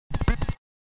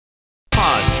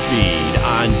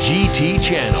on GT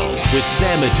Channel with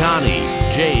Sam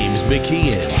Matani, James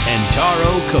McKeon, and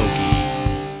Taro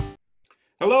Koki.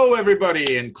 Hello,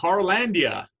 everybody in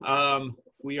Carlandia.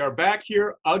 We are back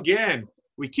here again.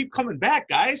 We keep coming back,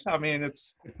 guys. I mean,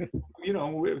 it's,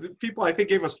 people I think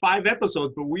gave us 5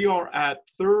 episodes, but we are at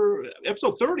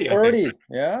episode 30, I 30, think.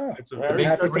 yeah. It's a very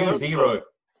happy special 3-0.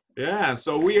 Yeah,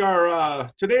 so we are,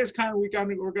 today is we're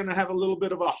going to have a little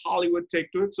bit of a Hollywood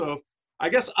take to it. So I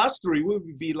guess us three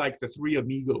would be like the 3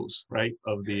 amigos, right,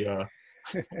 of the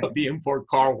of the import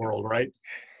car world, right?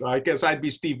 So I guess I'd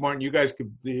be Steve Martin. You guys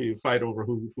could fight over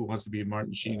who wants to be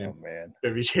Martin Sheen and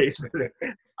Chevy Chase.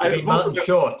 Martin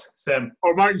Short, Sam.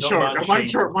 Or Martin Short. Martin Sheen.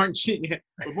 Short, Martin Sheen.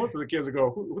 But most of the kids will go,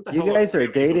 what the hell? You guys are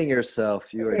dating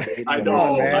yourself. You are dating I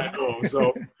know.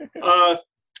 So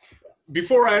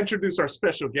before I introduce our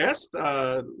special guest,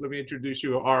 let me introduce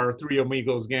you our 3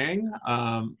 Amigos gang.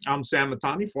 I'm Sam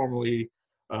Matani, formerly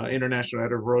international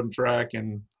editor of Road and Track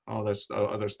and all this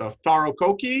other stuff. Taro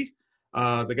Koki,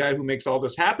 the guy who makes all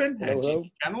this happen at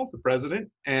GT Channel, the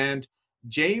president, and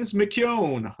James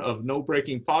McKeon of No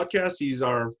Breaking Podcast. He's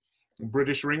our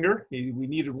British ringer. We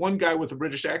needed one guy with a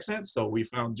British accent, so we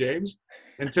found James.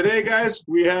 And today, guys,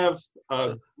 we have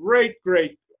a great,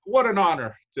 what an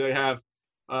honor to have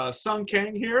Sung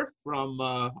Kang here from,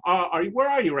 where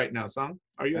are you right now, Sung?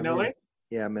 Are you in LA?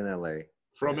 Yeah, I'm in LA.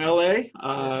 From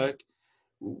LA.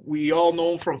 We all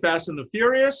know him from Fast and the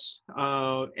Furious,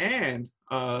 and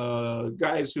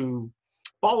guys who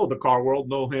follow the car world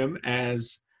know him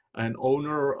as an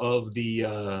owner of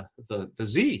the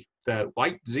Z, that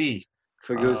white Z.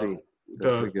 Fuguzi.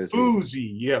 The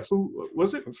Fuzi. Yeah,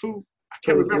 was it? I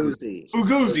can't remember.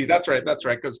 Fuguzi. That's right.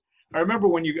 Because I remember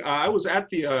when I was at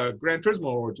the Gran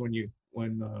Turismo Awards when you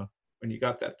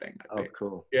got that thing. I think. Oh,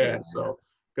 cool. Yeah. So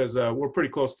because we're pretty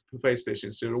close to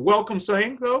PlayStation. So welcome,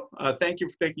 Sang, though. Thank you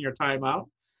for taking your time out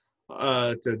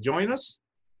to join us.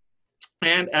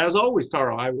 And as always,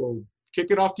 Taro, I will kick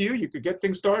it off to you. You could get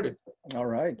things started. All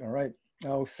right.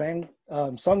 Oh, Sung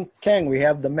Kang, we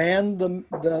have the man, the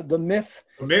myth,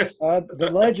 the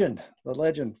legend.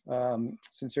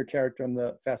 Since your character in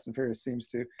the Fast and Furious seems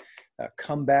to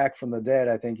come back from the dead,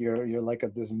 I think you're like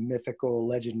this mythical,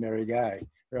 legendary guy,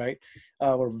 right?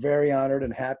 We're very honored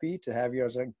and happy to have you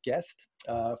as a guest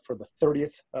for the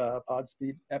 30th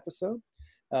Podspeed episode.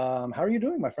 How are you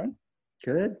doing, my friend?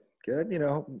 Good.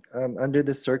 Under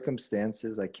the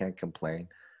circumstances, I can't complain.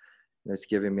 It's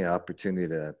giving me an opportunity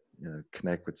to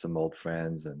connect with some old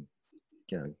friends and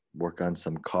work on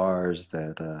some cars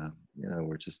that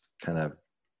we're just kind of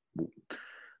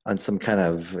on some kind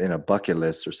of bucket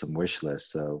list or some wish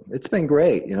list. So it's been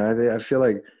great. I feel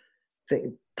like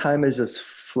time has just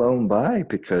flown by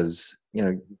because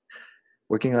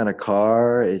working on a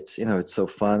car, it's so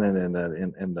fun, and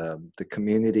in the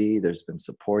community, there's been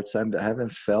support. So I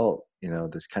haven't felt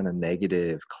this kind of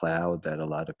negative cloud that a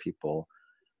lot of people,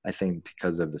 I think,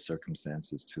 because of the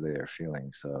circumstances today are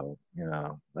feeling. So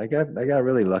I got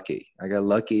really lucky. I got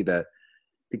lucky that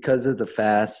because of the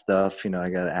fast stuff, I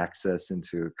got access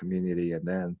into a community, and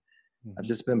then I've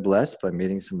just been blessed by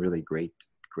meeting some really great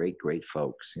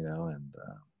folks.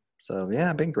 So yeah,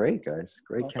 I've been great, guys.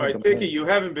 Great. So I take it you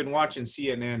haven't been watching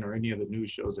CNN or any of the news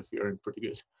shows if you're in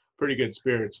pretty good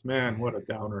spirits. Man, what a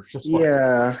downer.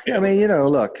 Yeah. I mean,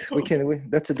 look,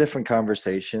 that's a different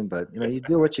conversation, but you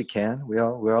do what you can.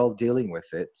 We're all dealing with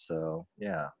it. So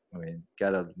yeah, I mean,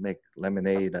 gotta make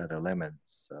lemonade out of lemons.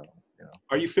 So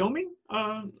Are you filming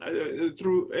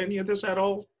through any of this at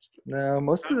all? No,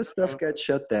 most of the stuff got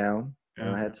shut down.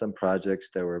 I had some projects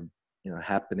that were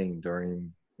happening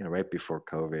during right before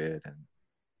COVID,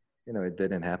 and it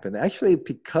didn't happen. Actually,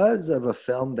 because of a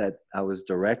film that I was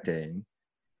directing,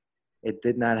 it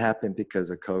did not happen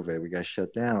because of COVID. We got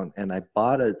shut down, and I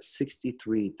bought a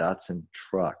 63 Datsun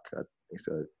truck. It's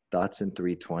a Datsun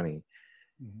 320.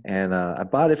 And I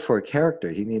bought it for a character.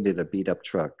 He needed a beat up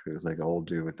truck. It was like an old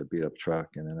dude with a beat up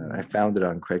truck. And then I found it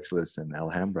on Craigslist in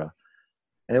Alhambra.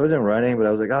 And it wasn't running, but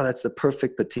I was like, oh, that's the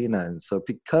perfect patina. And so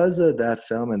because of that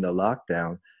film and the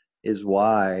lockdown is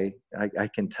why I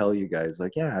can tell you guys,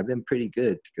 like, yeah, I've been pretty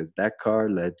good, because that car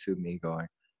led to me going,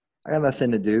 I got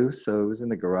nothing to do. So it was in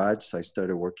the garage. So I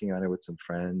started working on it with some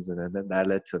friends. And then that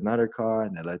led to another car,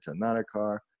 and that led to another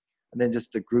car. And then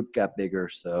just the group got bigger.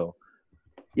 So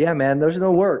yeah, man, there's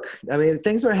no work. I mean,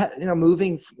 things are,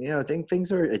 moving,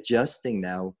 things are adjusting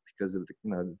now because of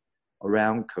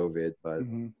around COVID, but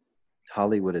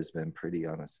Hollywood has been pretty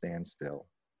on a standstill,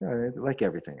 like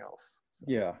everything else. So.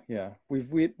 Yeah.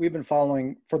 We've been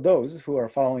following, for those who are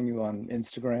following you on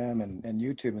Instagram and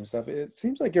YouTube and stuff, it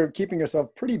seems like you're keeping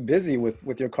yourself pretty busy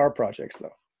with your car projects,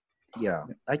 though. Yeah,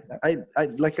 I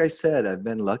like I said, I've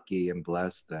been lucky and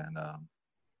blessed,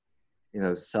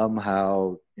 and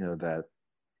somehow, that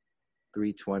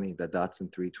 320, that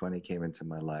Datsun 320 came into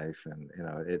my life, and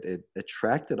it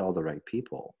attracted all the right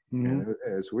people. Mm-hmm.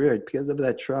 It was weird because of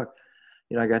that truck.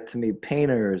 I got to meet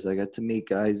painters, I got to meet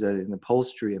guys that in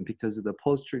upholstery, and because of the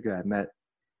upholstery guy, I met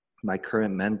my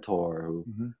current mentor,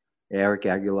 Eric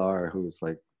Aguilar, who's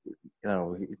like,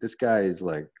 this guy is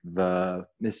like the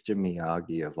Mr.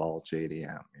 Miyagi of all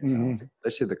JDM,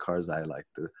 especially the cars I like,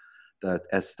 the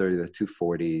S30, the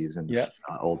 240s, and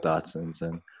old Datsuns.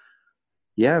 And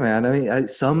yeah, man, I mean,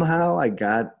 somehow I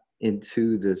got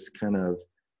into this kind of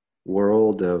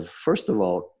world of, first of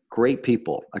all, great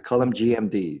people. I call them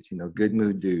GMDs, good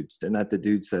mood dudes. They're not the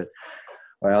dudes that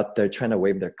are out there trying to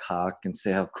wave their cock and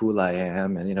say how cool I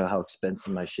am and, how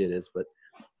expensive my shit is. But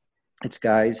it's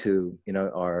guys who,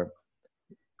 are,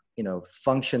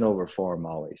 function over form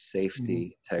always,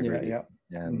 safety, integrity,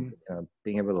 and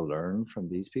being able to learn from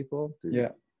these people. Dude,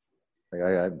 like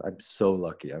I'm so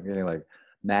lucky. I'm getting like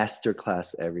master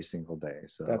class every single day.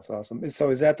 So that's awesome. So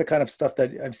is that the kind of stuff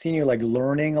that I've seen you like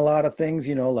learning a lot of things,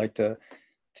 like to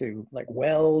like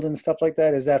weld and stuff like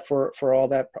that? Is that for all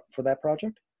that, for that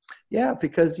project? Yeah,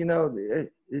 because,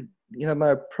 my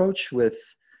approach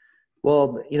with,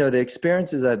 the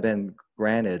experiences I've been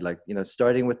granted, like,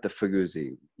 starting with the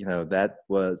Faguzi, that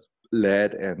was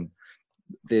led, and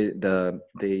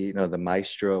the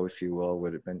maestro, if you will,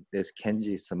 would have been this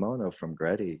Kenji Simono from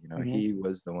Greddy. He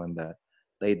was the one that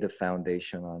laid the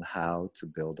foundation on how to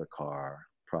build a car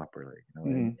properly,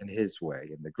 in his way,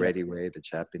 in the Greddy way, the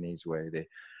Japanese way,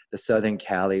 the Southern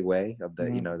Cali way of the,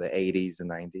 the 80s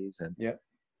and 90s. And it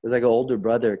was like an older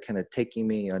brother kind of taking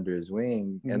me under his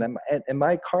wing. And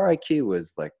my car IQ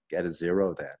was like at a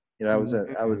 0 then. I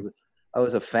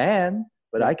was a fan,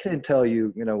 but I couldn't tell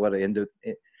you, what I ended,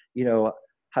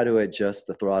 how to adjust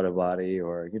the throttle body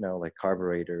or, like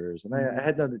carburetors. And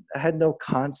I had no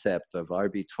concept of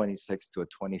RB26 to a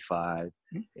 25,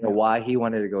 why he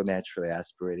wanted to go naturally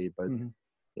aspirated, but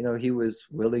he was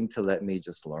willing to let me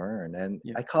just learn. And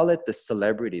I call it the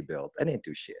celebrity build. I didn't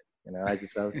do shit. I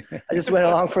just went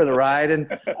along for the ride,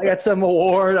 and I got some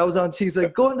award. I was on, he's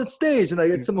like, go on the stage, and I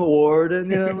get some award.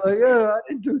 And, I'm like, I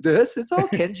didn't do this. It's all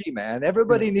Kenji, man.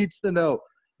 Everybody needs to know.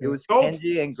 It was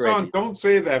Kenji and Greg. Son, don't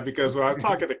say that, because when I was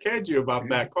talking to Kenji about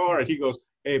that car, and he goes,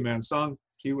 hey, man, son,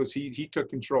 he took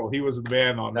control. He was the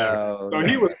man on there. So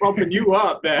he was pumping you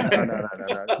up, man.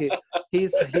 No.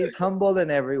 He's humble in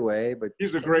every way, but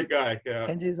he's a great guy. Yeah,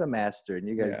 Kenji's a master, and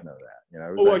you guys know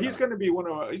that. Well, he's going to be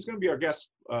he's going to be our guest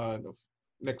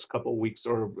next couple of weeks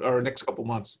or next couple of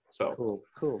months. So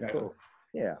cool.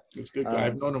 Yeah, he's a good guy.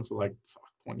 I've known him for like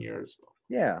 20 years. So.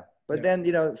 Yeah, but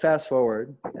then fast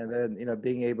forward, and then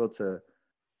being able to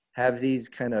have these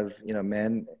kind of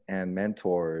men and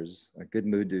mentors, good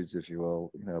mood dudes, if you will,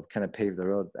 kind of pave the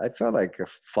road. I felt like a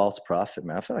false prophet,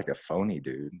 man. I felt like a phony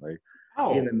dude, like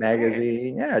in the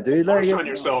magazine. Man. Yeah, dude. Like, on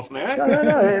yourself, man.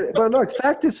 No. But look,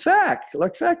 fact is fact.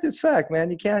 Like, fact is fact,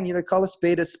 man. You can't call a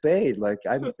spade a spade. Like,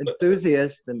 I'm an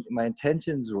enthusiast, and my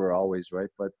intentions were always right,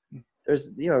 but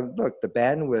there's look, the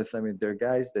bandwidth. I mean, there are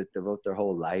guys that devote their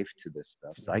whole life to this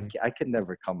stuff. So I could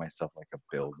never call myself like a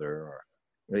builder or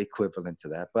equivalent to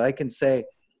that, but I can say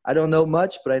I don't know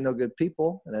much, but I know good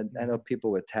people, and I know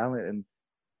people with talent, and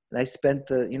I spent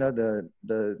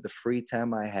the free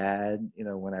time I had,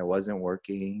 when I wasn't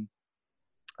working,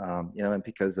 and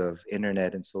because of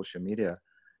internet and social media,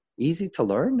 easy to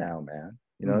learn now, man.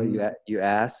 You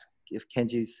ask if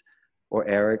Kenji's or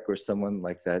Eric or someone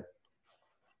like that,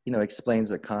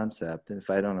 explains a concept, and if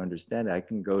I don't understand it, I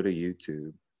can go to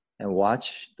YouTube and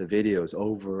watch the videos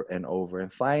over and over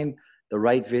and find the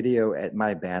right video at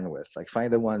my bandwidth. Like,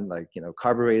 find the one like,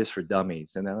 carburetors for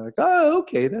dummies. And I'm like, oh,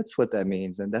 okay, that's what that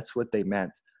means. And that's what they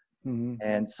meant.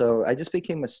 And so I just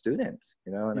became a student,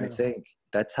 and I think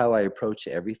that's how I approach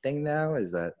everything now,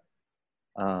 is that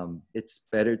it's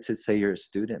better to say you're a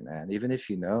student, man, even if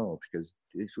because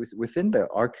within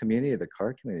our community, the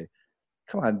car community,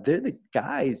 come on, the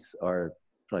guys are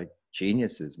like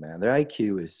geniuses, man. Their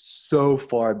IQ is so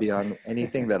far beyond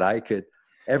anything that I could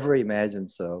ever imagine.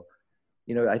 So,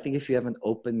 I think if you have an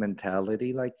open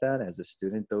mentality like that as a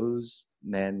student, those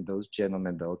men, those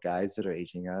gentlemen, those guys that are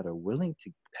aging out are willing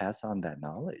to pass on that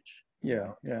knowledge.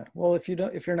 Yeah. Well, if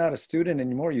you're not a student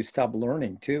anymore, you stop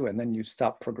learning too, and then you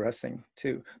stop progressing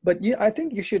too. But I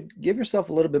think you should give yourself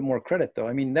a little bit more credit, though.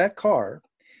 I mean, that car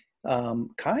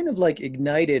kind of like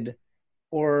ignited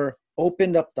or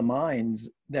opened up the minds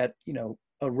that,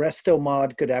 a Resto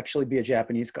Mod could actually be a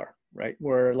Japanese car, right?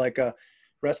 Where like a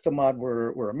Resto Mod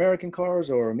were American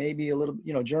cars, or maybe a little,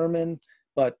 German,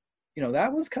 but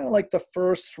that was kind of like the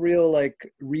first real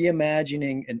like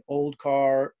reimagining an old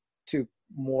car to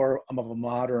more of a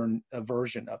modern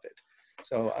version of it.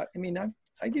 So I mean,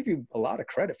 I give you a lot of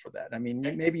credit for that. I mean,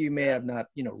 maybe you may have not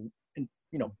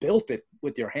built it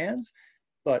with your hands,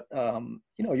 but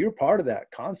you're part of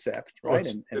that concept, right?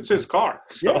 It's his car.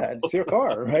 So. Yeah, it's your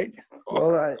car, right?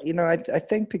 Well, I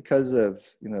think because of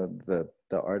the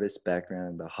artist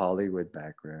background, the Hollywood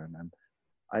background,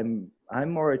 I'm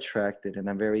more attracted, and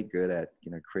I'm very good at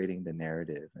creating the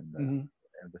narrative and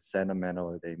the sentimental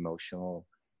or the emotional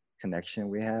connection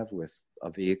we have with a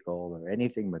vehicle or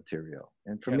anything material.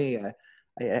 And for me,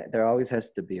 there always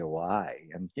has to be a why.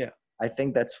 And I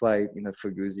think that's why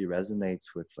Fuguzi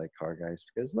resonates with like car guys,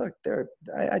 because look,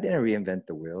 I didn't reinvent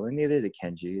the wheel, and neither did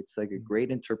Kenji. It's like a great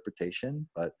interpretation,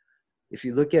 but if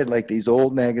you look at like these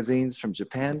old magazines from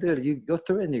Japan, dude, you go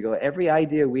through it and you go, every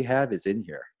idea we have is in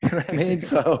here. You know what I mean?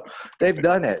 So they've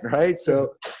done it, right?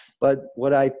 So, but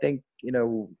what I think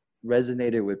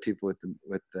resonated with people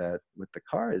with the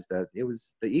car is that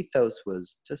the ethos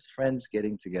was just friends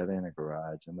getting together in a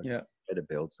garage and let's try to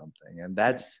build something, and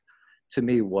that's to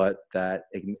me what that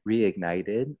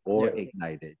reignited or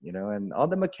ignited. And all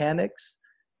the mechanics.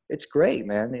 It's great,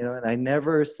 man. And I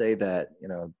never say that,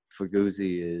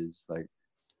 Fuguzi is like,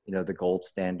 the gold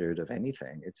standard of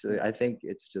anything. I think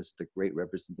it's just a great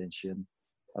representation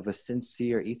of a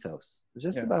sincere ethos. It's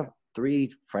just about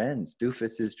three friends,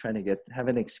 doofuses trying to have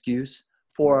an excuse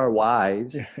for our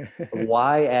wives.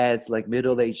 Why, as like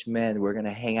middle-aged men, we're going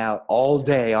to hang out all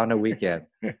day on a weekend,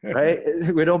 right?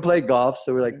 We don't play golf.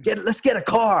 So we're like, let's get a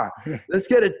car. Let's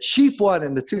get a cheap one.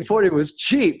 And the 240 was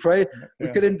cheap, right? We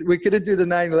couldn't do the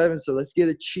 911. So let's get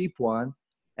a cheap one.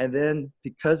 And then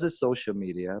because of social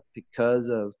media, because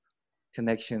of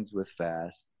connections with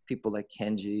Fast, people like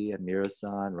Kenji,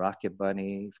 Amira-san, Rocket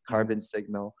Bunny, Carbon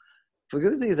Signal,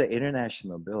 Fuguzi is an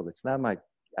international build. It's not my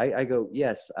I go,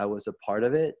 yes, I was a part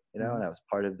of it, and I was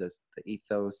part of the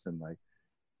ethos and like,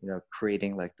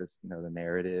 creating like this, the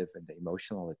narrative and the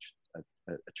emotional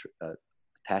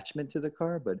attachment to the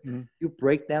car. But you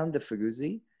break down the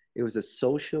Fuguzi, it was a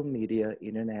social media,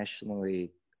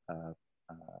 internationally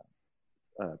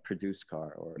produced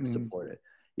car or supported.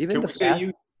 Even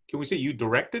can we say you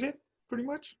directed it pretty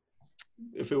much?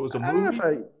 If it was a movie?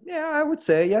 I would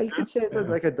say, you could say it's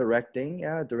like a directing,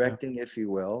 if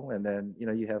you will. And then,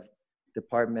 you have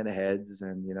department heads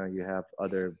and, you have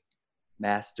other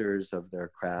masters of their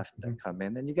craft that come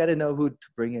in, and you got to know who to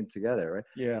bring in together, right?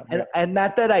 Yeah. And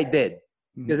not that I did,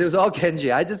 because it was all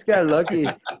Kenji. I just got lucky.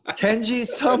 Kenji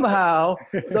somehow,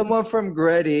 someone from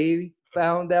Greddy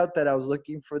found out that I was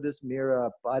looking for this Mira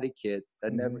body kit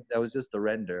that was just a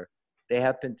render. They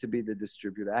happened to be the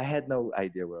distributor. I had no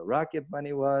idea where Rocket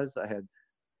Bunny was. I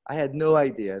had no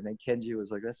idea. And then Kenji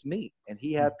was like, that's me. And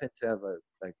he happened to have a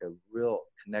real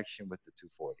connection with the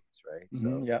 240s, right?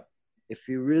 So if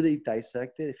you really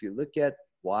dissect it, if you look at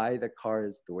why the car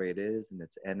is the way it is and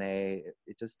it's NA,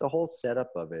 it's just the whole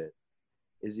setup of it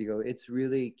is it's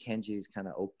really Kenji's kind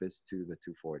of opus to the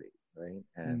 240, right?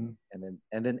 And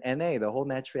then NA, the whole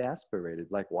naturally aspirated.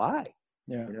 Like, why?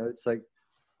 Yeah. It's like,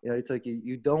 it's like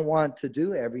you don't want to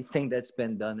do everything that's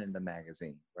been done in the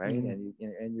magazine, right? And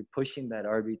you're pushing that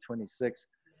RB26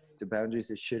 to boundaries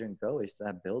it shouldn't go. It's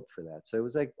not built for that. So it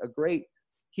was like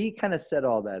he kind of set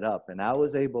all that up, and I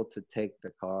was able to take the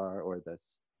car or the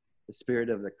spirit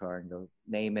of the car and go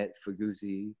name it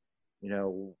Fuguzi,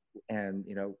 and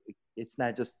it's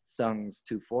not just Sung's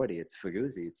 240, it's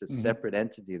Fuguzi. It's a separate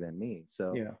entity than me.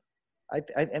 So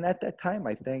and at that time,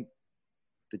 I think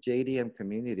the JDM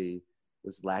community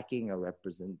was lacking a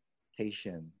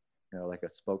representation, like a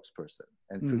spokesperson.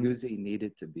 And Fuguzi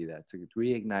needed to be that, to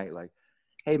reignite like,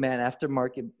 hey man,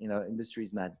 aftermarket, industry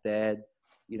is not dead.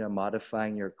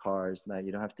 Modifying your cars,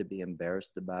 you don't have to be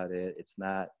embarrassed about it. It's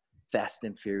not Fast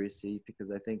and Furious-y, because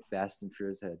I think Fast and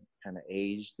Furious had kind of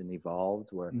aged and evolved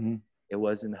where it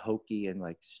wasn't hokey and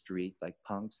like street, like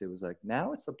punks. It was like,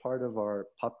 now it's a part of our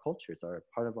pop culture. It's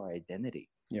part of our identity.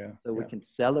 Yeah. So we can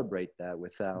celebrate that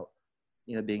without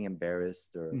being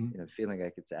embarrassed or feeling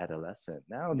like it's adolescent.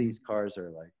 Now these cars are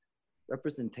like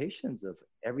representations of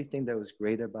everything that was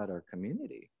great about our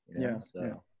community.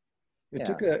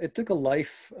 It took a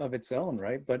life of its own,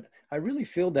 right? But I really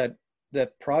feel that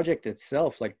that project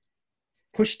itself like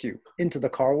pushed you into the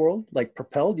car world, like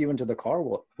propelled you into the car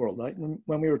world. Right?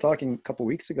 When we were talking a couple of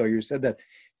weeks ago, you said that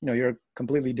you're a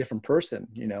completely different person,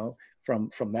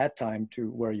 from that time to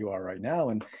where you are right now.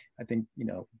 And I think,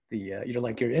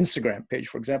 like your Instagram page,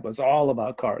 for example, it's all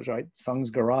about cars, right? Sung's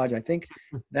Garage. I think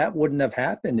that wouldn't have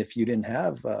happened if you didn't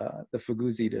have the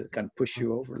Fuguzi to kind of push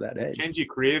you over that edge. Kenji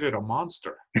created a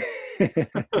monster.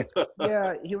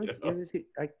 Yeah,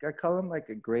 I call him like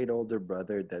a great older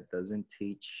brother that doesn't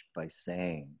teach by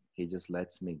saying. He just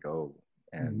lets me go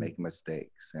and make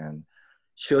mistakes, and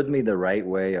showed me the right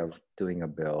way of doing a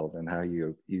build and how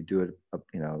you do it,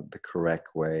 the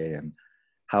correct way, and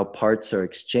how parts are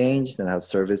exchanged and how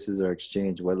services are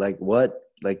exchanged. What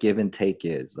give and take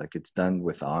is. Like, it's done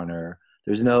with honor.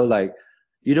 There's no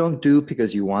you don't do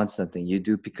because you want something. You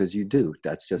do because you do.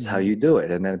 That's just how you do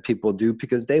it. And then people do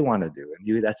because they want to do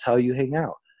it. That's how you hang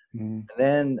out. And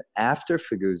then after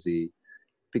Fuguzi,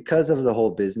 because of the whole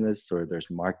business, or there's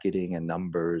marketing and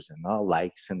numbers and all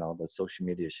likes and all the social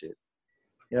media shit,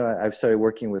 I've started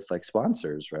working with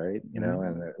sponsors, right? And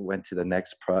I went to the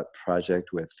next project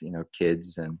with,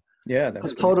 kids, and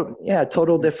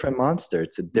total different monster.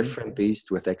 It's a different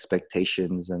beast with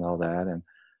expectations and all that.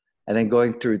 And then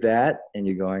going through that, and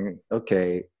you're going,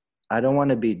 okay, I don't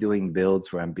want to be doing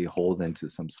builds where I'm beholden to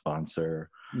some sponsor.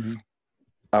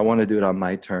 I want to do it on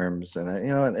my terms, and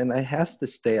and it has to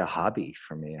stay a hobby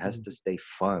for me. It has to stay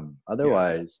fun.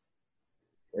 Otherwise,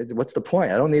 what's the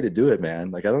point? I don't need to do it,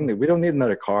 man. We don't need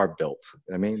another car built.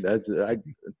 I mean,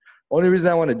 only reason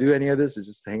I want to do any of this is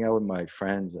just to hang out with my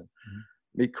friends and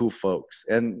meet cool folks.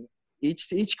 And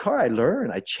each car I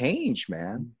learn, I change,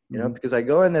 man. Because I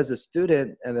go in as a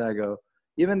student, and then I go,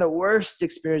 even the worst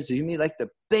experiences, you meet the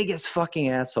biggest fucking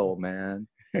asshole, man.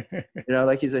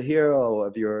 He's a hero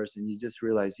of yours, and you just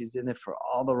realize he's in it for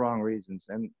all the wrong reasons.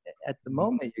 And at the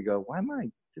moment you go, why am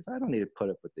I? Because I don't need to put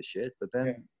up with this shit. But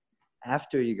then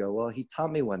after you go, well, he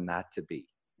taught me what not to be.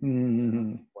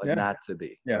 What not to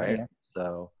be. Right. Yeah.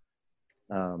 So,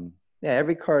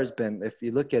 every car has been, if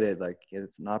you look at it,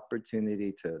 it's an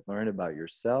opportunity to learn about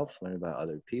yourself, learn about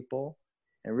other people,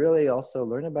 and really also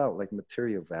learn about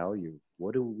material value.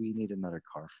 What do we need another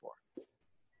car for?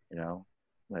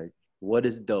 What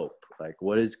is dope?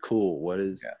 What is cool?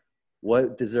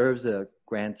 What deserves a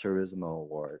Gran Turismo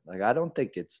award? I don't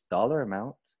think it's dollar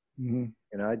amount.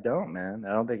 I don't, man.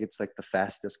 I don't think it's the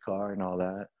fastest car and all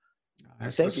that.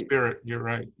 It's the spirit. You're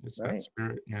right. It's that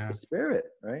spirit. Yeah. It's the spirit,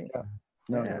 right? Yeah.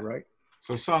 No, you're right.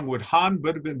 So, Sung, would Han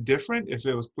would have been different if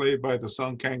it was played by the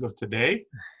Sung Kang of today?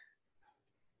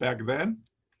 Back then?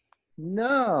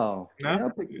 No.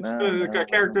 The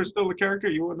character is still the character.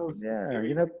 You wouldn't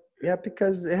know. Yeah,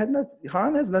 because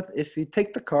Han has not. If you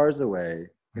take the cars away,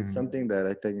 it's something that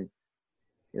I think,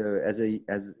 as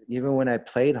even when I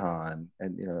played Han,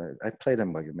 and I played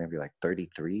him maybe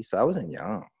 33, so I wasn't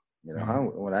young. Han,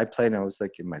 when I played, I was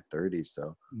in my 30s,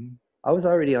 so I was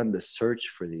already on the search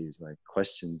for these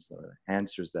questions or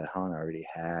answers that Han already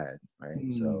had,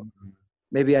 right? So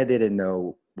maybe I didn't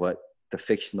know what the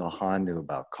fictional Han knew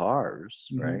about cars,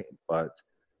 right? But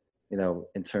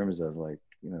in terms of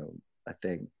I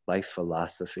think life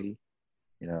philosophy,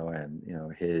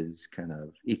 and his kind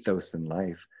of ethos in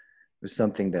life was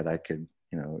something that I could,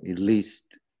 at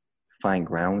least find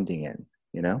grounding in,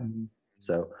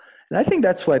 So, and I think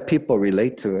that's why people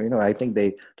relate to it. I think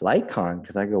they like Han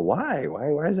because I go, why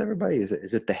is everybody? Is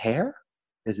it the hair?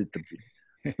 Is it the?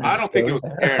 I don't think it was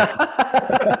the hair.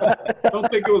 I don't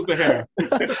think it was the hair.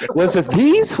 Was it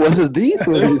these? Was it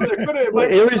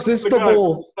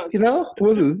irresistible?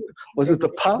 Was it the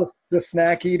pop? The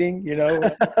snack eating?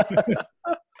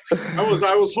 I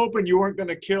was hoping you weren't going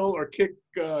to kill or kick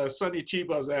Sonny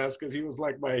Chiba's ass because he was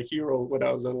my hero when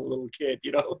I was a little kid.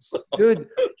 So. Dude,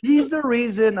 he's the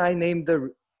reason I named the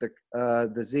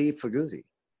Z Fuguzi.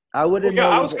 I wouldn't.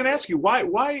 I was going to ask you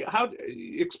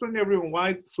explain to everyone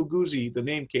why Fuguzi, the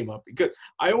name came up, because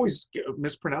I always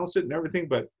mispronounce it and everything,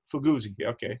 but Fuguzi,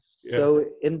 okay. Yeah. So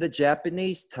in the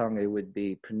Japanese tongue, it would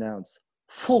be pronounced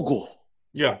Fugu.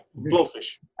 Yeah,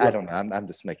 blowfish. I don't know. I'm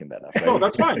just making that up. Right? No,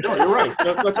 that's fine. No, you're right.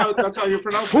 That's how you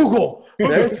pronounce Fugu.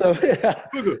 it. Fugu. So,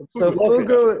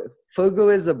 Fugu. So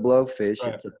Fugu is a blowfish.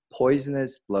 Right. It's a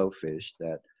poisonous blowfish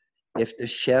that if the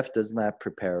chef does not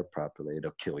prepare it properly,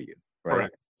 it'll kill you. Right.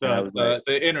 Correct.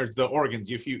 The innards, the organs.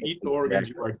 If you eat the organs,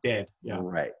 you are dead. Yeah.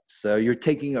 Right. So you're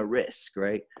taking a risk,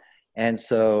 right? And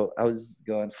so I was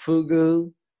going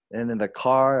Fugu, and in the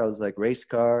car, I was race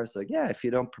car. It's if you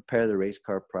don't prepare the race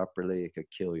car properly, it could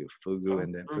kill you. Fugu,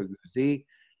 and then Fuguzi.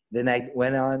 Then I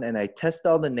went on and I test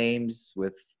all the names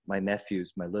with my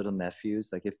nephews, my little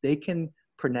nephews. If they can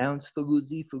pronounce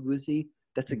Fuguzi,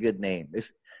 that's a good name.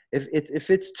 If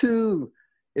it's too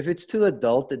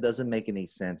adult, it doesn't make any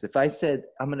sense. If I said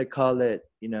I'm gonna call it,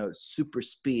 Super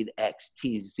Speed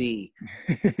XTZ,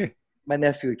 my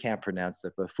nephew can't pronounce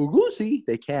it, but fugusi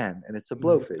they can, and it's a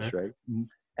blowfish, right? Mm-hmm.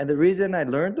 And the reason I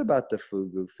learned about the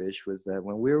fugu fish was that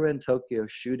when we were in Tokyo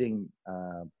shooting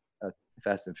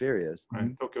Fast and Furious,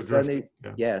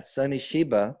 Sonny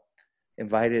Shiba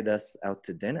invited us out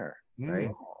to dinner,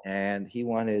 right? And he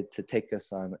wanted to take us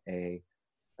on a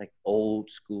like old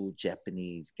school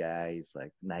Japanese guys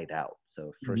like night out.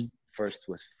 So first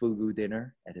was fugu dinner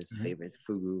at his favorite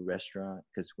fugu restaurant,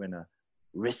 because we're gonna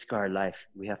risk our life.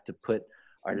 We have to put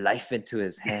our life into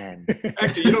his hands.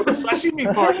 Actually, you know, the sashimi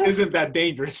part isn't that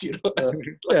dangerous, you know.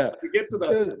 Like, you get to the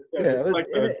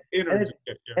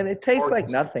and it tastes like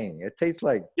nothing. It tastes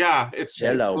like it's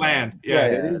bland.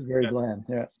 It is very bland.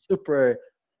 Yeah, super.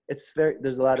 It's very.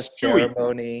 There's a lot of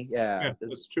ceremony.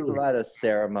 There's a lot of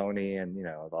ceremony, and you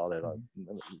know, all that.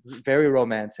 Very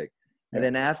romantic. And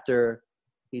then after,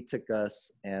 he took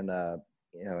us and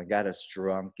you know, got us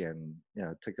drunk, and you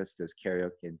know, took us to his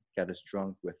karaoke and got us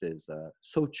drunk with his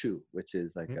sochu, which is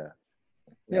like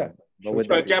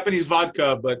but Japanese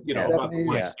vodka, but you know,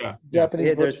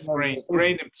 Japanese there's grain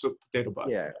and potato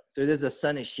vodka. Yeah, so there's a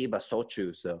Sonny Shiba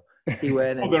sochu. So he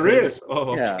went. And there is.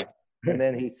 Oh, okay. Yeah. And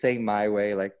then he sang My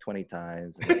Way like 20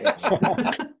 times.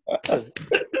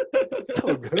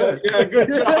 So good. Yeah,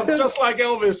 good job. Just like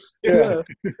Elvis. Yeah.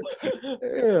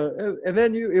 And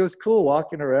then it was cool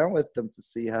walking around with him to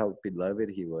see how beloved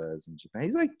he was in Japan.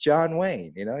 He's like John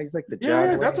Wayne, you know? He's like the John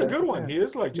Wayne. That's a good one. He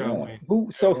is like John Wayne.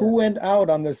 Who went out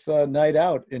on this night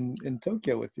out in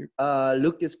Tokyo with you?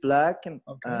 Lucas Black and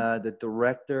the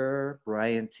director,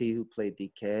 Brian T., who played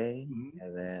DK,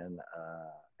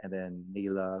 and then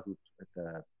Neela, who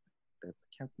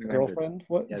the girlfriend.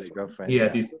 What? Yeah, the girlfriend. Yeah,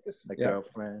 the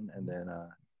girlfriend, and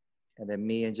then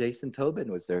me and Jason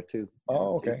Tobin was there too.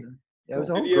 Oh, okay. Yeah, it was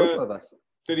a whole group of us.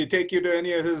 Did he take you to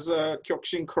any of his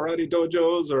Kyokushin karate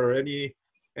dojos or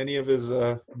any of his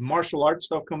martial arts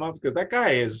stuff come up? Because that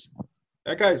guy's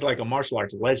like a martial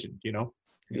arts legend, you know.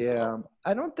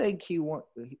 I don't think he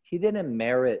didn't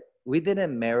merit. We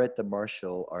didn't merit the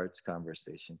martial arts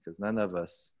conversation because none of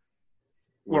us.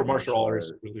 Or martial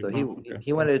arts. Really. So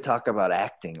he wanted to talk about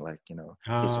acting, like, you know,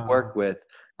 his work with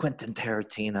Quentin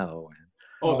Tarantino.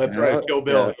 That's right, Kill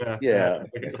Bill. Yeah.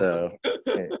 So,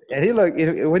 and he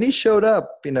when he showed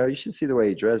up, you know, you should see the way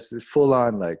he dressed. He's full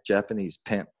on like Japanese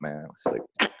pimp, man. It's like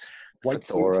white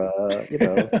fedora, you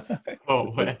know,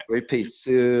 3-piece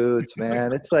suits,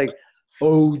 man. It's like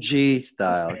OG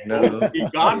style. No,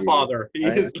 Godfather. He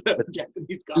is the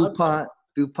Japanese Godfather.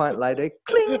 DuPont lighter,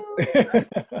 cling.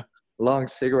 Long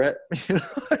cigarette.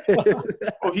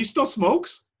 He still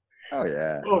smokes? Oh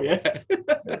yeah.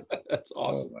 That's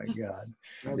awesome. Oh my God.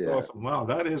 That's awesome. Wow,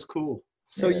 that is cool.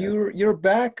 So you're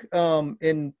back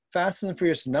in Fast and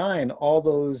Furious 9. All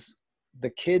the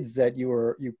kids that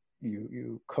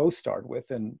you co-starred with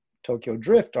in Tokyo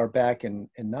Drift are back in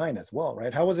 9 as well,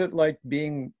 right? How was it like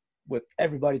being with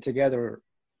everybody together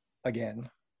again?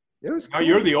 It was cool. Now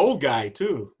you're the old guy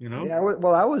too, you know? Yeah,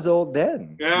 well, I was old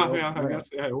then. I guess,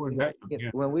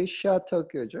 When we shot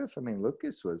Tokyo Drift, I mean,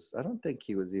 Lucas I don't think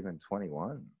he was even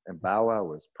 21. And Bow Wow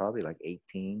was probably like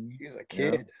 18. He was a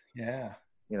kid, yeah.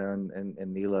 You know, and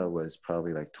Neela was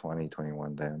probably like 20,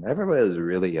 21 then. Everybody was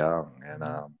really young. And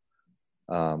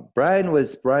Brian,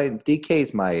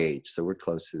 DK's my age, so we're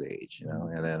close to the age, you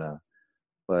know? And then,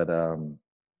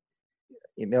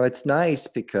 you know, it's nice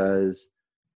because,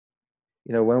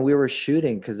 you know, when we were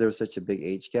shooting, because there was such a big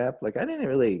age gap, like I didn't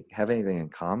really have anything in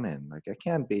common. Like I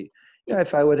can't be, you know,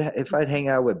 if I'd hang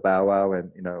out with Bow Wow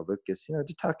and, you know, Lucas, you know,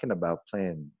 they're talking about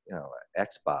playing, you know,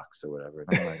 Xbox or whatever.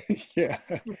 And I'm like, yeah,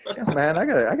 man, I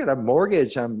got a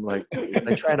mortgage. I'm like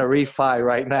trying to refi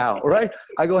right now, right?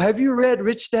 I go, have you read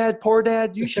Rich Dad, Poor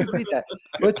Dad? You should read that.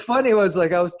 What's funny was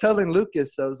like, I was telling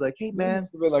Lucas, I was like, hey man,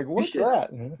 like, what's that?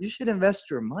 You should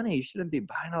invest your money. You shouldn't be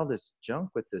buying all this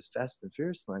junk with this Fast and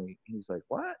Furious money. And he's like,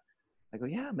 what? I go,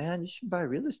 yeah, man, you should buy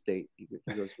real estate. He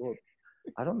goes, well,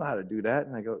 I don't know how to do that.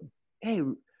 And I go, hey,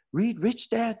 read Rich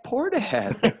Dad, Poor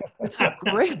Dad. It's a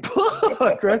great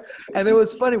book, right? And it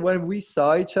was funny when we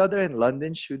saw each other in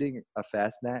London shooting a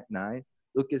Fast 9.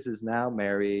 Lucas is now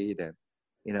married, and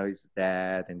you know he's a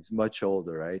dad, and he's much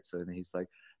older, right? So then he's like,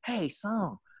 "Hey,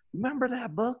 son, remember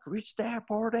that book, Rich Dad,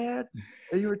 Poor Dad?"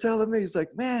 And you were telling me, he's like,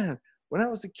 "Man, when I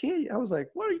was a kid, I was like,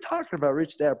 what are you talking about,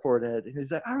 Rich Dad, Poor Dad?" And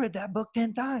he's like, "I read that book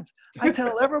 10 times. I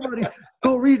tell everybody,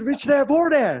 go read Rich Dad, Poor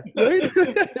Dad." Right?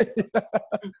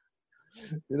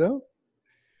 You know?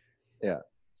 Yeah.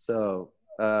 So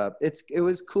it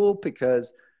was cool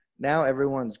because now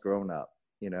everyone's grown up,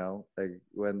 you know? Like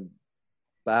when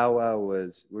Bow Wow we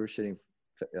were shooting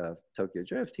Tokyo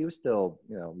Drift, he was still,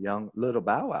 you know, young little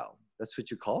Bow Wow. That's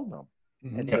what you called him.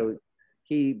 Mm-hmm. And so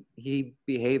he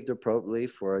behaved appropriately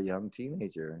for a young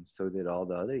teenager, and so did all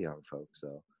the other young folks.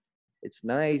 So it's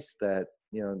nice that,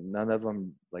 you know, none of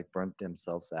them like burnt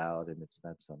themselves out, and it's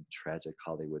not some tragic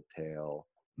Hollywood tale.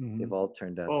 They've all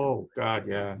turned out. Oh God,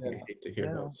 yeah. I hate to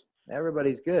hear those.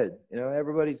 Everybody's good, you know.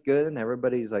 Everybody's good, and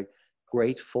everybody's like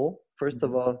grateful. First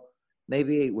of all,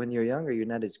 maybe when you're younger, you're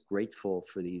not as grateful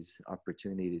for these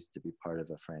opportunities to be part of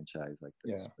a franchise like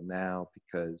this. But now,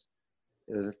 because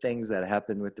the things that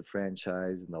happen with the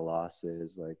franchise and the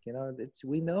losses, like, you know,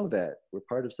 we know that we're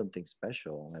part of something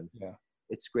special, and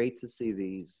it's great to see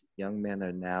these young men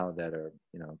are now that are,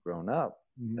 you know, grown up,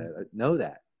 that know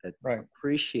that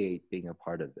appreciate being a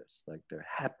part of this. Like, they're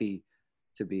happy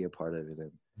to be a part of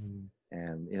it,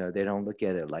 and you know, they don't look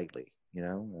at it lightly, you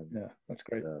know. And that's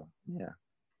great. So,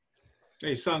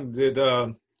 Hey, Sung, did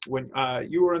when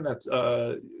you were in that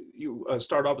you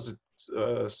started off as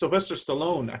Sylvester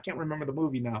Stallone? I can't remember the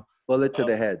movie now. Bullet to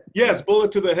the Head. Yes,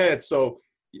 Bullet to the Head. So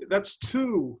that's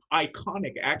two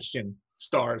iconic action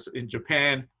stars in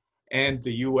Japan and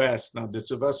the U.S. Now, did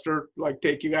Sylvester like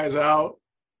take you guys out?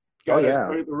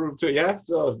 The room too. Yeah.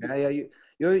 So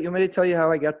You want me to tell you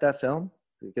how I got that film?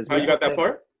 Because how you got that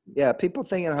part? Yeah, people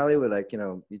think in Hollywood, like, you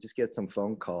know, you just get some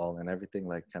phone call and everything,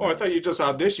 like. I thought you just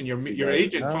auditioned. Your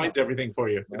agent finds everything for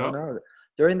you. No.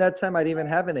 During that time, I didn't even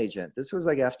have an agent. This was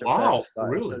like after. Wow,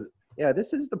 really? So, yeah,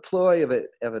 this is the ploy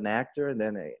of an actor, and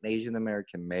then an Asian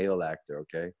American male actor.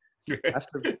 Okay.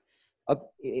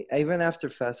 Even after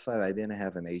Fast Five, I didn't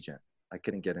have an agent. I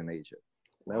couldn't get an agent.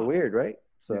 Wow. Weird, right?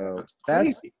 So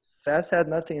Fast had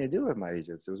nothing to do with my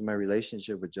agents. It was my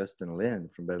relationship with Justin Lin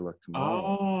from Better Luck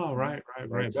Tomorrow. Oh, right.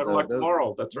 Better Luck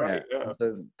Tomorrow. That's right. Yeah.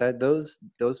 So that those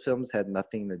films had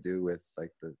nothing to do with like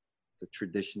the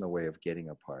traditional way of getting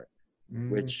a part,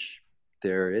 which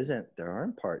there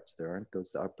aren't parts. There aren't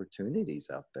those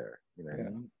opportunities out there, you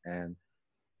know.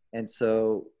 And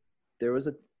so it was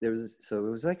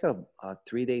like a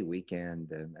 3-day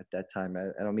weekend, and at that time,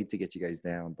 I don't mean to get you guys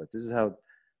down, but this is how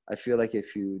I feel like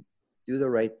if you do the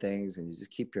right things and you just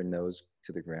keep your nose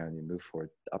to the ground, you move forward,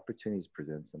 the opportunities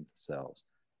present themselves.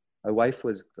 My wife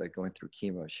was like going through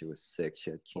chemo. She was sick.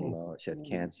 She had chemo. She had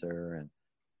cancer,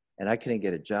 and I couldn't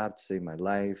get a job to save my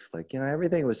life. Like, you know,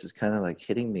 everything was just kind of like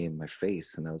hitting me in my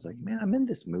face. And I was like, man, I'm in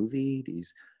this movie,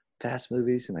 these fast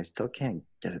movies, and I still can't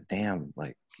get a damn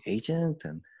like agent.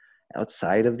 And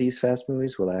outside of these fast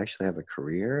movies, will I actually have a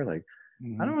career? Like,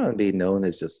 I don't want to be known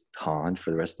as just Han for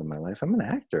the rest of my life. I'm an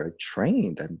actor. I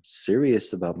trained. I'm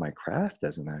serious about my craft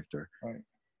as an actor. Right.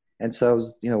 And so I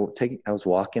was, you know, I was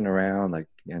walking around like,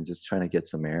 and just trying to get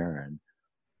some air,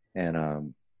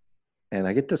 and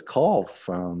I get this call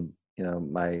from, you know,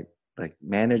 my like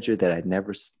manager that I'd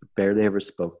barely ever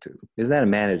spoke to. He's not a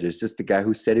manager. It's just the guy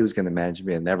who said he was going to manage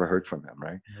me and never heard from him.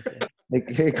 Right. Okay. Like,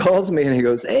 he calls me and he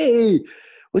goes, "Hey,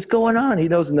 what's going on?" He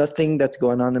knows nothing that's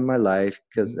going on in my life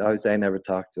because obviously I never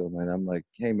talked to him. And I'm like,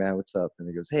 "Hey man, what's up?" And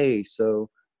he goes, "Hey, so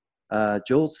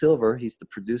Joel Silver, he's the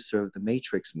producer of the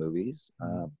Matrix movies.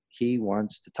 He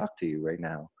wants to talk to you right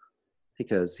now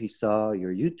because he saw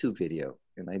your YouTube video."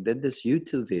 And I did this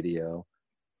YouTube video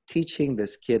teaching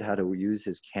this kid how to use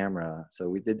his camera. So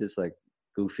we did this like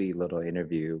goofy little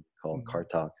interview called Car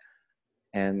Talk.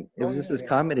 And it was just this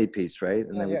comedy piece, right?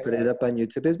 And then we put it up on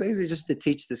YouTube. It's basically just to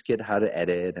teach this kid how to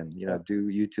edit and, you know, do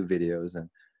YouTube videos. And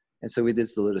so we did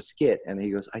this little skit. And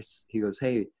he goes,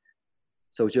 "Hey,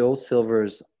 so Joel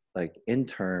Silver's like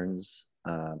interns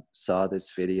saw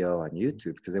this video on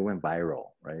YouTube because it went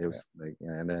viral, right? It was like,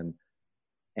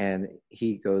 and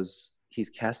he goes, he's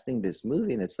casting this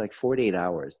movie, and it's like 48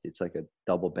 hours. It's like a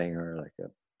double banger, like a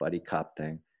buddy cop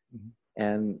thing,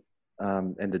 and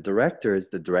the director is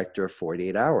the director of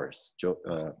 48 Hours.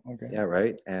 Yeah,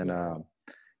 right. And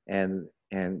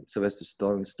Sylvester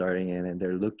Stallone starting in, and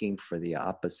they're looking for the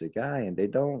opposite guy, and they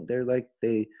don't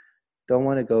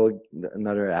want to go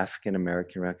another African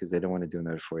American route because they don't want to do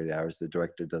another 48 Hours. The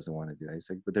director doesn't want to do that. He's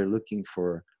like, but they're looking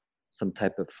for some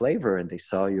type of flavor, and they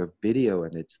saw your video,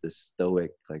 and it's this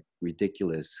stoic, like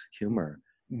ridiculous humor,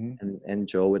 and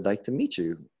Joel would like to meet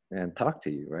you and talk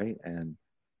to you, right? And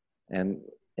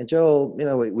Joel, you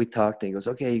know, we talked, and he goes,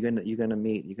 "Okay, you're gonna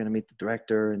meet the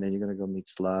director, and then you're gonna go meet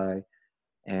Sly."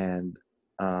 And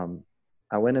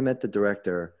I went and met the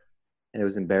director, and it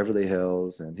was in Beverly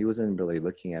Hills, and he wasn't really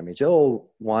looking at me.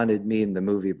 Joel wanted me in the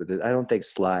movie, but I don't think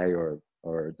Sly or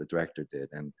the director did.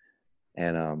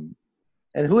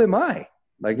 And who am I?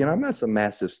 Like, you know, I'm not some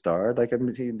massive star. Like,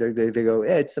 they go,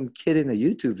 "Yeah, it's some kid in a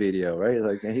YouTube video, right?"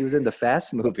 Like, and he was in the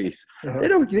Fast movies.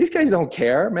 These guys don't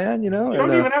care, man. You know, you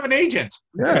don't even have an agent.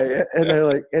 Yeah, and they're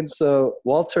like, and so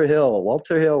Walter Hill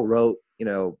wrote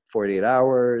 48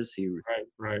 Hours.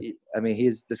 Right. I mean,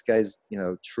 this guy's,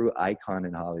 true icon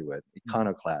in Hollywood,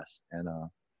 iconoclast. And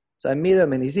so I meet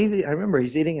him, and I remember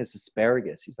he's eating his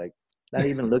asparagus. He's like, not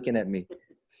even looking at me.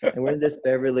 And we're in this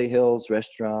Beverly Hills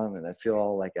restaurant, and I feel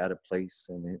all like out of place.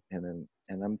 And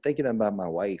I'm thinking about my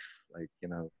wife, like,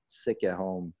 sick at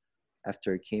home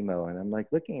after chemo. And I'm like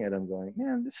looking at him going,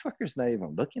 man, this fucker's not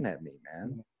even looking at me,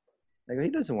 man. Like, he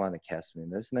doesn't want to cast me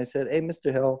in this. And I said, hey,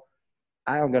 Mr. Hill,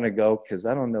 I'm going to go because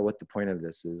I don't know what the point of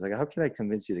this is. Like, how can I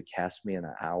convince you to cast me in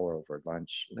an hour over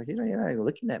lunch? Like, you're not even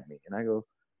looking at me. And I go,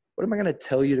 what am I going to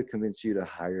tell you to convince you to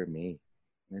hire me?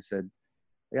 And I said,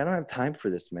 I don't have time for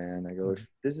this, man. I go, if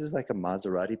this is like a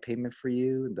Maserati payment for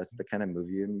you, and that's the kind of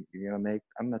movie you're going to make,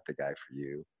 I'm not the guy for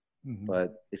you. Mm-hmm.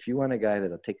 But if you want a guy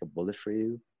that'll take a bullet for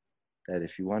you, that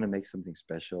if you want to make something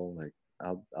special, like,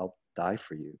 I'll die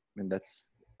for you. And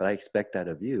but I expect that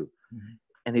of you. Mm-hmm.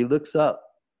 And he looks up,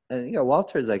 and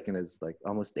Walter's like in his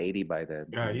almost 80 by then.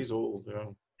 Yeah, he's old. Yeah.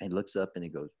 And he looks up and he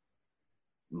goes,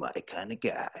 my kind of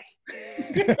guy.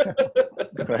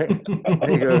 Right? And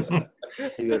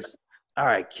he goes, all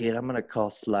right, kid, I'm gonna call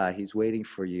Sly. He's waiting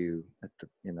for you at the,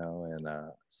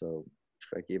 so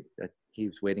he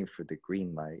was waiting for the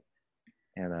green light,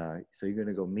 and so you're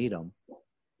gonna go meet him.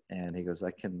 And he goes,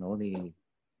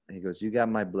 he goes, you got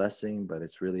my blessing, but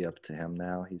it's really up to him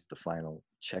now. He's the final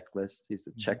checklist. He's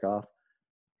the check off.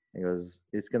 He goes,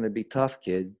 it's gonna be tough,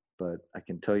 kid, but I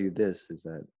can tell you this is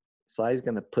that Sly's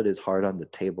gonna put his heart on the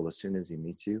table as soon as he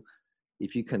meets you.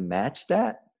 If you can match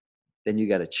that, then you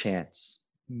got a chance.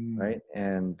 Right.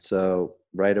 And so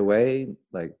right away,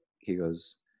 like, he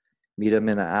goes, meet him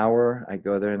in an hour. I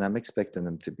go there, and I'm expecting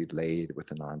him to be laid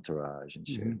with an entourage and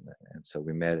shit. Mm-hmm. And so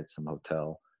we met at some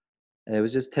hotel, and it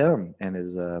was just him and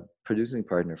his producing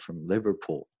partner from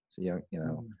Liverpool. So young,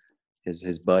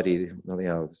 his buddy,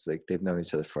 it's like they've known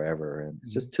each other forever, and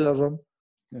it's just two of them.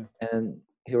 Yeah. And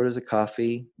he orders a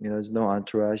coffee. There's no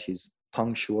entourage. He's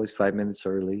punctual. He's 5 minutes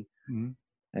early, and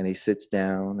he sits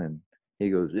down and he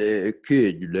goes, hey,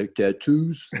 kid, you like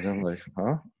tattoos? And I'm like,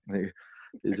 huh? And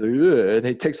he's like, yeah. And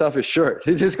he takes off his shirt.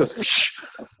 He just goes,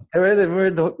 and we're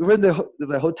in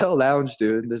the hotel lounge,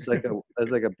 dude. There's like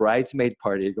a bridesmaid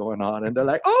party going on. And they're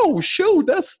like, oh, shoot,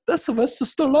 that's Sylvester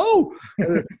Stallone.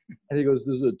 And he goes,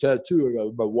 there's a tattoo. I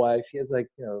got my wife. He has like,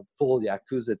 full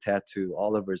Yakuza tattoo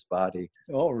all over his body.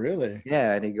 Oh, really?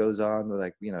 Yeah. And he goes on with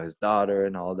like, his daughter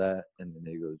and all that. And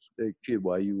then he goes, hey, kid,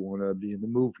 why you want to be in the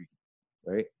movie?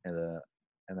 Right.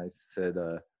 And I said,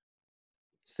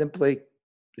 simply,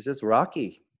 it's just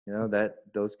Rocky, that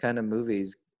those kind of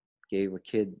movies gave a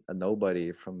kid, a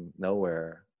nobody from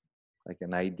nowhere, like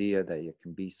an idea that you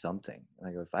can be something. And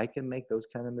I go, if I can make those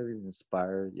kind of movies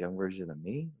inspire a young version of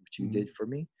me, which you did for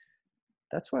me,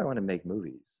 that's why I want to make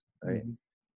movies. Right. Mm-hmm.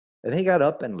 And he got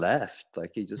up and left.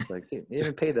 Like, he just like, he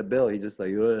didn't pay the bill. He just like,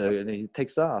 and he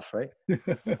takes off. Right.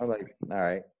 I'm like, all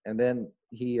right. And then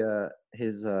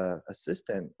his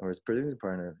assistant or his producing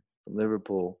partner from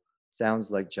Liverpool sounds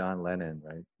like John Lennon.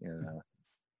 Right.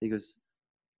 He goes,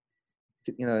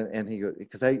 and he goes,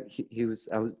 because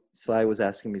Sly was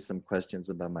asking me some questions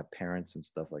about my parents and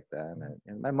stuff like that.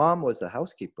 And my mom was a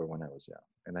housekeeper when I was young.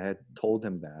 And I had told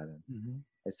him that. And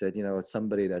I said, it's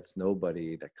somebody that's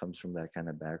nobody that comes from that kind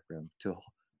of background to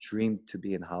dream to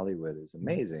be in Hollywood is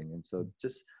amazing. And so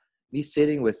just me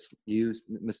sitting with you,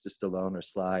 Mr. Stallone or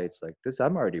Sly, it's like this,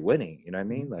 I'm already winning. You know what I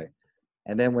mean? Like,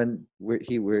 and then when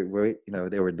they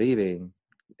were leaving,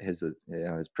 his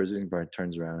producing partner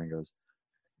turns around and goes,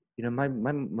 my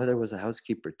mother was a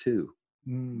housekeeper too.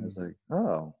 I was like,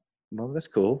 oh, well, that's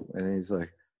cool. And he's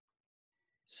like,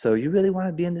 so you really want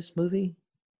to be in this movie?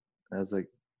 I was like,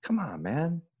 come on,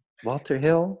 man. Walter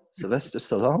Hill, Sylvester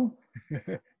Stallone?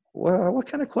 Well, what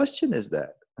kind of question is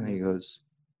that? And he goes,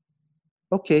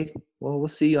 okay, well, we'll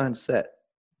see you on set.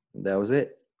 And that was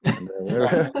it. And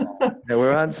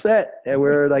we're on set, and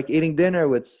we're like eating dinner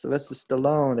with Sylvester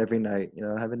Stallone every night,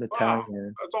 having Italian.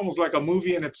 Wow. That's almost like a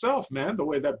movie in itself, man, the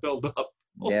way that built up.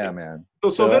 Yeah, man. So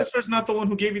Sylvester's not the one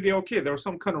who gave you the okay. There was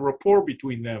some kind of rapport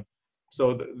between them.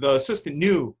 So the assistant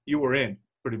knew you were in,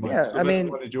 pretty much. Yeah, Sylvester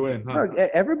wanted you in, huh? Look,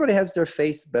 everybody has their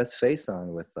best face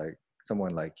on with like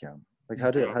someone like him. Like,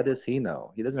 how does he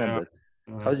know? He doesn't have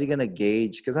how's he gonna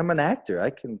gauge? Because I'm an actor. I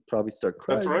can probably start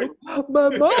crying. That's right. My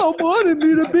mom wanted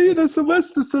me to be in a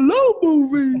Sylvester Stallone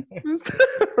movie.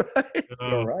 Right?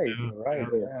 You're right.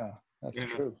 Yeah, that's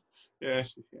true. Yeah,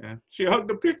 she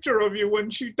hugged a picture of you when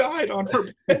she died on her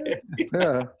bed.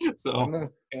 Yeah. So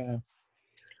yeah,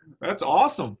 that's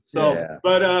awesome. So,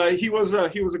 but he was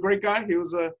a great guy. He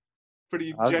was a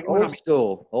pretty genuine.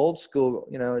 Old school.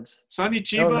 It's Sonny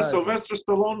Chiba, Sylvester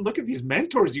Stallone. Look at these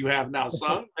mentors you have now,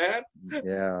 son, man.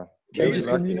 Yeah. Kenji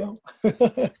Sumino.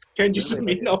 Kenji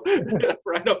Sumino,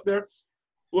 right up there.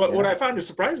 What I found is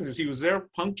surprising is he was there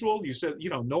punctual. You said,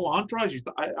 no entourage.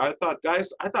 I thought,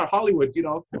 guys, Hollywood,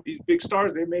 these big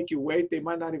stars, they make you wait. They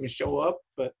might not even show up,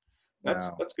 but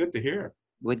that's good to hear.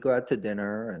 We'd go out to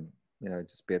dinner and,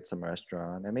 just be at some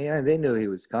restaurant. I mean, they knew he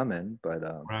was coming, but,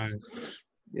 right.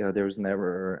 There was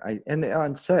never, and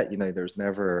on set, there's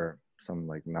never some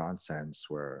like nonsense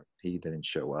where he didn't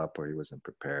show up or he wasn't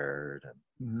prepared.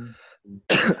 And,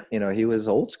 he was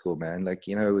old school, man. Like,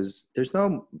 there's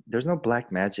no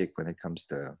black magic when it comes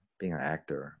to being an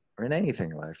actor or in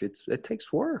anything in life. It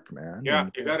takes work, man. Yeah.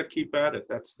 You got to keep at it.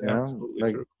 That's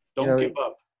absolutely true. Don't give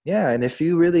up. Yeah. And if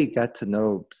you really got to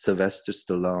know Sylvester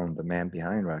Stallone, the man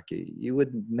behind Rocky, you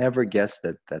would never guess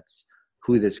that that's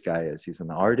who this guy is. He's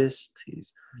an artist.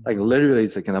 He's like, literally,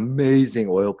 he's like an amazing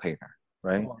oil painter,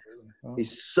 right? Oh.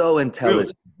 He's so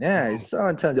intelligent. Really? Yeah, he's so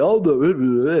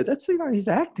intelligent. That's, he's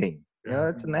acting.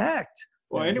 It's an act.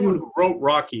 Well, anyone who wrote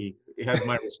Rocky has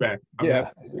my respect.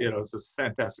 It's just a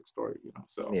fantastic story.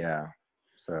 So yeah,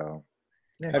 so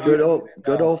good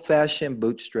old fashioned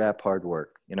bootstrap hard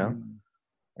work.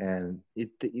 And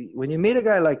when you meet a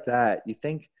guy like that, you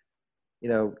think,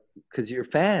 because you're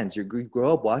fans, you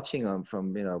grow up watching them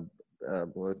from,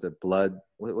 what was it, Blood?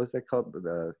 What was that called?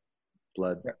 The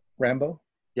Blood. Rambo.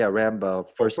 Yeah, Rambo.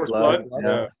 First Blood.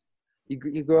 Yeah.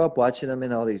 You grow up watching them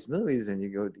in all these movies, and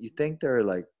you think they're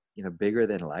like, bigger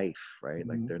than life, right?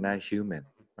 Like they're not human,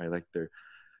 right? Like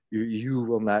you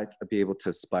will not be able to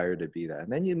aspire to be that.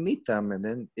 And then you meet them, and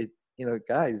then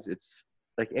guys, it's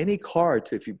like any car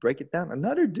too. If you break it down,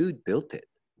 another dude built it.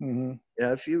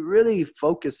 If you really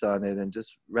focus on it and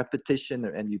just repetition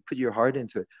and you put your heart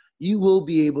into it, you will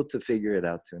be able to figure it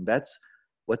out too. And that's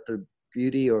what the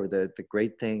beauty or the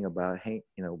great thing about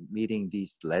meeting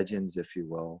these legends, if you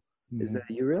will, is that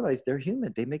you realize they're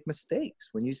human. They make mistakes.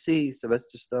 When you see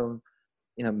Sylvester Stallone,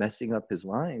 messing up his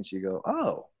lines, you go,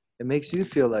 oh, it makes you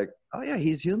feel like, oh yeah,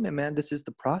 he's human, man. This is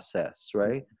the process,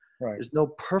 right? Right. There's no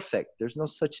perfect. There's no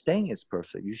such thing as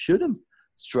perfect. You shouldn't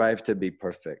strive to be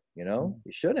perfect, you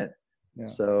shouldn't. Yeah.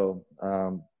 So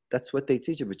that's what they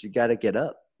teach you, but you got to get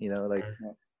up,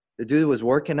 the dude was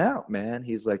working out, man.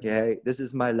 He's like, hey, this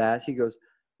is my last, he goes,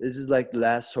 this is like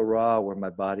last hurrah where my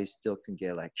body still can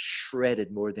get like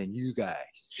shredded more than you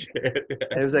guys.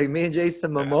 And it was like me and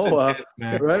Jason Momoa,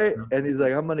 right? And he's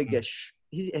like, I'm going to get,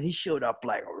 and he showed up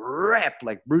like ripped,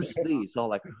 like Bruce Lee. It's all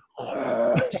like,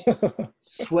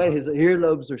 sweat. His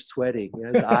earlobes are sweating.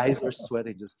 His eyes are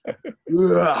sweating. Just,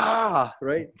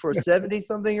 right? For a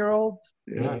 70-something-year-old.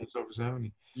 Yeah, he's over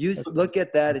 70. You look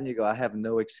at that and you go, I have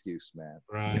no excuse, man.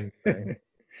 Right.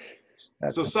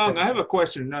 So, Sung, I have a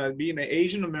question. Being an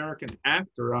Asian American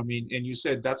actor, I mean, and you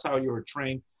said that's how you were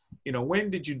trained.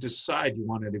 When did you decide you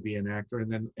wanted to be an actor,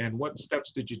 and what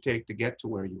steps did you take to get to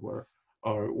where you were,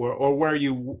 or where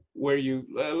you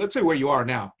let's say where you are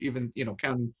now, even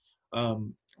counting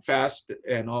fast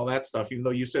and all that stuff. Even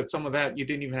though you said some of that you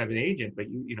didn't even have an agent, but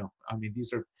I mean,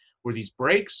 were these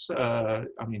breaks? I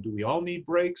mean, do we all need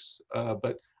breaks?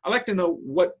 But I'd like to know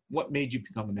what made you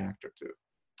become an actor too.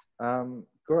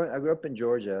 I grew up in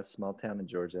Georgia, small town in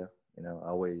Georgia.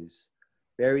 Always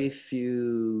very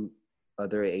few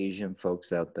other Asian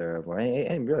folks out there,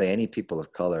 and really any people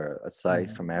of color aside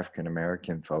from African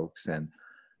American folks, and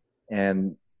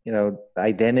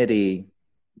identity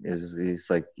is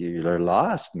like you're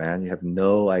lost, man. You have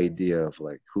no idea of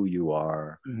like who you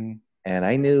are. And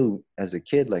I knew as a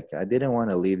kid, like I didn't want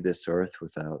to leave this earth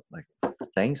without like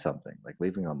saying something, like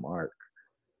leaving a mark.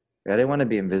 I didn't want to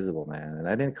be invisible, man. And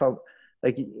I didn't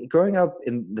like growing up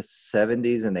in the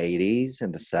 70s and 80s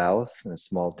in the South, in a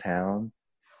small town,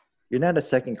 you're not a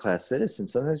second-class citizen.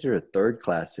 Sometimes you're a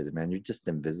third-class citizen, man. You're just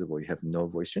invisible. You have no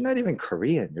voice. You're not even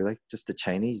Korean. You're like just a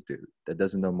Chinese dude that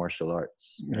doesn't know martial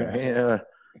arts.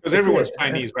 Because everyone's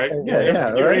Chinese, right?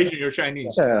 Yeah, you're right? Asian, you're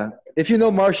Chinese. Yeah. If you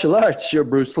know martial arts, you're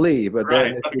Bruce Lee. But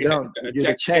then if you don't, you're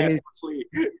the Chinese.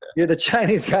 You're the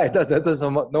Chinese guy that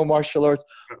doesn't know martial arts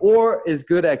or is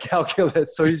good at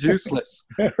calculus, so he's useless,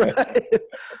 right?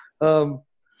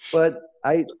 But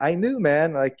I knew,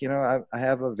 man, like, I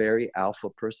have a very alpha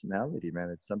personality, man.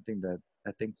 It's something that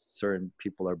I think certain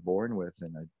people are born with,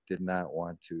 and I did not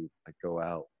want to like go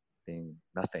out being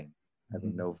nothing,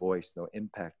 having no voice, no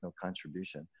impact, no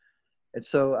contribution. And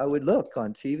so I would look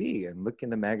on TV and look in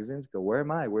the magazines, go, where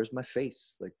am I? Where's my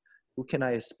face? Like, who can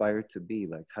I aspire to be?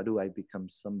 Like, how do I become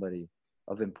somebody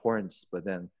of importance, but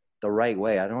then the right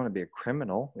way? I don't want to be a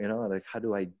criminal, like how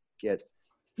do I get,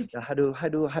 how do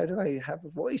I have a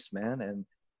voice, man? And,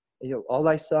 all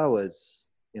I saw was,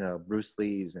 Bruce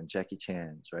Lee's and Jackie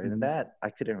Chan's, right? And that I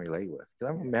couldn't relate with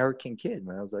because I'm an American kid,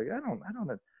 man. I was like,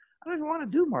 I don't even want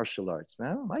to do martial arts,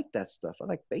 man. I don't like that stuff. I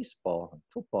like baseball and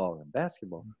football and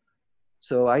basketball.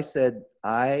 So I said,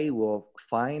 I will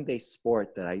find a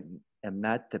sport that I am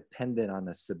not dependent on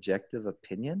a subjective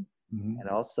opinion, and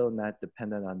also not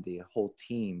dependent on the whole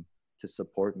team to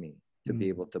support me to be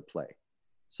able to play.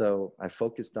 So I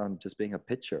focused on just being a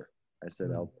pitcher. I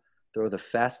said, I'll throw the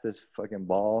fastest fucking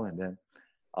ball, and then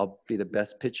I'll be the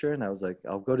best pitcher. And I was like,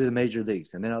 I'll go to the major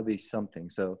leagues, and then I'll be something.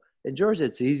 So in Georgia,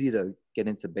 it's easy to get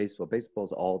into baseball.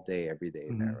 Baseball's all day, every day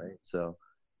there, right? So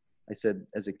I said,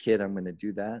 as a kid, I'm going to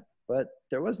do that. But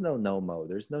there was no Nomo.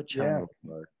 There's no China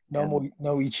Park. No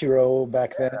Ichiro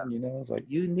back then, you know. It's like,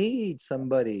 you need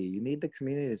somebody. You need the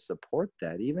community to support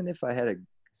that. Even if I had a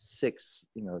 6,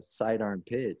 sidearm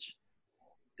pitch,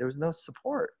 there was no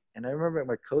support. And I remember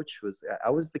my coach I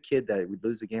was the kid that would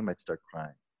lose a game, I'd start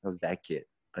crying. I was that kid.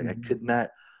 Like I could not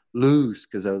lose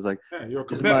because I was like,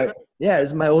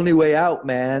 it's my only way out,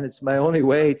 man. It's my only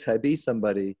way to be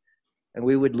somebody. And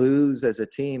we would lose as a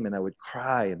team, and I would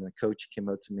cry. And the coach came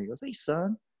up to me and goes, hey,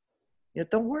 son,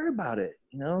 don't worry about it,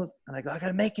 And I go, I got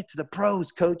to make it to the pros,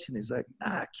 coach. And he's like,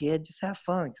 nah, kid, just have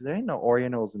fun because there ain't no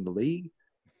Orientals in the league.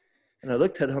 And I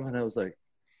looked at him, and I was like,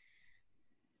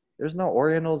 there's no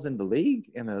Orientals in the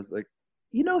league? And I was like,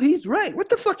 he's right. What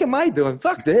the fuck am I doing?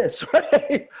 Fuck this,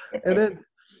 right? And then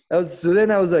I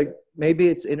was like, maybe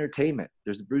it's entertainment.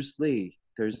 There's Bruce Lee.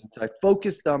 So I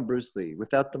focused on Bruce Lee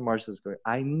without the martial arts going.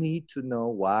 I need to know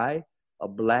why a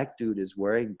black dude is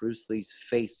wearing Bruce Lee's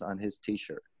face on his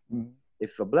T-shirt.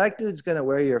 If a black dude's gonna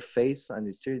wear your face on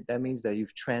his T-shirt, that means that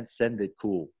you've transcended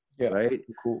cool, right?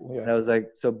 Cool. Yeah. And I was like,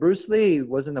 so Bruce Lee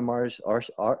wasn't a martial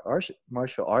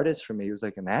artist for me. He was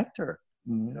like an actor.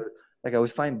 Like I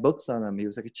would find books on him. He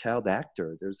was like a child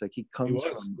actor. There's like he comes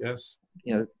from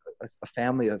a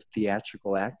family of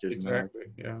theatrical actors. Exactly.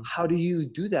 Yeah. How do you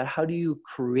do that? How do you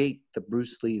create the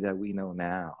Bruce Lee that we know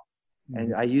now?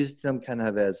 And I used them kind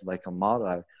of as like a model.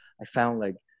 I found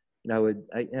like,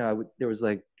 there was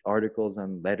like articles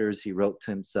on letters he wrote to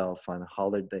himself on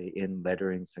Holiday Inn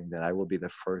lettering saying that I will be the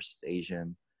first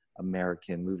Asian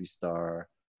American movie star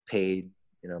paid,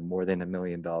 more than $1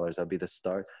 million. I'll be the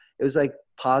star. It was like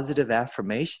positive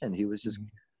affirmation. He was just,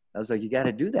 I was like, you got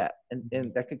to do that.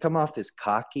 And that could come off as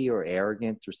cocky or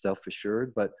arrogant or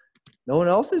self-assured, but no one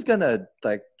else is going to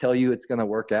like tell you it's going to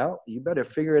work out. You better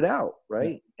figure it out.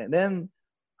 Right. And then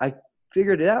I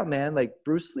figured it out, man. Like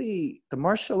Bruce Lee, the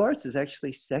martial arts is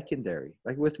actually secondary.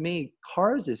 Like with me,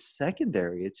 cars is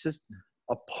secondary. It's just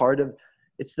a part of,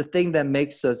 it's the thing that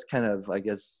makes us kind of, I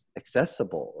guess,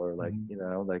 accessible or like,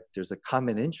 like there's a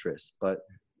common interest, but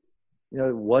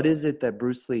what is it that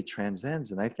Bruce Lee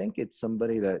transcends? And I think it's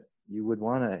somebody that you would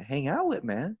want to hang out with,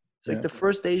 man. It's like the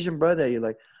first Asian brother. You're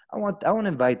like, I want to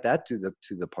invite that to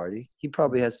the party. He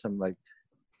probably has some like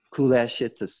cool ass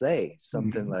shit to say.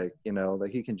 Something like,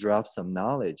 like he can drop some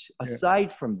knowledge aside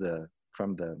from the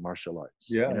martial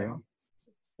arts.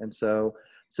 And so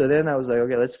then I was like,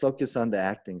 okay, let's focus on the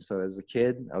acting. So as a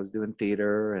kid, I was doing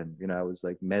theater and, I was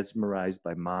like mesmerized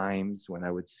by mimes when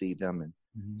I would see them in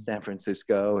San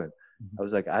Francisco. And I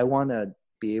was like, I want to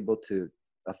be able to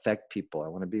affect people. I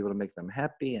want to be able to make them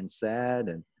happy and sad.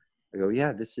 And I go,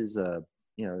 yeah, this is the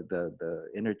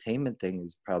entertainment thing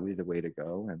is probably the way to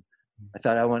go. And I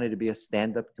thought I wanted to be a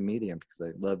stand-up comedian because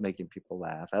I love making people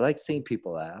laugh. I like seeing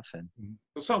people laugh. And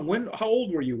so how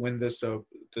old were you when this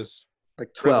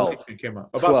like 12 came out?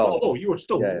 About 12. Oh, you were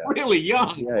still really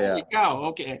young. Holy cow.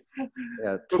 Okay.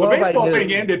 Yeah. So the baseball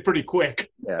thing ended pretty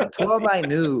quick. Yeah. 12 I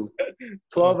knew.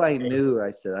 12 I knew. I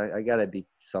said I gotta be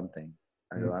something.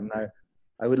 I go,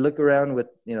 I would look around with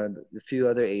a few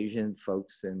other Asian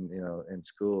folks in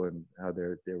school and how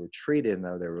they were treated and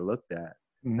how they were looked at.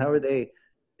 How were they?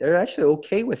 They're actually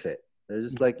okay with it. They're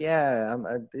just like,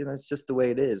 it's just the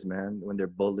way it is, man. When they're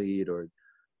bullied or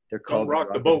they're called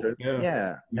rock the boat.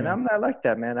 Yeah. And I'm not like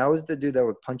that, man. I was the dude that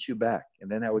would punch you back, and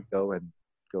then I would go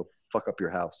fuck up your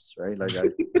house, right? Like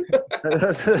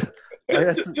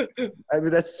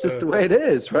that's just the way it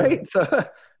is, right?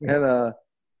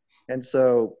 And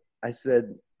so I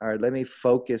said, all right, let me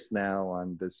focus now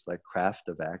on this like craft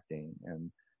of acting,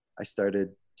 and I started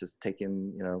just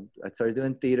taking, I started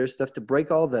doing theater stuff to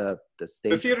break all the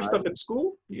stage. The theater stuff at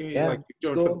school?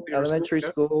 School, elementary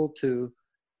school to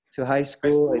high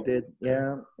school. I did,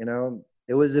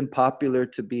 it wasn't popular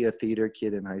to be a theater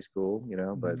kid in high school,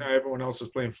 but now everyone else is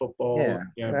playing football.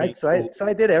 Right. So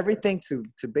I did everything to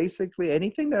basically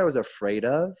anything that I was afraid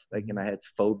of, like, and I had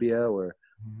phobia or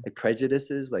like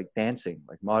prejudices, like dancing,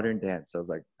 like modern dance. I was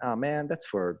like, oh man,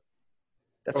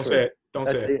 Don't say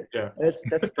it. Yeah.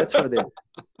 That's for the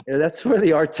that's for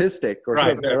the artistic or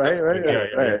something, right?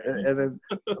 Yeah. And then,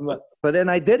 but then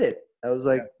I did it, I was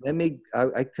like,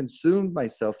 I consumed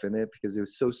myself in it because it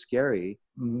was so scary.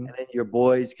 Mm-hmm. And then your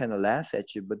boys kind of laugh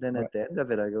at you. But then at the end of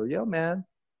it, I go, yo, man,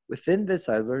 within this,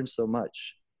 I learned so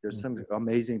much. There's some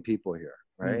amazing people here,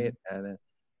 right? And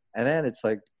then it's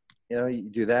like, you know, you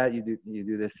do that, you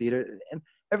do the theater.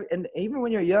 And even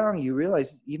when you're young, you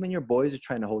realize even your boys are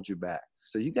trying to hold you back.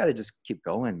 So you got to just keep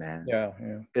going, man. Yeah.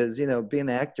 Because, you know, being an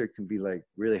actor can be like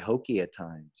really hokey at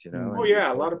times, you know? Oh,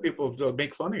 yeah. A lot of people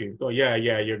make fun of you. Go, yeah,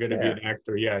 you're going to be an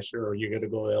actor. Yeah, sure. You're going to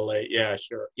go to LA. Yeah,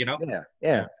 sure. You know?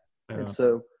 Yeah. And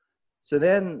so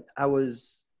then I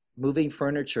was moving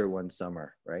furniture one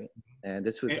summer, right? And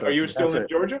this was. Are you still in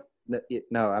Georgia?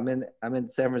 No, I'm in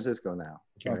San Francisco now.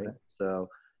 Okay. Right? So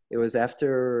it was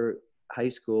after high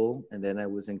school, and then I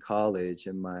was in college,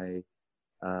 and my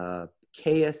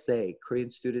KSA, Korean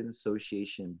Student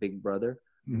Association, big brother,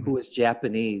 who was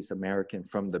Japanese American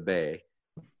from the Bay.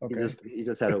 Okay. He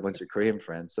just had a bunch of Korean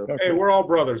friends. So hey, we're all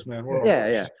brothers, man. We're all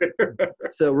brothers.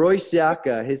 So Roy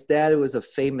Siaka, his dad was a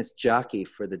famous jockey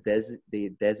for the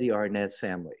Desi Arnaz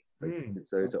family.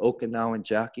 So he's an Okinawan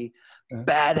jockey,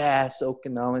 badass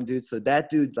Okinawan dude. So that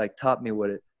dude like taught me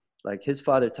like his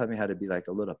father taught me how to be like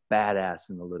a little badass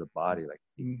in a little body,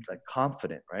 like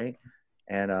confident, right?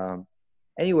 And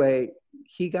anyway,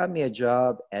 he got me a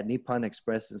job at Nippon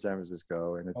Express in San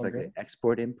Francisco, and it's like an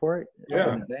export-import. They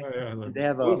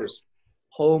have a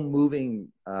home moving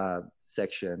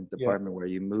department where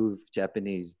you move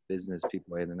Japanese business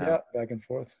people in and out. Yeah, back and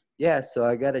forth. Yeah, so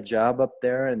I got a job up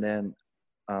there, and then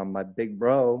my big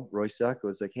bro, Roy Siaka,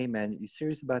 was like, hey, man, you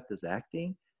serious about this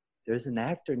acting? There's an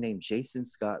actor named Jason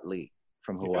Scott Lee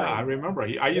from Hawaii. Yeah, I remember.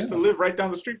 I used to live right down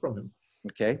the street from him.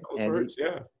 Okay.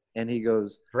 And he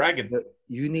goes, Dragon.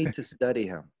 You need to study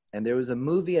him. And there was a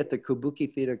movie at the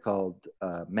Kabuki Theater called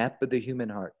Map of the Human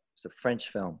Heart. It's a French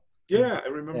film. Yeah, I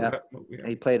remember that movie. Yeah.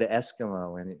 He played an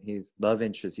Eskimo, and he's love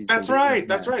interest. That's right.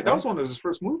 That was one of his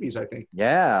first movies, I think.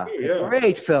 Yeah.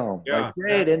 Great film. Yeah.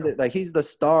 Like he's the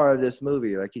star of this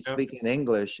movie. Like he's speaking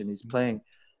English and he's playing.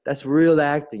 That's real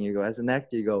acting. You go, as an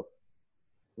actor, you go,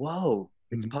 whoa,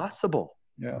 it's possible.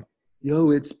 Yeah. Yo,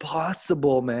 it's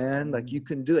possible, man. Like you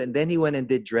can do it. And then he went and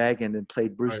did Dragon and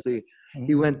played Bruce Lee.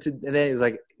 He went to, and then it was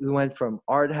like, we went from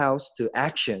art house to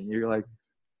action. You're like,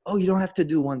 oh, you don't have to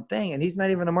do one thing. And he's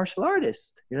not even a martial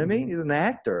artist. You know what I mean? He's an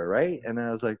actor, right? And I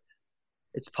was like,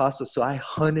 it's possible. So I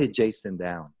hunted Jason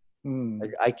down.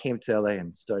 Like I came to LA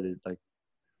and started like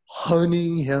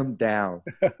hunting him down.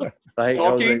 Like,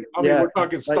 stalking? We're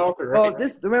talking stalker, right? Well,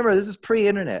 remember, this is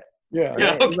pre-internet. Yeah.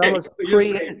 Right? Okay. It was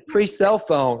pre-cell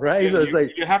phone, right? So it's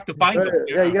like you have to find him.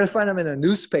 Yeah, you got to find him in a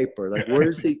newspaper. Like, where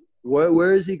is he?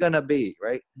 Where is he gonna be,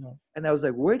 right? And I was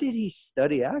like, where did he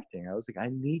study acting? I was like, I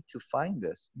need to find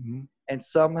this. And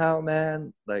somehow,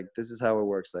 man, like this is how it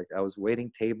works. Like I was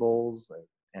waiting tables,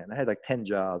 and I had like 10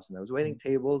 jobs, and I was waiting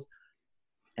tables,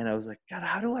 and I was like, God,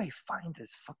 how do I find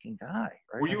this fucking guy?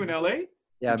 Right? Were you in LA?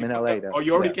 Yeah, I'm in LA now. Oh,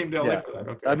 you already came to LA for that.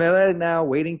 Okay. I'm in LA now,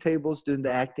 waiting tables, doing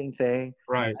the acting thing.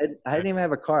 Right. I didn't even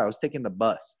have a car. I was taking the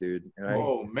bus, dude. Right?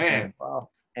 Oh man.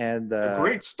 And a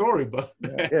great story, but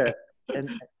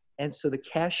and so the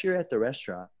cashier at the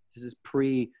restaurant, this is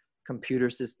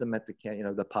pre-computer system at the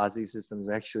POSI system is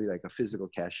actually like a physical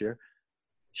cashier.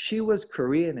 She was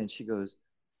Korean, and she goes,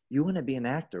 "You want to be an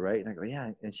actor, right?" And I go,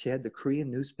 "Yeah." And she had the Korean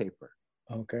newspaper.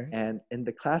 Okay. And in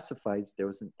the classifieds, there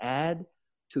was an ad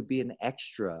to be an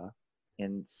extra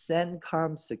in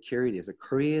CENTCOM Security, as a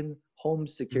Korean home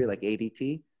security like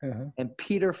ADT. And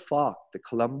Peter Falk, the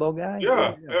Columbo guy,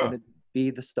 was going to be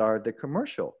the star of the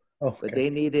commercial. But they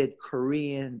needed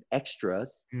Korean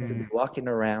extras to be walking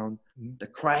around the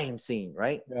crime scene,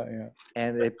 right? Yeah.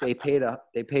 And they paid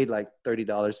like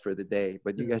 $30 for the day,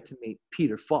 but you got to meet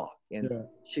Peter Falk. And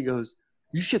she goes,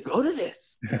 "You should go to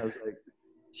this." And I was like,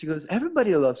 she goes,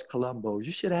 "Everybody loves Columbo.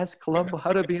 You should ask Columbo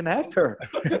how to be an actor."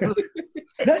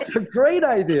 That's a great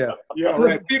idea. Yeah,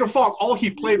 right. Peter Falk, all he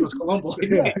played was Columbo.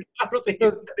 I don't think he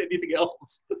did anything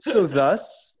else. So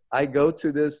thus, I go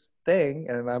to this thing,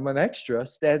 and I'm an extra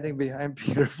standing behind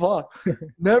Peter Falk,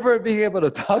 never being able to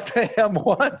talk to him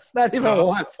once, not even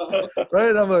once.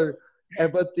 Right? I'm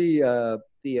like, but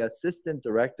the assistant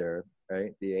director,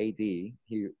 right, the AD,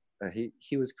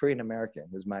 he was Korean American.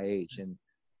 He was my age, and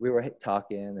we were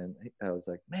talking, and I was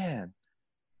like, man,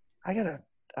 I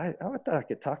thought I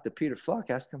could talk to Peter Falk,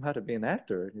 ask him how to be an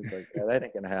actor. And he's like, yeah, that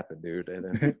ain't gonna happen, dude. And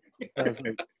then I was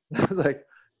like,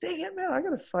 dang it, man, I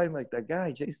gotta find like that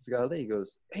guy, Jason Scott Lee. He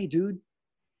goes, "Hey, dude,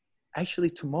 actually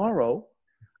tomorrow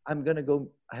I'm gonna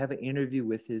go. I have an interview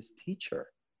with his teacher."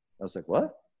 I was like,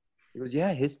 "What?" He goes,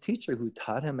 "Yeah, his teacher who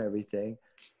taught him everything,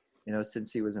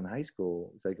 since he was in high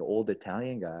school. It's like an old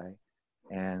Italian guy,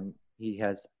 and he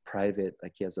has a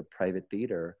private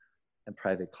theater and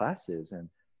private classes, and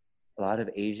a lot of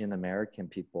Asian American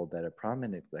people that are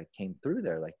prominent like came through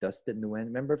there, like Dustin Nguyen.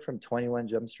 Remember from 21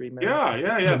 Jump Street? Remember?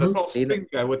 Yeah. The tall skin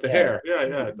guy with the hair.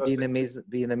 Yeah.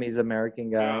 Vietnamese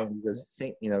American guy. Yeah. And he goes,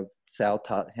 Sal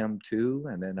taught him too.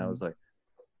 And then I was like,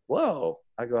 whoa.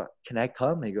 I go, can I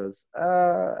come? He goes,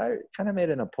 I kind of made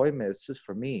an appointment. It's just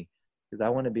for me because I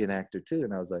want to be an actor too.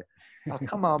 And I was like, oh,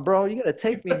 come on, bro. You got to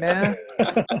take me, man.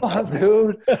 Come on,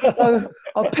 dude.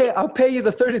 I'll pay you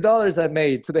the $30 I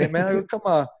made today, man. I go, come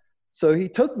on. So he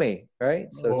took me, right?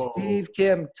 So Whoa. Steve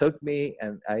Kim took me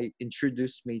and I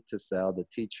introduced me to Sal, the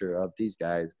teacher of these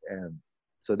guys. And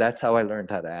so that's how I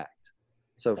learned how to act.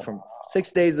 So from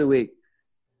 6 days a week,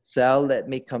 Sal let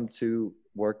me come to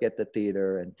work at the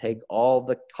theater and take all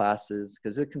the classes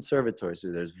because it's a conservatory.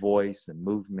 So there's voice and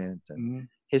movement and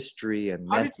history and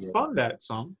How did you fund that,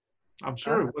 son? I'm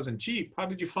sure it wasn't cheap. How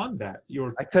did you fund that?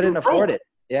 I couldn't afford it.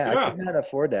 Yeah, I could not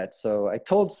afford that. So I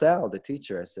told Sal, the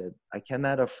teacher, I said, I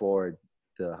cannot afford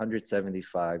the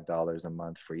 $175 a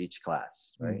month for each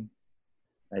class, right?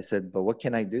 I said, but what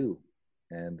can I do?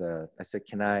 And I said,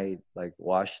 can I like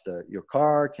wash your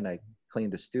car? Can I clean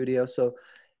the studio? So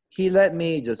he let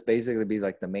me just basically be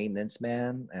like the maintenance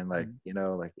man. And like,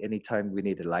 like anytime we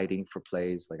needed lighting for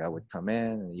plays, like I would come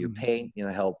in and you paint,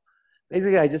 help.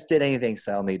 Basically, I just did anything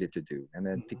Sal needed to do. And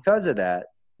then because of that,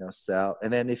 Sal,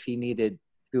 and then if he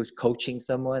was coaching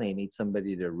someone, he needs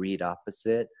somebody to read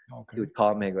opposite. Okay. He would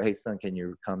call me and go, hey, son, can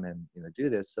you come and do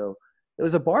this? So it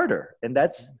was a barter. And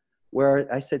that's where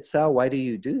I said, Sal, why do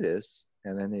you do this?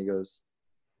 And then he goes,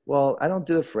 well, I don't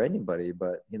do it for anybody,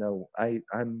 but,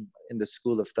 I'm in the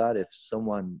school of thought, if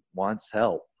someone wants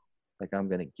help, like I'm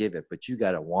going to give it, but you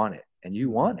got to want it. And you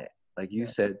want it. Like you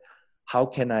said, how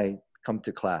can I come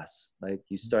to class? Like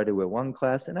you started with one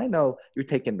class and I know you're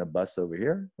taking the bus over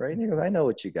here, right? And he goes, I know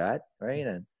what you got, right?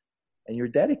 And you're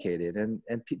dedicated.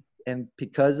 And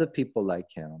because of people like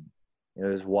him,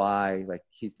 is why like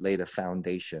he's laid a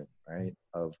foundation, right?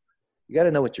 Of you got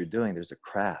to know what you're doing. There's a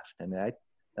craft. And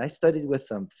I studied with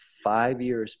them 5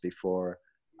 years before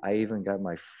I even got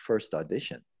my first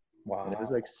audition. Wow. And it was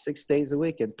like 6 days a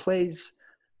week and plays,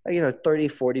 30,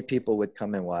 40 people would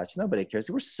come and watch. Nobody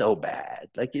cares. We're so bad.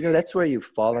 Like, that's where you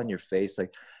fall on your face.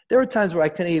 Like there were times where I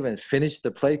couldn't even finish the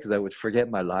play because I would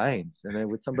forget my lines. And then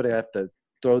would somebody have to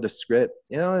throw the script,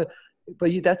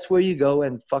 but that's where you go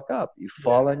and fuck up. You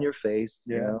fall on your face,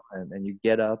 and you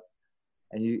get up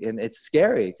and it's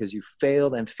scary because you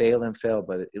failed and failed and failed,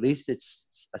 but at least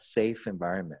it's a safe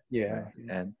environment. Yeah.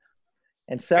 Right?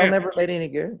 And Sal never made any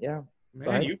good. Yeah.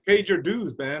 Man, you paid your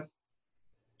dues, man.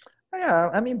 Yeah.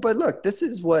 I mean, but look, this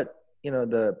is what,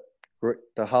 the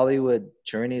Hollywood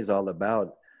journey is all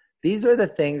about. These are the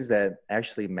things that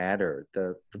actually matter.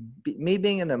 Me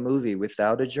being in a movie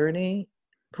without a journey,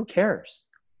 who cares?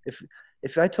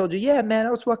 If I told you, yeah, man, I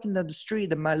was walking down the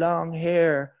street and my long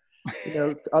hair,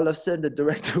 all of a sudden the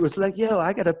director was like, yo,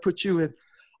 I got to put you in,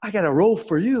 I got a role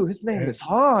for you. His name is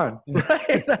Han,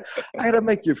 right? I got to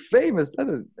make you famous.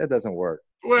 That doesn't work.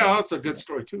 Well, that's a good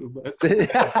story too, but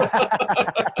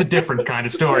a different kind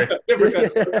of story.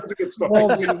 That's a good story. Well,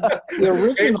 the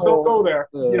original, don't go there.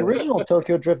 The original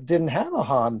Tokyo Drift didn't have a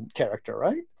Han character,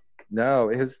 right? No,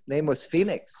 his name was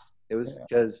Phoenix. It was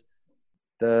because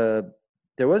there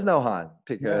was no Han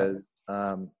because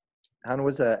Han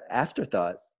was an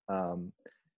afterthought.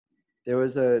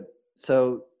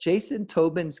 So Jason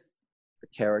Tobin's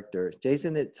character,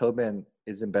 Jason Tobin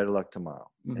is in Better Luck Tomorrow,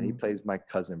 and he plays my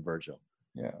cousin Virgil.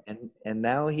 Yeah, and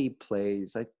now he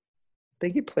plays. I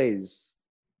think he plays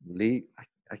Lee.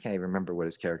 I can't even remember what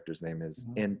his character's name is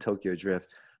in Tokyo Drift.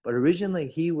 But originally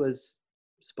he was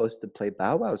supposed to play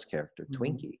Bow Wow's character,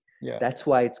 Twinkie. Yeah, that's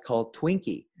why it's called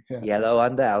Twinkie. Yeah. Yellow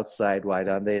on the outside, white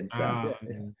on the inside.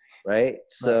 Right.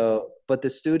 So, but the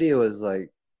studio was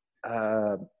like,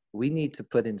 we need to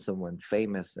put in someone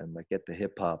famous and like get the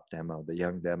hip hop demo, the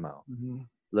young demo.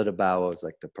 Little Bow Wow is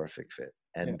like the perfect fit,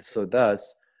 and so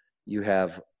thus. You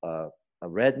have a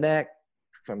redneck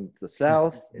from the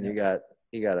South, and you got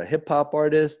a hip hop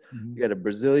artist, you got a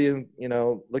Brazilian,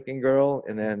 looking girl,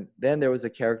 and then there was a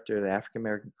character, an African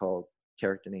American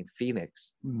character named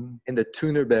Phoenix, in the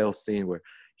Tuner Bale scene where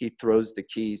he throws the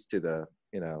keys to the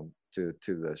to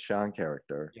the Sean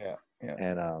character,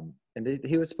 and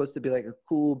he was supposed to be like a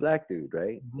cool black dude,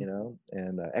 right?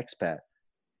 And expat,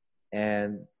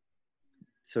 and.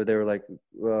 So they were like,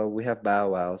 well, we have Bow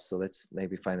Wow, so let's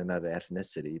maybe find another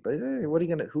ethnicity. But what are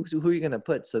you who are you gonna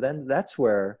put? So then that's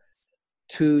where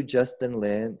to Justin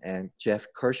Lin and Jeff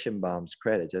Kirschenbaum's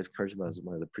credit. Jeff Kirschenbaum is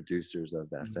one of the producers of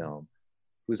that film.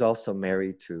 who's also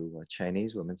married to a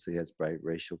Chinese woman, so he has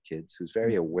biracial kids. Who's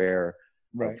very aware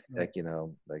of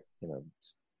like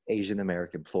Asian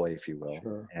American employee, if you will,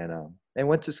 Sure. And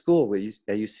went to school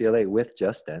at UCLA with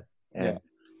Justin, and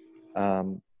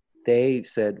they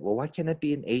said, well, why can't it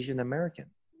be an Asian American?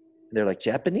 And they're like,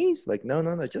 Japanese? Like,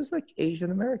 no, just like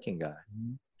Asian American guy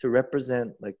to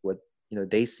represent like what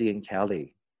they see in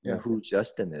Cali, who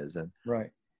Justin is, and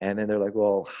and then they're like,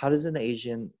 well, how does an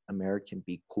Asian American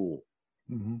be cool?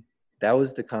 That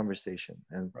was the conversation,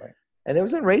 and it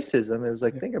wasn't racism. It was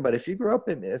like, think about it. If you grew up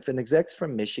if an exec's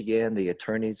from Michigan, the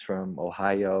attorney's from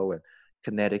Ohio and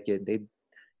Connecticut,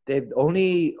 they've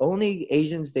only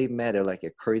Asians they've met are like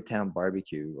at Currytown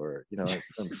barbecue, or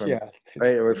from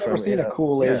right, or I've never seen a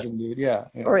cool Asian dude,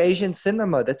 or Asian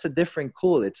cinema. That's a different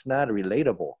cool. It's not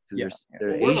relatable. They're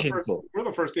Asian cool. We're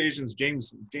the first Asians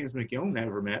James McKeown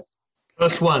ever met.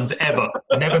 First ones ever.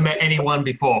 Never met anyone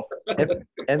before.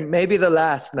 And maybe the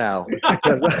last now.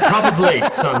 Probably,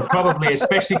 son. Probably,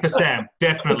 especially for Sam.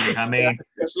 Definitely. I mean,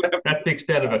 that's the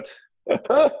extent of it.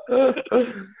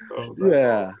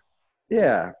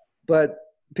 Yeah. But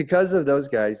because of those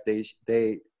guys,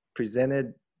 they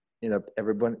presented,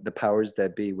 everyone, the powers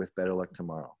that be with Better Luck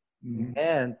Tomorrow.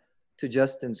 And to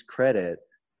Justin's credit,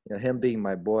 him being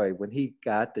my boy, when he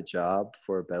got the job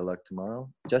for Better Luck Tomorrow,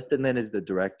 Justin Lin is the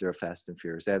director of Fast and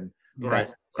Furious and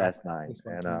Fast 9.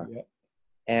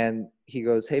 And he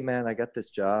goes, hey man, I got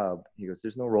this job. He goes,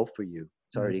 there's no role for you.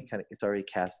 It's already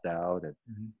cast out,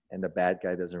 and the bad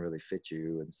guy doesn't really fit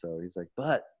you. And so he's like,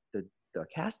 but the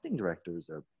casting directors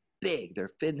are big.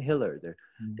 They're Finn Hiller.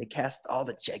 They cast all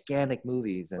the gigantic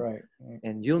movies,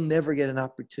 and you'll never get an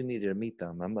opportunity to meet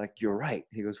them. I'm like, you're right.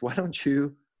 He goes, why don't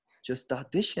you just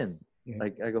audition?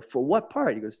 Like, I go, for what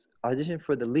part? He goes, audition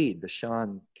for the lead, the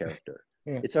Sean character.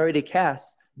 It's already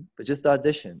cast, but just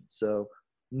audition. So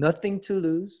nothing to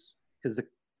lose, because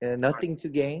nothing to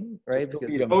gain, right? Because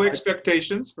no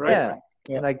expectations, right?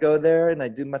 And I go there and I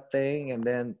do my thing, and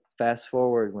then fast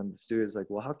forward when the studio's like,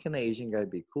 well, how can an Asian guy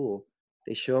be cool?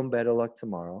 They show him Better Luck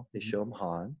Tomorrow. They show him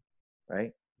Han,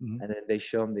 right? And then they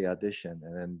show him the audition,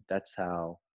 and then that's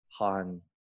how Han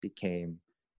became.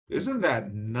 Isn't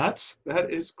that nuts?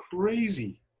 That is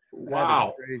crazy.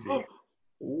 Wow. Crazy.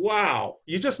 Wow.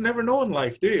 You just never know in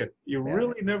life, do you? You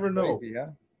really never know. Crazy,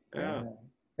 yeah.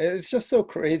 It's just so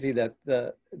crazy that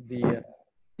the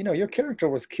your character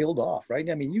was killed off, right?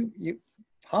 I mean, you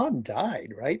Han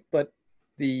died, right? But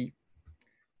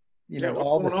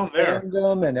all the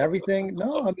fandom and everything.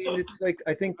 No, I mean, it's like,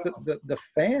 I think the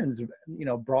fans,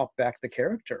 brought back the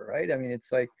character, right? I mean,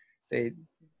 it's like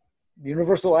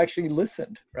Universal actually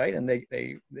listened, right? And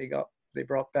they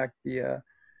brought back the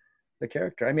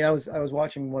character. I mean, I was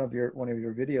watching one of your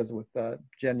videos with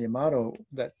Jen Yamato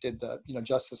that did the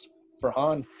Justice for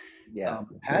Han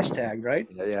hashtag, right?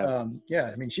 I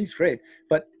mean, she's great.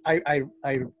 But I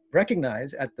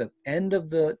recognize at the end of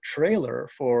the trailer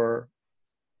for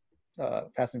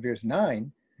Fast and Furious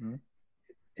 9,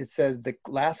 it says the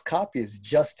last copy is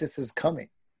Justice is Coming.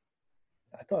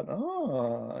 I thought,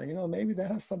 maybe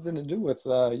that has something to do with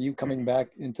you coming back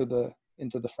into the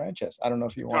franchise. I don't know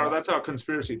if you want. No, that's how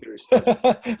conspiracy theories starts.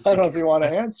 I don't know if you want to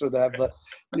answer that, but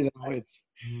it's.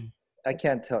 I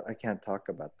can't talk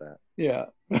about that. Yeah.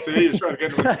 So you're trying to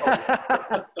get.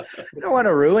 You don't want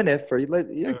to ruin it for you.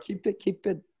 Keep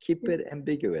it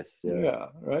ambiguous. Yeah.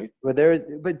 Right.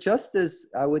 But Justice,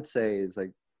 I would say, is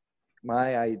like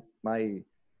my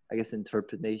I guess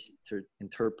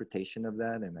interpretation of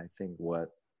that, and I think what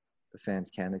the fans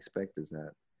can expect is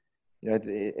that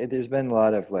there's been a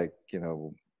lot of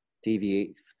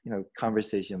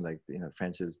conversation, like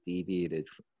franchise deviated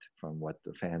from what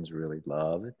the fans really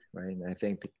loved, right? And I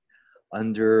think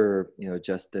under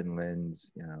Justin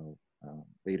Lin's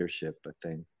leadership, I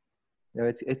think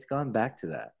it's gone back to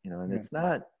that, and it's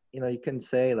not you can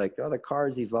say like, oh, the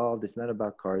cars evolved, it's not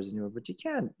about cars anymore, but you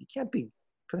can't be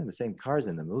putting the same cars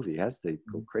in the movie. It has to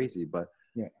go crazy. But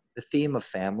the theme of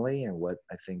family and what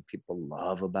I think people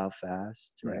love about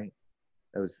Fast, right?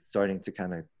 It was starting to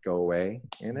kind of go away,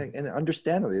 and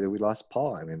understandably that we lost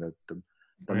Paul. I mean,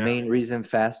 the main reason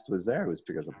Fast was there was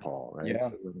because of Paul, right?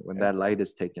 So when that light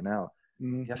is taken out,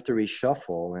 you have to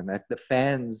reshuffle, and the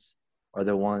fans are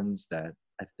the ones that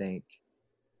I think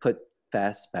put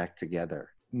Fast back together.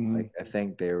 Like, I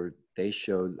think they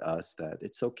showed us that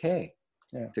it's okay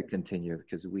to continue,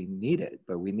 because we need it,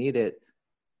 but we need it,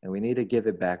 and we need to give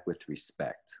it back with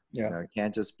respect. It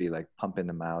can't just be like pumping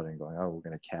them out and going, oh, we're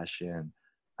going to cash in.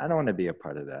 I don't want to be a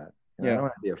part of that. I don't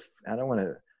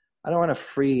want to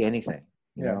free anything.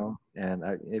 You know, and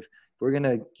if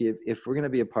if we're gonna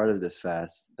be a part of this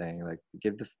fast thing, like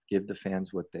give the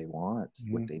fans what they want,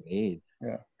 what they need.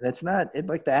 Yeah. And it's not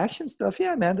like the action stuff.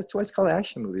 Yeah, man, that's why it's called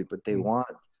action movie. But they want,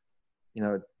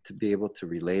 to be able to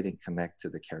relate and connect to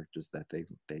the characters that they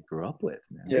grew up with.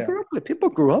 Man. Yeah. People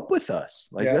grew up with us.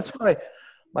 Like that's why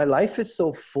my life is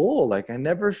so full. Like I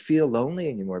never feel lonely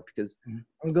anymore because I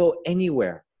can go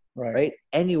anywhere. Right.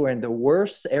 Anywhere, in the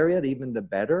worst area, even the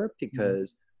better,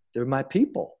 because they're my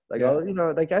people. Like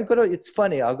I go to. It's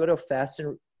funny. I'll go to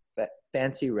a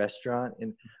fancy restaurant,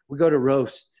 and we go to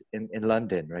roast in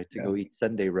London, right? To go eat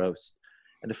Sunday roast.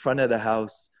 In the front of the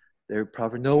house, they're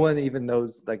proper. No one even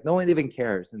knows. Like no one even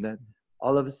cares. And then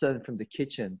all of a sudden, from the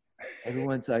kitchen,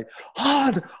 everyone's like,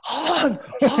 Han.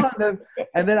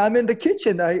 And then I'm in the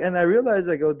kitchen, and I realize,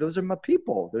 I go, those are my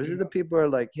people. Those are the people who are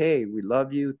like, hey, we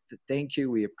love you. Thank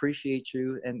you. We appreciate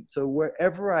you. And so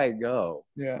wherever I go,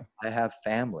 I have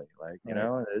family. Like,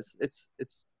 it's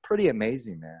pretty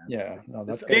amazing, man. Yeah. No,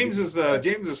 that's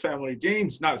James's family.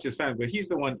 James, not his family, but he's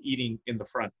the one eating in the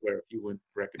front where you wouldn't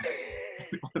recognize him.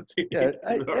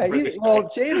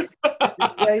 James.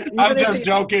 I'm just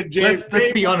joking, James.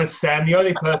 Let's be honest, Sam. The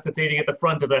only person that's eating at the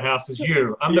front of the house is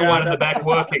you. I'm the one in the back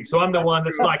working, so I'm the one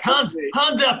that's like, Hans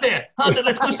out there.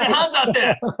 Let's go say Hans out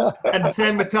there. And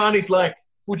Sam Matani's like,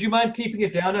 would you mind keeping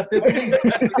it down up there, please?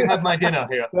 You can have my dinner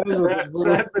here. That's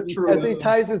sad but true. As he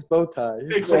ties his bow tie.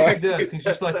 Exactly. He does. He's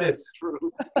just like this.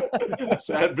 True.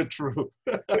 Sad but true.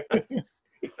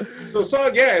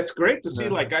 So yeah, it's great to see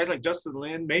like guys like Justin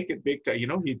Lin make it big time.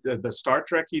 He did the Star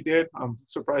Trek he did. I'm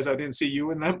surprised I didn't see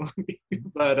you in that movie.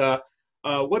 But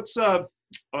what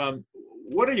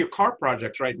are your car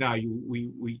projects right now?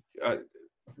 We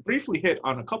briefly hit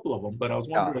on a couple of them, but I was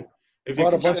wondering if you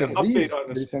could share an update on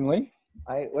this. Recently.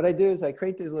 What I do is I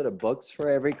create these little books for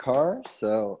every car.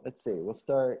 So let's see, we'll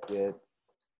start with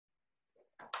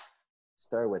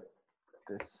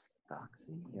this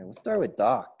Doxy. Yeah, we'll start with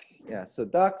Doc. Yeah, so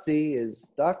Doxy is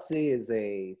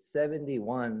a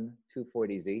 71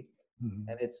 240Z,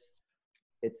 and it's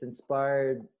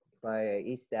inspired by an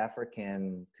East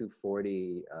African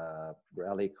 240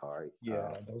 rally car.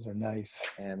 Yeah, those are nice.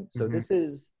 And so this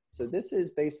is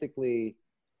basically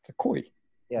it's a koi.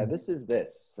 Yeah, this is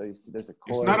this. So you see, there's a koi.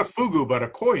 It's not a fugu, but a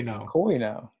koi now. Koi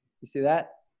now. You see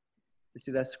that? You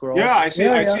see that scroll? Yeah, I see.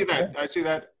 I see that. I see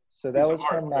that. So that was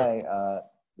from my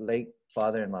late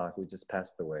father-in-law who just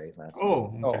passed away last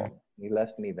week. Okay. He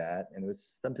left me that, and it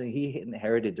was something he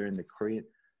inherited during the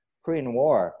Korean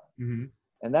War.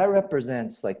 And that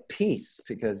represents like peace,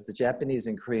 because the Japanese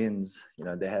and Koreans,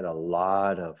 they had a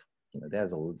lot of,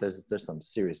 there's some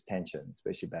serious tension,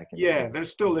 especially back in the there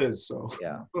still is. So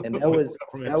and that was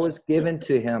given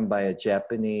to him by a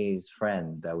Japanese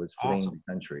friend that was fleeing the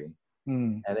country,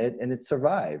 and it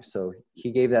survived. So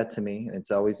he gave that to me, and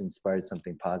it's always inspired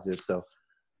something positive. So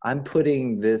I'm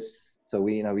putting this. So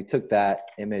we took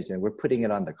that image and we're putting it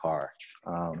on the car,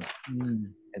 and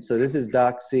so this is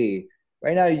Doxy.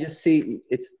 Right now, you just see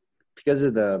it's because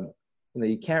of the,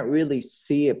 you can't really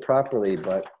see it properly,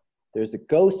 but there's a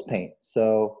ghost paint.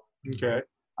 So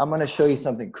I'm going to show you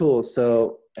something cool.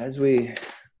 So as you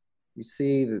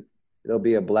see, it'll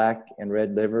be a black and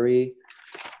red livery.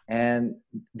 And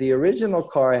the original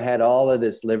car had all of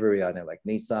this livery on it, like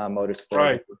Nissan Motorsport.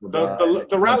 Right.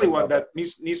 The rally one that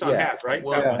Nissan has, right?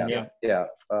 Yeah.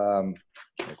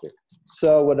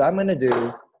 So what I'm going to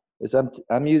do is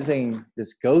I'm using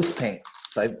this ghost paint.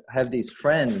 So I have these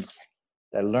friends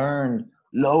that learned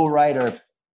lowrider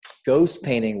ghost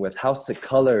painting with House of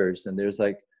Colors, and there's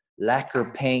like lacquer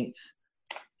paint,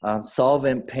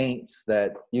 solvent paints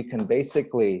that you can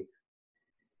basically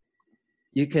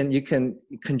you can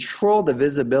control the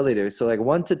visibility. So like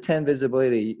 1 to 10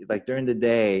 visibility, like during the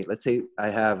day, let's say I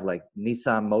have like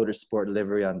Nissan Motorsport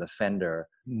livery on the fender,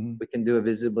 we can do a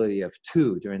visibility of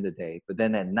 2 during the day, but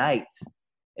then at night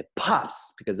it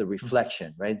pops because of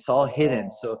reflection, right? It's all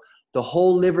hidden. So the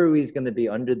whole livery is going to be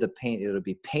under the paint. It'll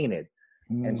be painted.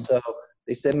 And so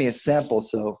they sent me a sample.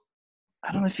 So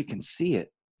I don't know if you can see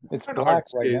it. It's black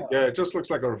right now. Yeah, it just looks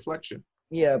like a reflection.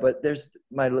 Yeah, but there's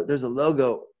a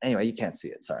logo. Anyway, you can't see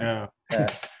it. Sorry. Yeah.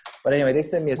 But anyway, they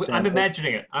sent me a sample. I'm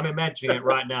imagining it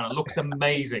right now. It looks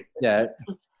amazing. Yeah.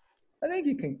 I think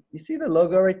you see the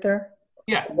logo right there?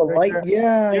 Yeah. The light,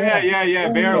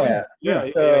 barely.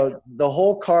 So the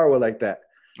whole car will like that.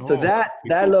 So that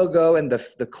logo and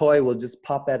the koi will just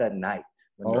pop out at night.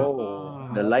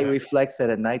 The light reflects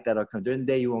at night. That'll come. During the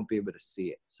day, you won't be able to see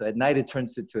it. So at night, it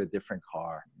turns into a different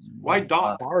car. Why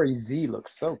Doc? REZ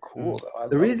looks so cool.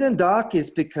 The reason Doc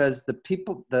is because the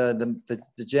people, the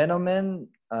gentleman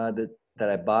that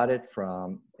I bought it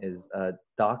from is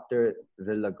Dr.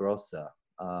 Villagrosa,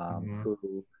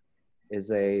 who is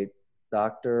a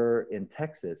doctor in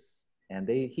Texas, and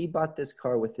he bought this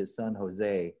car with his son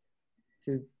Jose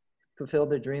to fulfill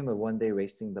their dream of one day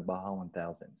racing the Baja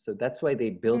 1000. So that's why they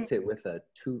built it with a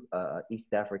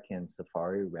East African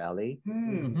safari rally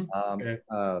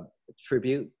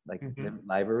tribute, like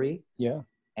livery. Yeah.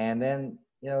 And then,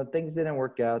 you know, things didn't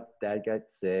work out. Dad got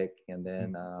sick, and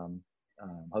then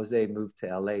Jose moved to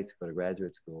LA to go to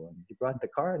graduate school, and he brought the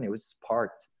car, and it was just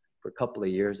parked for a couple of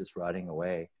years, just rotting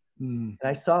away. And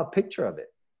I saw a picture of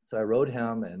it. So I wrote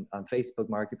him, and on Facebook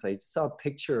Marketplace, saw a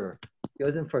picture. It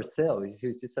wasn't for sale. He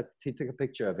was just like, he took a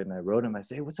picture of it, and I wrote him. I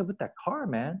said, hey, what's up with that car,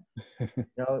 man? You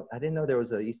know, I didn't know there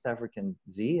was an East African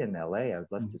Z in LA. I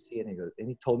would love to see it. And he goes, and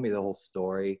he told me the whole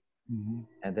story.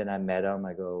 And then I met him.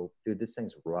 I go, dude, this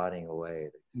thing's rotting away.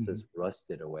 It's just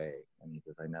rusted away. And he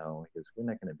goes, I know. He goes, we're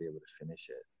not going to be able to finish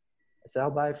it. I said,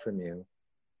 I'll buy it from you.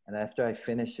 And after I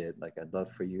finish it, like, I'd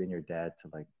love for you and your dad to,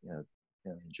 like, you know,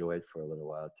 enjoy it for a little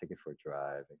while, take it for a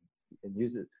drive, and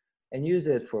use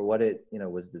it for what it, you know,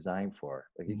 was designed for.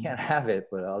 Like, you can't have it,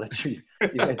 but I'll let you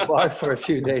guys borrow it for a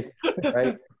few days,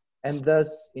 right? And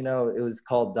thus, you know, it was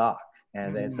called Doc.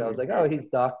 And then so I was like, oh, he's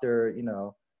Dr., you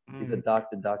know, he's a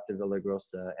Dr.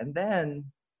 Villagrosa. And then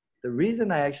the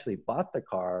reason I actually bought the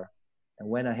car and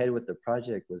went ahead with the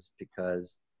project was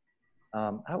because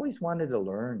I always wanted to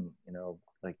learn, you know,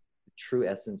 like the true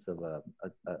essence of a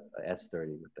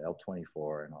S30 with the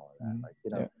L24 and all of that. Like,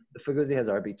 you know, the Faguzi has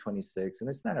RB26, and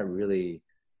it's not a really,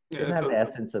 it doesn't have the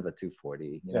essence of a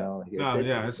 240, you know?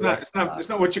 It's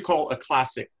not what you call a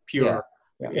classic pure.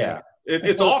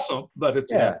 It's awesome, but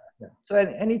it's So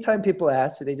anytime people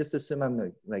ask me, they just assume I'm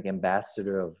the, like,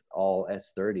 ambassador of all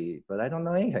S30, but I don't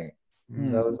know anything.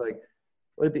 So I was like,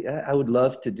 I would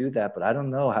love to do that, but I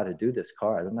don't know how to do this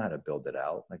car. I don't know how to build it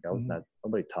out. Like, I was not,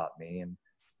 nobody taught me, and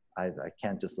I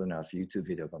can't just learn off a YouTube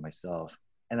video by myself.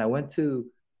 And I went to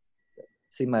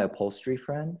see my upholstery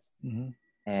friend,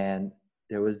 and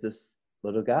there was this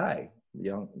little guy,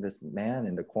 this man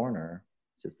in the corner,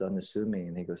 just unassuming,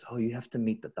 and he goes, oh, you have to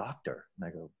meet the doctor. And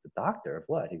I go, the doctor of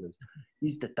what? He goes,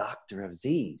 he's the doctor of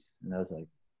Z's. And I was like,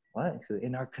 what? So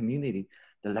in our community,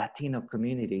 the Latino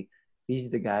community, he's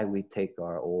the guy we take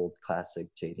our old classic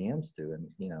JDMs to, and,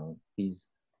 you know, he's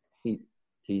the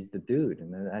dude.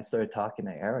 And then I started talking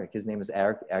to Eric. His name is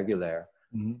Eric Aguilar,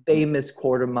 famous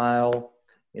quarter mile,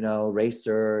 you know,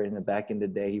 racer. In the back in the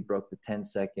day, he broke the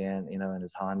 10-second, you know, in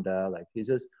his Honda. Like, he's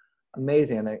just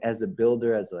amazing. And as a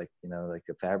builder, as, like, you know, like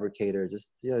a fabricator,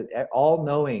 just, you know, all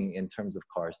knowing in terms of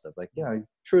car stuff, like, you know,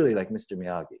 truly like Mr.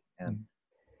 Miyagi.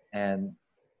 And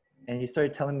he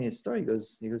started telling me his story. He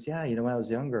goes, yeah, you know, when I was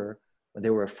younger, when they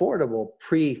were affordable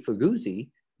pre-Faguzi,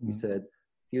 he said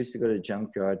he used to go to the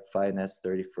junkyard, buy an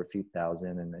S30 for a few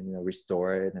thousand, and then, you know,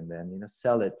 restore it, and then, you know,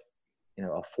 sell it, you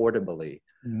know, affordably,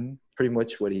 pretty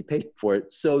much what he paid for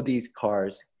it, so these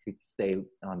cars could stay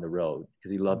on the road,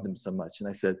 because he loved them so much. And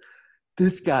I said,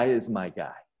 this guy is my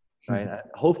guy, right?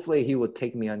 Hopefully he will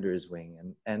take me under his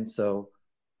wing. And so,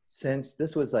 since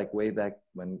this was like way back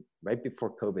when, right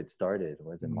before COVID started,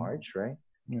 was in March, right?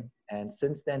 And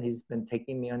since then, he's been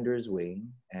taking me under his wing,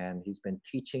 and he's been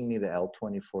teaching me the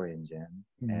L24 engine,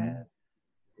 and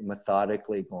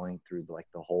methodically going through, like,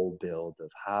 the whole build of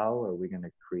how are we going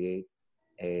to create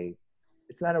a,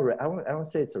 it's not a, I won't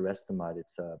say it's a Restomod,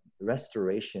 it's a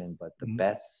restoration, but the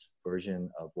best version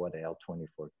of what an L24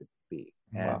 could be.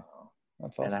 And, wow,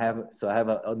 that's awesome. And I have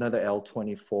another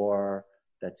L24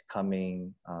 that's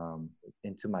coming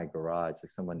into my garage.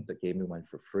 Like, someone that gave me one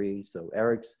for free. So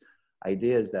Eric's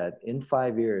idea is that in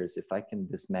 5 years, if I can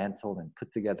dismantle and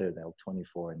put together the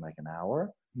L24 in like an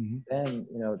hour, then,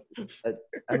 you know,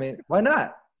 I mean, why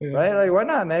not? Right? Like, why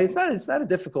not, man? It's not a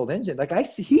difficult engine. Like, I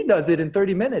see he does it in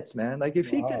 30 minutes, man. Like, if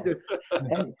he can do,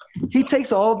 and he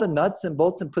takes all the nuts and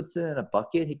bolts and puts it in a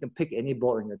bucket, he can pick any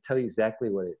bolt and he'll tell you exactly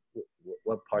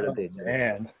what part of the engine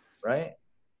is, right?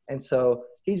 And so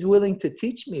he's willing to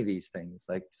teach me these things.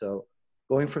 Like, so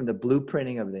going from the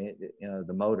blueprinting of the, you know,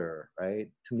 the motor, right,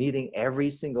 to meeting every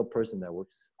single person that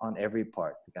works on every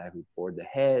part, the guy who bored the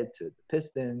head, to the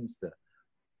pistons, the,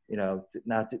 you know,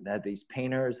 now these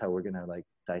painters, how we're gonna, like,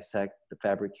 dissect the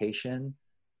fabrication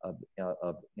of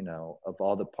you know, of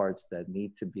all the parts that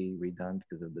need to be redone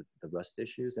because of the rust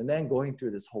issues, and then going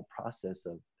through this whole process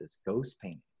of this ghost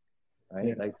painting,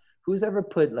 right? Like, who's ever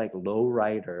put, like, low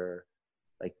rider,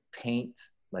 like, paint,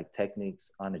 like,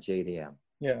 techniques on a JDM?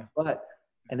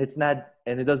 And it's not,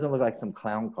 and it doesn't look like some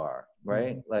clown car,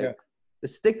 right? Like, the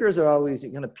stickers are always,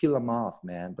 you're gonna peel them off,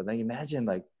 man. But then imagine,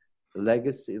 like, the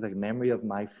legacy, like, memory of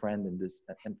my friend in this,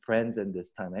 and friends in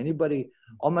this time. Anybody,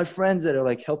 all my friends that are,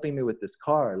 like, helping me with this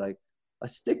car, like, a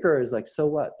sticker is like, so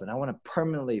what? But I want to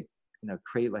permanently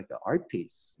create like an art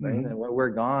piece, right? And when we're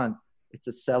gone, it's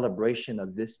a celebration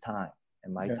of this time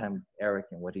and my time with Eric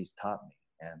and what he's taught me.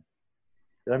 And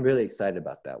I'm really excited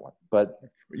about that one. But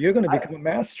you're going to become a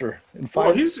master in 5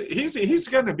 Well, he's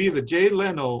going to be the Jay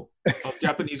Leno of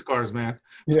Japanese cars, man.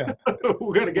 Yeah.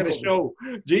 We're going to get a show.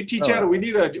 JT Channel, we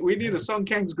need a Sung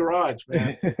Kang's garage,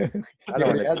 man. I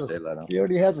don't know. He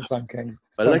already has a Sung Kang's.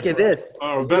 But look at this.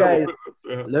 Oh, guys,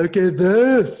 look at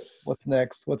this. What's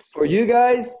next? For you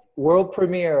guys, world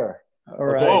premiere. All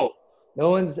right. Whoa. No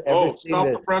one's ever seen stop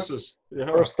this. the presses. Yeah.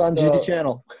 First on GT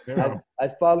Channel. Yeah.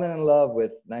 I've fallen in love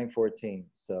with 914.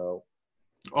 So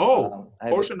I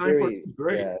have Porsche 914,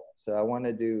 great. Yeah, so I want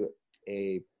to do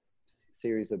a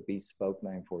series of bespoke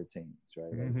 914s,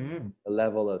 right? Mm-hmm. The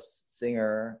level of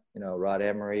Singer, Rod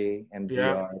Emery,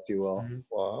 MZR, if you will. Mm-hmm.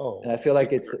 Wow. And I feel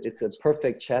like it's a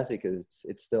perfect chassis because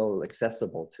it's still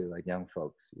accessible to like young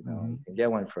folks. You can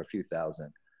get one for a few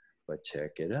thousand. But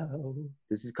check it out.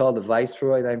 This is called the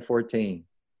Viceroy 914.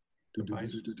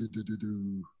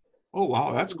 Oh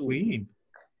wow, that's clean.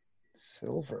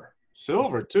 Silver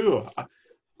too.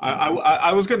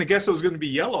 I was gonna guess it was gonna be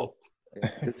yellow.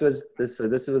 This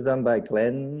was done by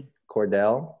Glenn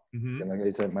Cordell. And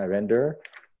these are my render.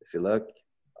 If you look,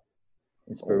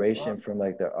 inspiration from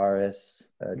like the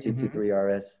RS GT3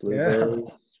 RS Blueberry,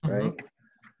 right?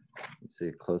 Let's see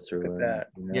a closer one. That.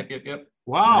 Yep.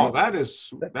 Wow, that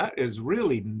is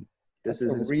really. This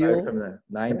is inspired from the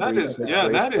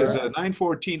 914. That is a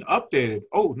 914 updated.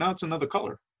 Oh, now it's another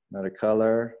color. Another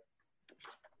color.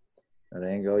 That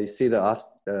angle. You see the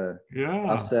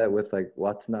offset with like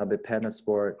Watanabe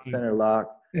Panasport, center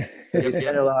lock.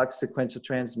 Center lock, sequential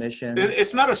transmission.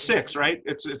 It's not a 6, right?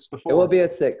 It's the 4. It will be a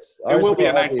 6. It will be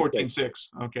a 914 6.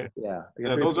 Okay. Yeah.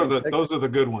 Those are the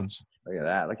good ones. Look at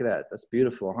that. Look at that. That's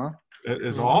beautiful, huh? It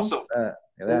is awesome. Look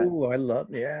at that. Oh, I love.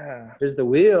 Yeah. Here's the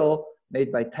wheel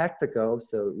made by Tactico.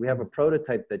 So we have a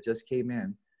prototype that just came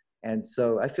in, and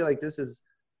so I feel like this is.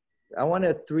 I want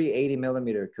a 380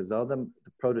 millimeter because all the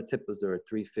prototypes are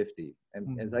 350,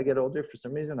 and as I get older, for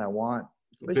some reason I want.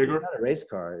 Especially it's not a race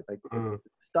car. Like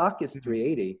stock is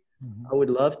 380. I would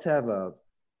love to have a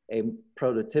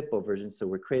prototypical version. So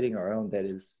we're creating our own that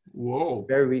is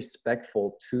very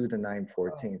respectful to the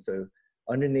 914. So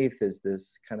underneath is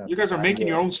this kind of. You guys are making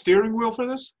your own steering wheel for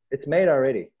this? It's made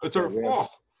already. It's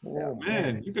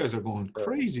man, you guys are going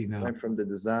crazy now. Went from the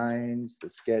designs, the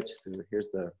sketch to here's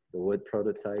the wood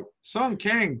prototype. Sung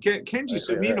Kang, Kenji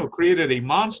Sumino created a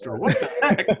monster. What the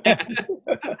heck?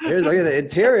 Here's look at the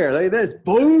interior. Look at this.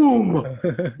 Boom.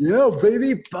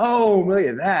 Baby. Boom. Look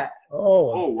at that.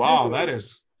 Oh wow, that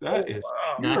is nice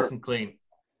and clean.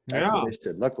 That's what it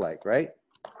should look like, right?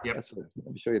 Yep.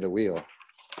 Let me show you the wheel.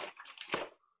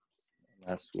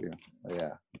 Last wheel. Oh,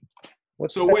 yeah.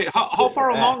 So wait, how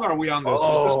far along are we on this?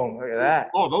 Look at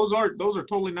that. Oh, those are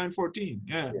totally 914.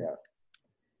 Yeah.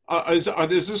 Is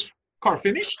this car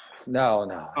finished? No.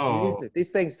 Oh. These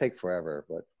things take forever,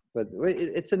 but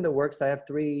it's in the works. I have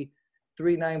three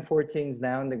 914s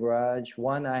now in the garage.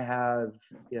 One I have,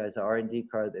 as an R&D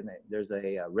car. And there's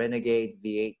a Renegade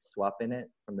V8 swap in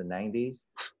it from the 90s.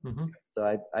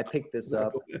 So I picked this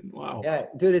up. Wow. Yeah,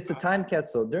 dude, it's a time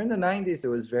capsule. During the 90s, it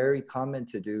was very common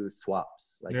to do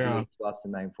swaps, like V8 swaps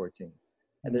in 914.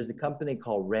 And there's a company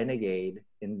called Renegade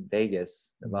in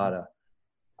Vegas, Nevada.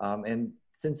 And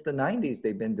since the 90s,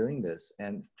 they've been doing this.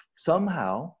 And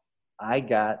somehow I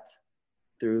got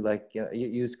through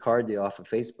used car deal off of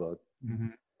Facebook,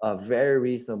 a very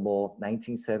reasonable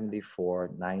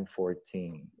 1974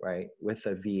 914, right? With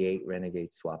a V8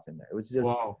 Renegade swap in there. It was just,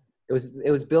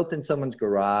 it was built in someone's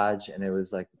garage, and it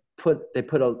was like,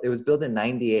 it was built in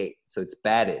 98. So it's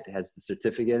batted, it has the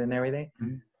certificate and everything.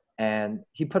 And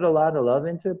he put a lot of love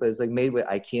into it, but it's like made with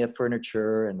IKEA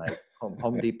furniture and like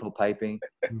Home Depot piping.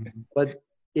 But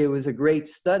it was a great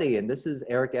study. And this is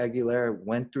Eric Aguilera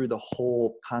went through the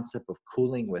whole concept of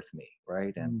cooling with me,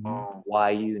 right? And why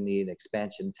you need an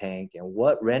expansion tank and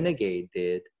what Renegade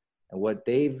did and what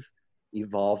they've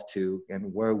evolved to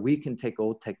and where we can take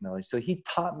old technology. So he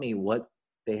taught me what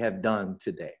they have done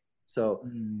today. So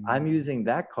I'm using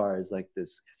that car as like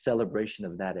this celebration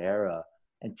of that era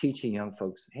and teaching young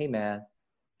folks, hey man,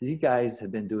 these guys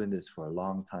have been doing this for a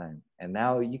long time. And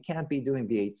now you can't be doing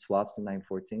V8 swaps and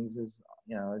 914s.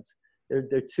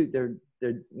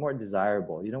 They're more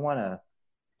desirable. You don't want to,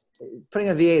 putting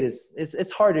a V8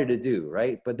 it's harder to do,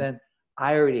 right? But then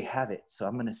I already have it. So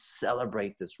I'm going to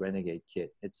celebrate this Renegade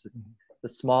kit. It's the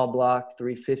small block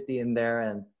 350 in there.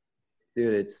 And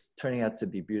dude, it's turning out to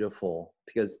be beautiful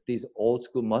because these old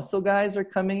school muscle guys are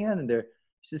coming in and they're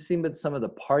just seeing some of the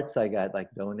parts I got like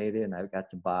donated and I got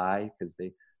to buy because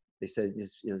they said,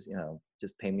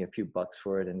 just pay me a few bucks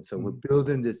for it. And so we're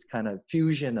building this kind of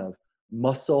fusion of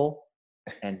muscle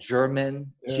and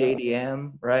German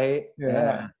JDM, right?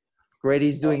 Yeah.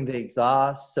 Grady's doing the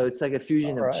exhaust. So it's like a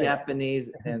fusion of Japanese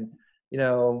and,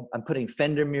 I'm putting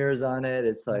fender mirrors on it.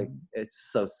 It's like, it's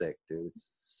so sick, dude.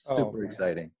 It's super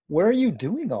exciting. Where are you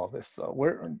doing all this though?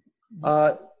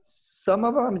 Some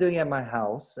of them I'm doing at my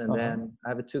house, and then I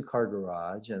have a 2-car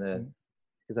garage, and then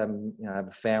because I have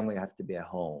a family, I have to be at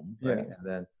home, right?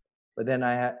 And then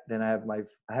I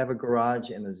have a garage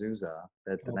in Azusa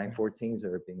that the 914s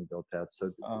are being built out.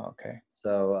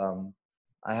 So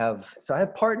I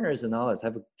have partners and all this. I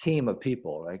have a team of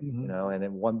people, right? And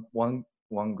then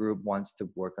one group wants to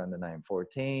work on the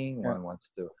 914, one wants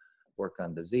to work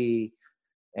on the Z.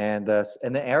 And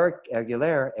then Eric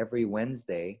Aguilera, every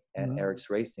Wednesday at Eric's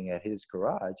Racing at his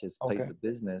garage, his place of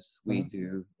business, we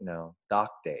do,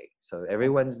 dock day. So every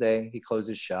Wednesday he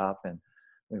closes shop and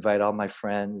we invite all my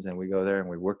friends and we go there and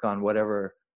we work on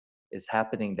whatever is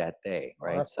happening that day.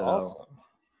 Right. That's awesome.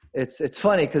 It's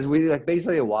funny because we like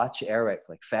basically watch Eric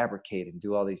like fabricate and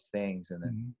do all these things. And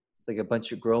then it's like a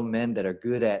bunch of grown men that are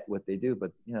good at what they do,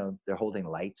 but they're holding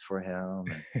lights for him.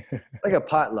 Like a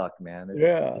potluck, man.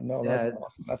 That's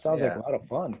awesome. That sounds like a lot of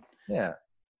fun. Yeah.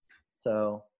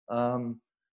 So, and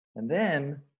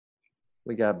then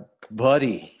we got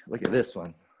Buddy. Look at this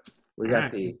one. We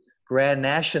got the Grand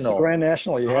National. Grand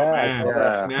National,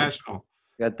 National.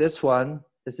 Got this one.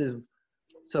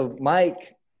 So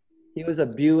Mike, he was a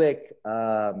Buick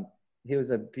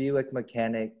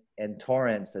mechanic in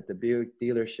Torrance at the Buick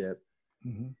dealership.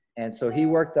 And so he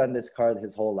worked on this car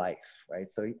his whole life,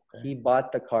 right? So he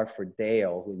bought the car for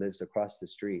Dale, who lives across the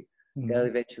street. Dale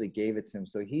eventually gave it to him.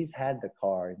 So he's had the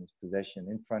car in his possession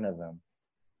in front of him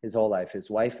his whole life. His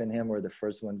wife and him were the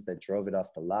first ones that drove it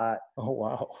off the lot. Oh,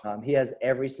 wow. He has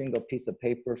every single piece of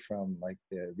paper from like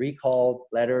the recall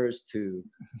letters to,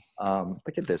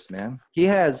 look at this, man. He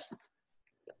has,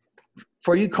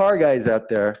 for you car guys out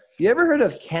there, you ever heard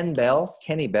of Kenny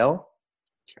Bell?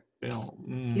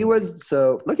 He was,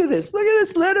 so look at this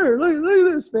letter. Look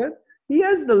at this, man. He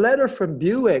has the letter from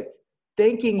Buick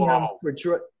thanking him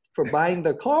for buying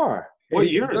the car. What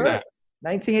year is that?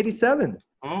 1987.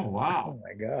 Oh, wow. Oh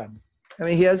my God. I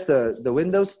mean, he has the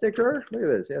window sticker. Look at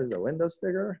this. He has the window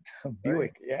sticker.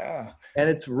 Buick, yeah. And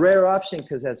it's rare option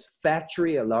because it has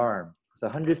factory alarm. It's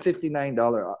 $159,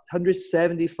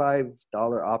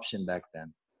 $175 option back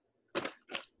then.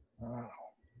 Wow.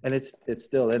 And it's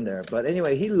still in there. But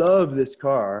anyway, he loved this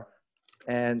car.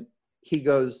 And he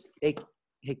goes, hey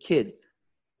kid.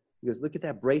 He goes, look at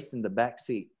that brace in the back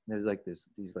seat. And there's like these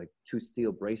like 2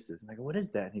 steel braces. And I go, what is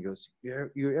that? And he goes,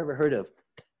 you ever heard of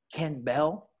Ken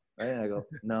Bell? Right? And I go,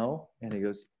 no. And he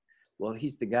goes, well,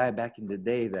 he's the guy back in the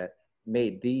day that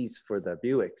made these for the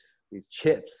Buicks, these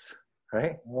chips,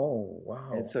 right? Oh, wow.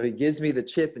 And so he gives me the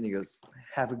chip and he goes,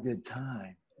 have a good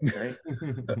time, right?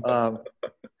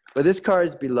 But this car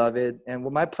is beloved. And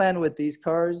my plan with these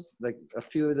cars, like a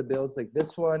few of the builds like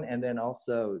this one, and then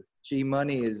also G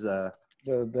Money is the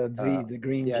Z, the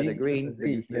green G. The green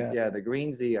Z. The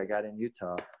green Z I got in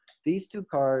Utah. These 2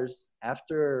 cars,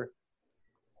 after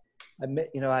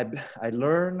I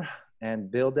learn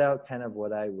and build out kind of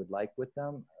what I would like with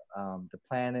them. The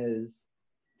plan is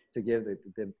to give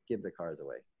the cars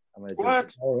away. I'm gonna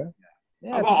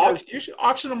what? You should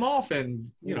auction them off, and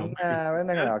Nah, we're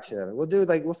not gonna auction them.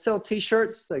 We'll sell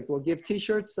T-shirts. Like we'll give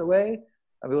T-shirts away.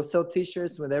 I mean, we'll sell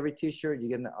T-shirts. With every T-shirt, you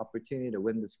get an opportunity to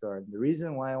win this car. And the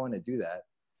reason why I want to do that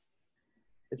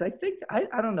is I think I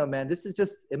don't know, man. This is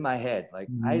just in my head. Like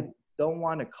I don't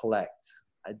want to collect.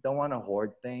 I don't want to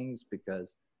hoard things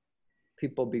because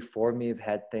people before me have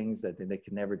had things that they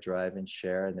can never drive and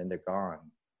share, and then they're gone.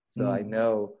 So I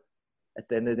know at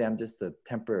the end of the day, I'm just a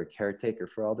temporary caretaker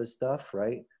for all this stuff,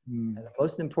 right? And the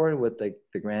most important with like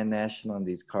the Grand National and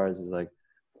these cars is like,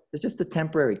 it's just a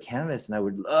temporary canvas, and I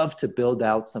would love to build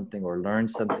out something or learn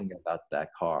something about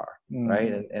that car,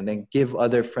 right? And then give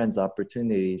other friends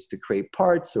opportunities to create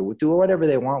parts or do whatever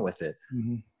they want with it.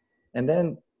 And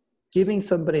then giving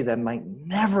somebody that might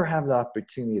never have the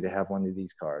opportunity to have one of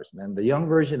these cars, man, the young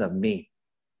version of me,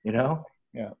 Yeah.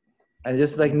 And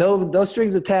just like, no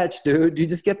strings attached, dude. You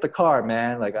just get the car,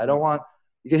 man. Like, I don't want,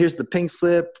 here's the pink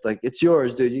slip. Like, it's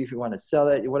yours, dude. If you want to sell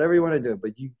it, whatever you want to do.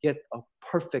 But you get a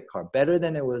perfect car, better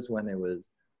than it was when it was,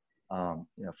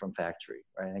 from factory,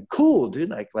 right? And cool,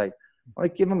 dude. Like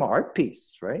give them an art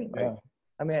piece, right? Like,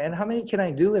 I mean, and how many can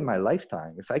I do in my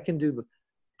lifetime? If I can do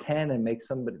 10 and make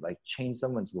somebody, like, change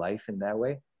someone's life in that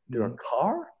way through a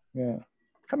car? Yeah.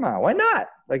 Come on, why not?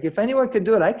 Like, if anyone can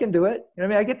do it, I can do it. You know what I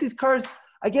mean? I get these cars.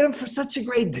 I get them for such a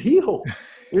great deal.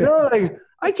 Like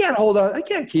I can't hold on. I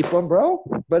can't keep them, bro.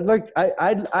 But like,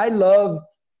 I love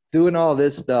doing all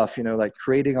this stuff, you know, like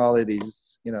creating all of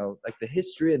these, you know, like the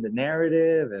history and the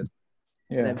narrative, and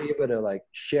then be able to like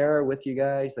share with you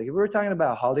guys. Like if we were talking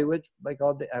about Hollywood, like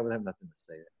all day, I would have nothing to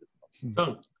say at this moment.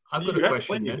 So I've got a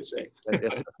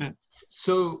question.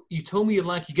 So you told me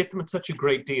you get them at such a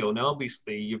great deal. Now,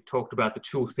 obviously, you've talked about the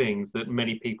two things that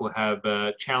many people have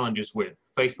challenges with: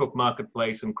 Facebook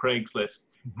Marketplace and Craigslist.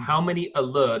 How many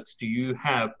alerts do you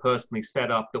have personally set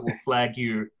up that will flag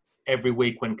you every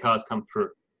week when cars come through?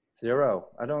 0.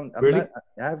 I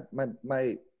have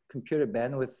my computer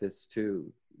bandwidth is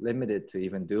too limited to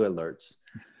even do alerts.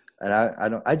 And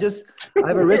I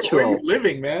have a ritual. Where are you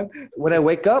living, man? When I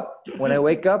wake up,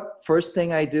 first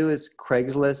thing I do is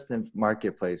Craigslist and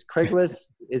Marketplace.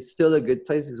 Craigslist is still a good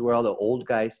place. Is where all the old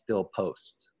guys still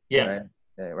post. Yeah.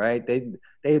 Right.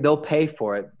 They'll pay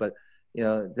for it, but you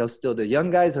know, the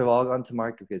young guys have all gone to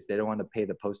Marketplace. They don't want to pay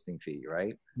the posting fee.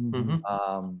 Right.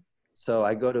 Mm-hmm. So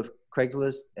I go to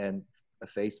Craigslist and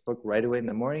Facebook right away in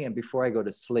the morning. And before I go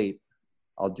to sleep,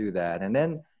 I'll do that. And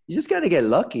then you just got to get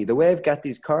lucky. The way I've got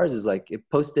these cars is like, it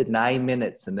posted 9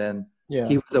 minutes and then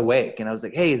he was awake. And I was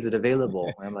like, hey, is it available?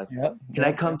 And I'm like, can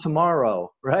I come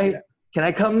tomorrow? Right? Can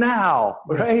I come now?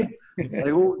 Right?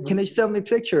 Like, well, can they send me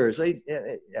pictures? Right?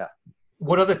 Yeah.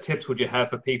 What other tips would you have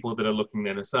for people that are looking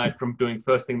then, aside from doing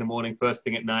first thing in the morning, first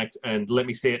thing at night, and let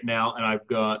me see it now, and I've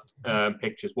got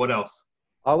pictures? What else?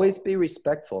 Always be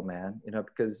respectful, man. You know,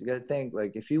 because you got to think,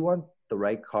 like, if you want the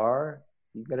right car,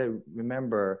 you got to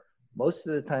remember, most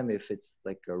of the time, if it's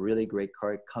like a really great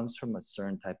car, it comes from a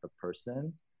certain type of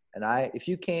person. And if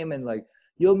you came and like,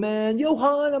 yo, man,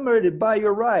 Johan, I'm ready to buy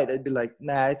your ride, I'd be like,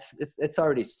 nah, it's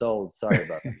already sold. Sorry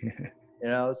about that. You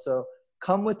know, so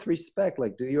come with respect,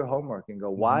 like do your homework and go,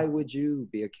 why would you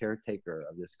be a caretaker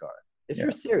of this car? If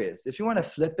you're serious, if you want to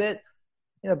flip it,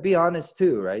 you know, be honest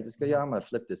too, right? Just go, yeah, I'm going to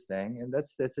flip this thing. And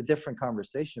that's a different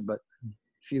conversation. But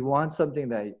if you want something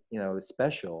that, you know, is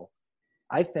special,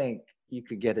 I think you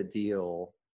could get a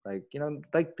deal. Like, you know,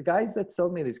 like the guys that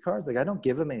sold me these cars, like I don't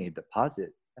give them any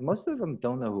deposit. And most of them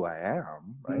don't know who I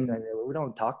am, right? I mean, we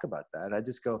don't talk about that. I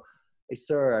just go, hey,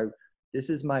 sir, this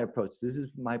is my approach. This is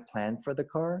my plan for the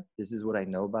car. This is what I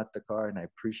know about the car. And I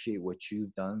appreciate what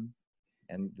you've done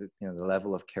and the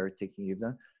level of caretaking you've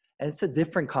done. And it's a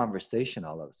different conversation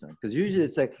all of a sudden. Because usually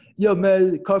it's like, yo,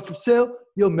 man, car for sale?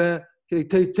 Yo, man, can I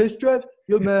take a test drive?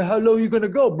 Yo, man, how low you going to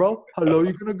go, bro? How low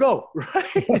you going to go?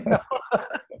 Right?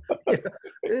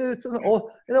 It's an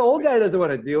old guy doesn't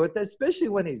want to deal with that, especially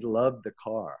when he's loved the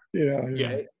car.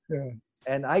 Yeah.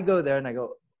 And I go there and I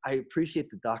go, I appreciate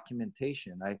the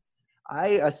documentation. I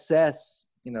assess,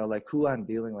 you know, like who I'm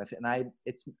dealing with. And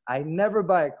I never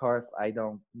buy a car if I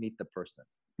don't meet the person.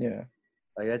 Yeah.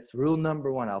 Like that's rule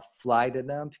number one. I'll fly to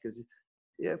them because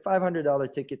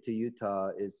 $500 ticket to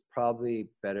Utah is probably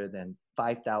better than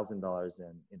 $5,000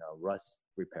 in, you know, rust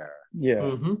repair.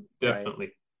 Yeah. Definitely.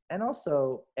 Right? And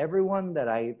also everyone that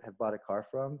I have bought a car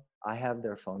from, I have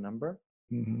their phone number.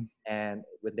 And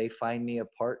when they find me a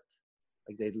part,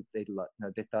 like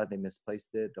they thought they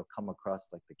misplaced it, they'll come across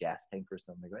like the gas tank or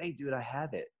something. They go, hey, dude, I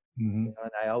have it. You know,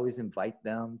 and I always invite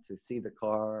them to see the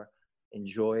car,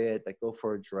 enjoy it, like go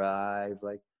for a drive,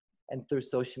 like, and through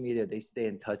social media, they stay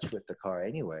in touch with the car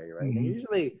anyway, right? And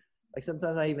usually, like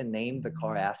sometimes I even name the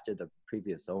car after the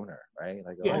previous owner, right?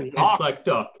 Like, it's like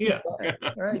Doc,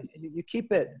 right? You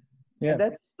keep it. Yeah. And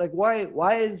that's like why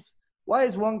is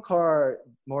one car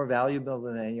more valuable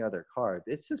than any other car?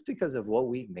 It's just because of what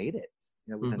we made it,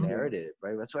 you know, with the narrative,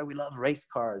 right? That's why we love race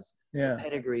cars,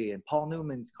 pedigree, and Paul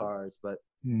Newman's cars. But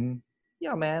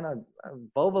yeah, man, a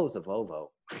Volvo's a Volvo.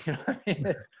 You know what I mean?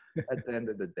 At the end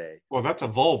of the day. Well, that's a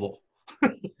Volvo.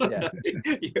 Yeah.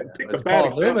 It's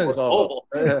Paul Newman's Volvo.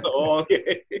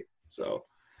 Okay. So,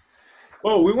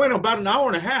 well, we went about an hour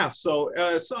and a half. So,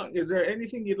 is there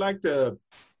anything you'd like to,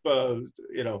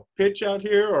 pitch out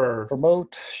here or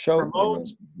promote?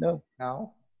 No.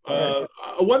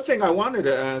 One thing I wanted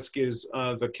to ask is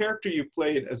the character you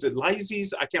played. Is it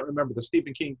Lizzie's? I can't remember the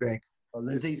Stephen King thing. Oh,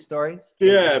 Lizzie's Stories?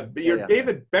 Yeah, you're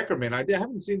David Beckerman. I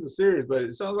haven't seen the series, but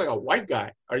it sounds like a white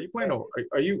guy. Are you playing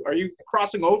are you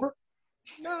crossing over?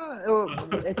 No,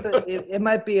 it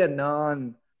might be a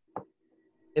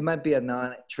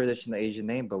non-traditional Asian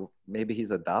name, but maybe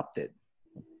he's adopted.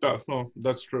 Oh,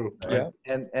 that's true. Yeah.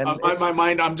 And in my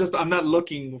mind, I'm not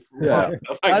looking for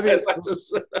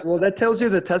well, that tells you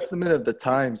the testament of the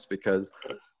times, because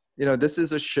you know, this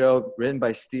is a show written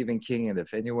by Stephen King, and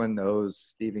if anyone knows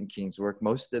Stephen King's work,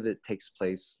 most of it takes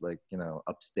place like, you know,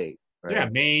 upstate, right? Yeah,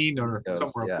 Maine or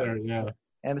somewhere up there, yeah.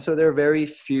 And so there are very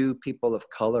few people of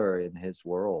color in his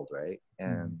world, right?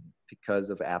 And because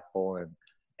of Apple and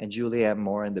and Julianne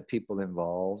Moore and the people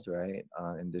involved, right,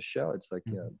 in the show. It's like,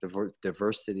 you know,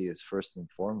 diversity is first and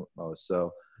foremost.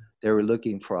 So they were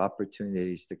looking for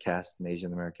opportunities to cast an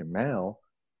Asian American male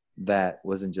that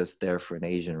wasn't just there for an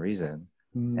Asian reason.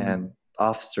 And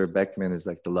Officer Beckman is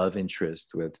like the love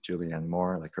interest with Julianne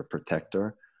Moore, like her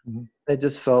protector. It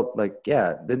just felt like,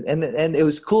 yeah. And it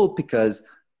was cool because,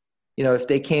 you know, if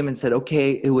they came and said,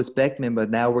 okay, it was Beckman, but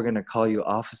now we're going to call you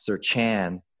Officer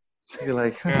Chan. You're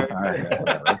like, all right,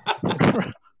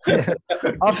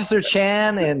 Officer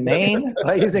Chan in Maine?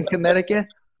 Like he's in Connecticut?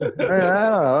 I don't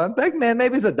know. Beckman,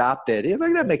 maybe he's adopted. He's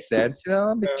like, that makes sense. You know,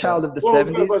 I'm a child of the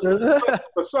 70s.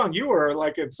 But son, you were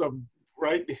like in some,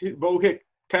 right, Bohick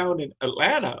town in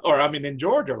Atlanta, or I mean in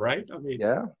Georgia, right? I mean,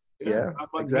 yeah,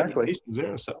 exactly.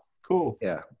 There, so cool.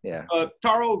 Yeah.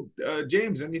 Taro,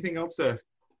 James, anything else to?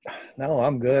 No,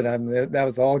 I'm good. That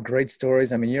was all great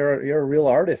stories. I mean, you're a real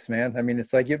artist, man. I mean,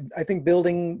 it's like I think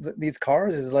building these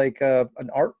cars is like an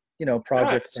art, you know,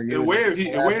 project for you. A way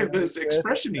of this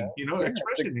expressioning, you know,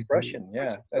 expression.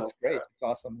 Yeah, that's great. It's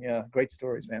awesome. Yeah, great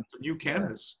stories, man. It's a new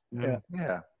canvas.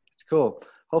 Yeah, it's cool.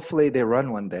 Hopefully they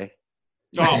run one day.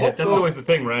 Oh, that's always the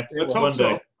thing, right? Let's hope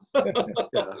so.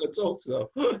 Let's hope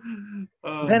so.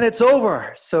 Then it's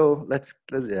over. So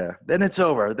then it's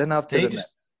over. Then off to the next.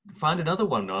 Find another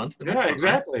one on.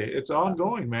 Exactly. Right? It's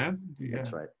ongoing, man. Yeah.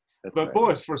 That's right. But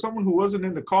boys, for someone who wasn't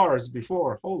in the cars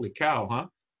before, holy cow, huh?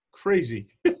 Crazy.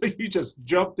 You just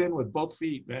jumped in with both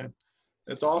feet, man.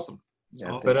 It's awesome.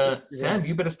 Awesome. But Sam,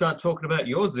 you better start talking about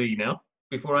your Z now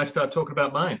before I start talking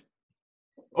about mine.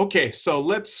 Okay, so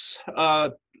let's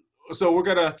so we're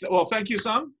gonna thank you,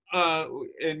 Sam.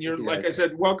 And you're like I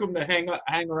said, welcome to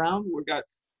hang around. We got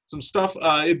some stuff.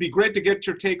 It'd be great to get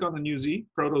your take on the new Z,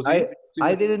 Proto Z.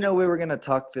 I didn't know we were gonna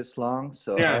talk this long,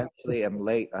 so I actually am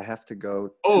late. I have to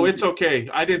go. Oh, it's okay.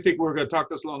 I didn't think we were gonna talk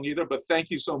this long either, but thank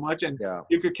you so much. And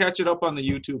you could catch it up on the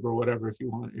YouTube or whatever if you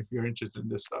want, if you're interested in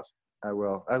this stuff. I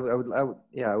will. I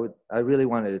would. I really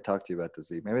wanted to talk to you about the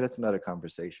Z. Maybe that's another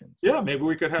conversation. So. Yeah, maybe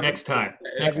we could have next time.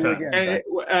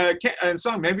 And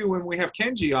Sam, maybe when we have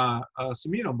Kenji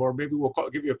Samino on board, maybe we'll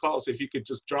give you a call. So if you could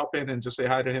just drop in and just say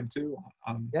hi to him too.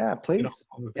 Yeah, please.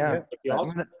 You know,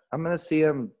 awesome. I'm gonna see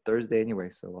him Thursday anyway,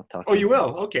 so we'll talk. Oh, you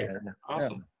will? Okay.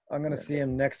 Awesome. Yeah. I'm gonna see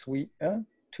him next week.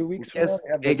 2 weeks from now.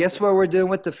 Hey, guess what we're doing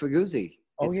with the Fuguzzi?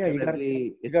 Oh, it's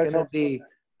gonna be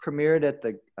premiered at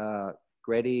the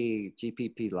Greddy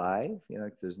GPP Live. You know,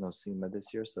 there's no SEMA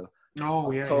this year, so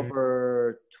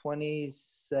October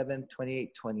 27th,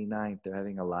 28th, 29th, they're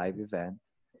having a live event,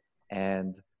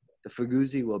 and the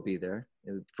Fuguzzi will be there.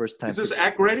 First time. Is this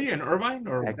at Greddy in Irvine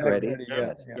or at Greddy?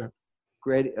 Yes.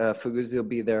 Great. Fuguzzi will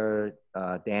be there.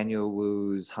 Daniel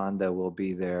Wu's Honda will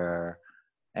be there,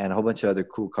 and a whole bunch of other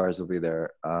cool cars will be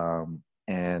there.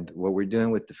 And what we're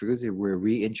doing with the Fuguzzi, we're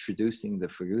reintroducing the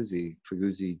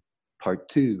Fuguzzi Part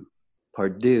 2.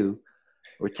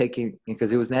 We're taking,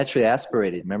 because it was naturally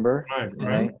aspirated, remember?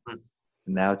 Right.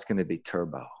 Now it's going to be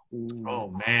turbo.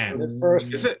 Oh man! You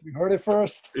heard it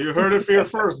first. You heard it here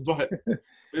first, but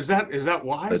is that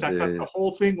wise? I thought the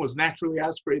whole thing was naturally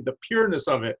aspirated. The pureness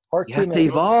of it. You have to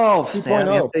evolve, Sam.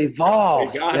 You have to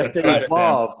evolve. You have to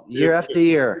evolve year after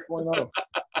year.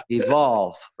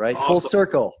 Evolve, right? Awesome. Full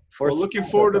circle. Well, looking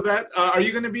forward to that. Are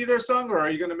you going to be there, Sung, or are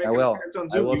you going to make an appearance on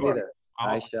Zoom? I will be there.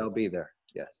 Awesome. I shall be there.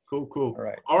 Yes. Cool.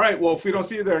 All right. Well, if we don't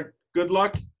see you there, good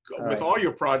luck with all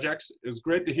your projects. It was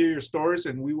great to hear your stories,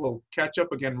 and we will catch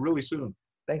up again really soon.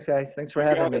 Thanks, guys. Thanks for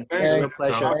having me. Thanks. It's a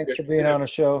pleasure. Thanks for being on the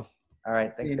show. All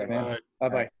right. Thanks, guys.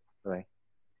 Bye-bye. Bye.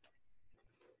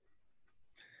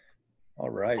 All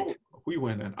right. We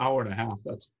went an hour and a half.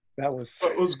 It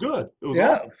was good. It was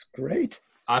awesome. It was great.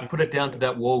 I put it down to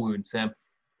that war wound, Sam.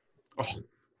 Oh.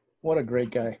 What a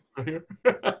great guy.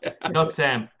 Not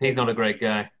Sam. He's not a great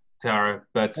guy, Taro,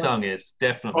 but Sung is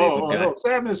definitely a good guy. No,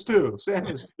 Sam is too.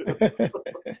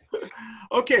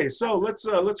 Okay, so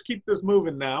let's keep this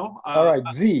moving now. All right,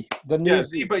 Z, the new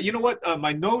Z. But you know what?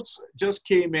 My notes just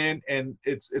came in, and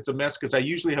it's a mess because I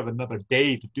usually have another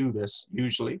day to do this.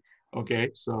 Usually, okay.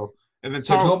 So and then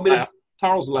Charles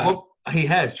laughed. He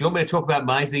has. Do you want me to talk about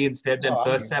my Z instead then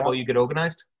first, Sam, while you get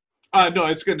organized? No,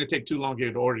 it's going to take too long to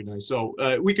get organized. So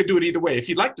we could do it either way. If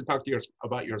you'd like to talk to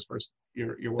about yours first,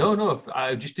 your work. No.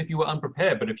 If you were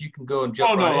unprepared, but if you can go and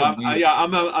jump.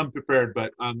 I'm prepared,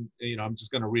 but I'm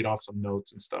just going to read off some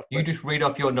notes and stuff. You just read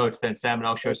off your notes then, Sam, and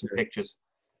I'll show some pictures.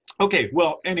 Okay.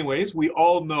 Well, anyways, we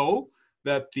all know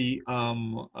that the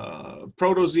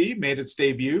Proto Z made its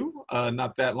debut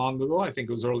not that long ago. I think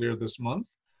it was earlier this month,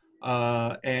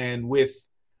 and with,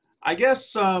 I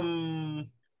guess,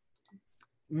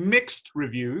 mixed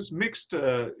reviews,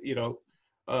 a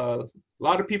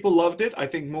lot of people loved it. I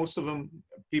think most of them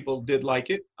people did like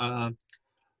it. A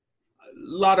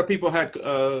lot of people had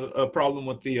a problem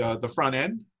with the front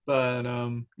end, but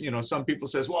you know, some people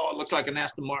says, well, it looks like an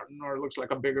Aston Martin or it looks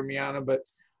like a bigger Miata, but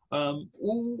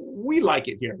we like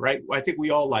it here, right? I think we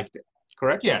all liked it,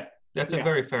 correct? Yeah, that's a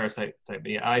very fair statement.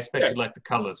 Yeah, I especially like the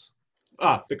colors.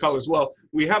 The colors. Well,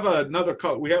 we have another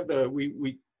color. We have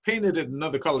we painted it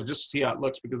another color just to see how it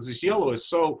looks, because this yellow is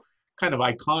so kind of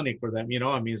iconic for them, you know.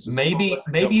 I mean, it's maybe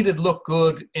it'd look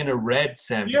good in a red,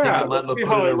 Sam. Yeah, it might look see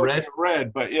good how in it a red.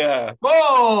 Red, but yeah.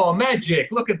 Oh, magic!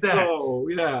 Look at that. Oh,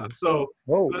 yeah. So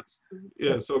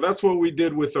so that's what we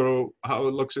did with how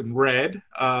it looks in red.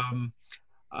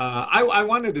 I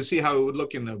wanted to see how it would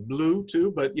look in the blue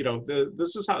too, but you know,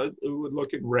 this is how it would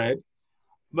look in red.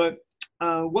 But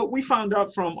what we found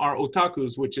out from our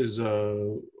otakus, which is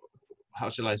how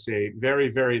shall I say, very,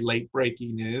 very late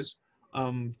breaking, is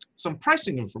some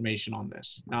pricing information on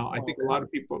this. Now, I think a lot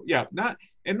of people, not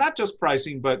just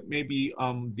pricing, but maybe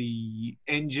the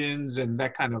engines and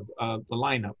that kind of the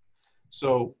lineup.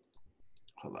 So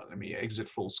hold on, let me exit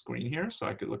full screen here so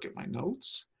I could look at my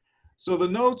notes. So the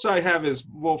notes I have is,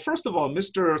 well, first of all,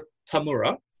 Mr.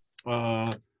 Tamura,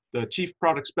 the chief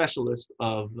product specialist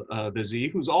of the Z,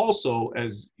 who's also,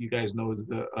 as you guys know, is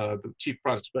the chief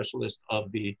product specialist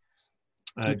of the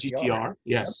GTR.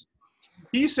 Yes. Yep.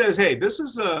 He says, hey, this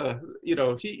is you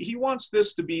know, he wants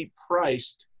this to be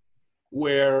priced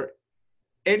where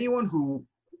anyone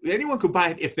could buy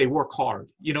it if they work hard.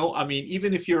 You know, I mean,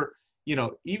 even if you're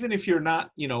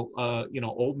not,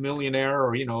 old millionaire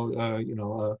or,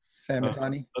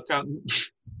 Samatani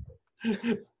accountant.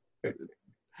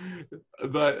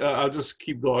 But I'll just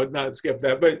keep going, not skip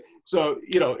that. But so,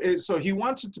 so he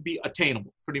wants it to be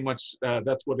attainable. Pretty much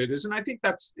that's what it is. And I think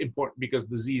that's important because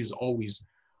the Z has always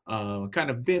kind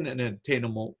of been an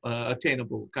attainable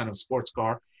kind of sports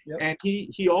car. Yep. And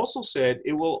he also said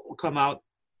it will come out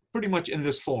pretty much in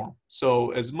this form.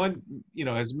 So as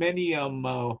many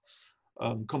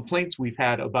complaints we've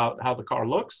had about how the car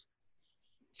looks,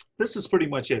 this is pretty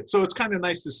much it. So it's kind of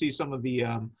nice to see some of the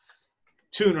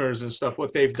tuners and stuff,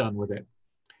 what they've done with it.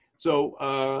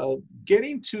 So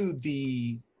getting to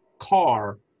the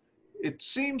car, it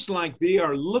seems like they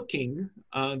are looking,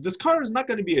 this car is not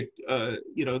going to be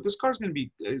this car is going to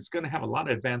be, it's going to have a lot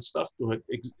of advanced stuff to it,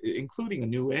 including a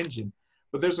new engine.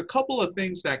 But there's a couple of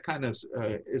things that kind of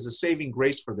is a saving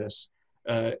grace for this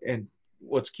and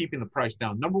what's keeping the price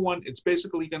down. Number one, it's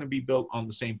basically going to be built on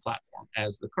the same platform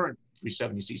as the current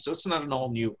 370Z. So it's not an all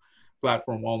new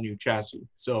platform, all new chassis.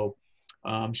 So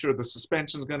I'm sure the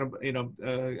suspension is going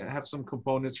to, have some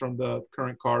components from the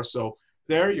current car. So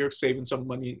there, you're saving some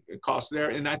money cost there.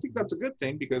 And I think that's a good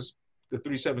thing because the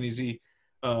 370Z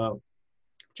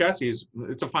chassis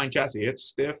it's a fine chassis. It's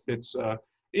stiff. It's,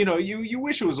 you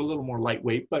wish it was a little more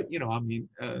lightweight, but,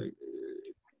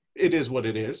 it is what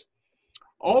it is.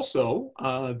 Also,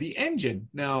 the engine.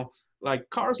 Now, like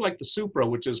cars like the Supra,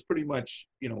 which is pretty much,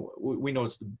 we know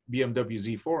it's the BMW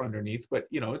Z4 underneath, but,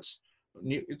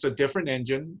 it's a different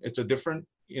engine. It's a different,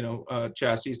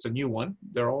 chassis. It's a new one.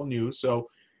 They're all new. So,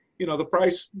 the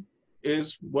price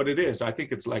is what it is. I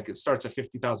think it's like, it starts at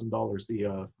 $50,000,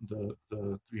 the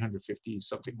 350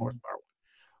 something horsepower one.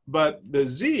 But the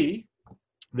Z,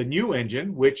 the new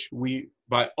engine, which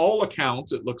by all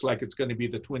accounts, it looks like it's going to be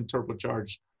the twin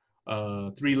turbocharged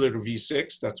 3-liter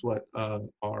V6. That's what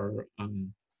our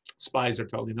spies are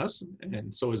telling us,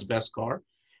 and so is Beskar.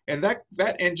 And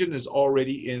that engine is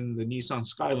already in the Nissan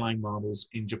Skyline models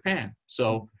in Japan.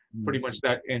 So pretty much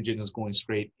that engine is going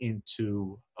straight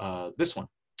into this one,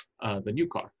 the new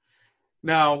car.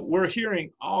 Now, we're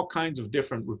hearing all kinds of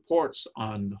different reports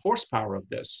on the horsepower of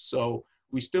this. So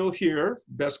we still hear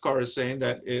Beskar is saying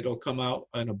that it'll come out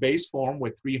in a base form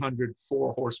with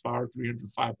 304 horsepower,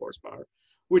 305 horsepower,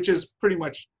 which is pretty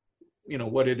much,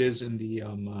 what it is in the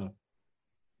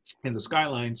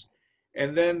Skylines.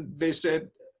 And then they said,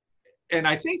 and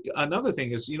I think another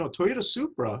thing is, Toyota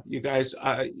Supra, you guys,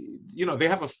 they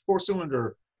have a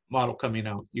 4-cylinder model coming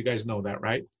out. You guys know that,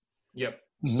 right? Yep.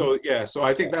 Mm-hmm. So, yeah, so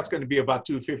I think that's going to be about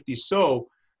 250. So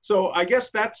I guess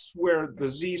that's where the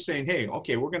Z is saying, hey,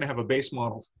 okay, we're going to have a base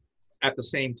model at the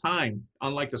same time,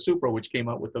 unlike the Supra, which came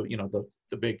out with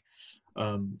the big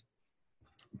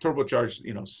turbocharged,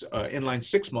 inline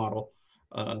 6 model.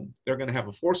 They're going to have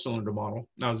a 4-cylinder model.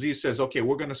 Now Z says, okay,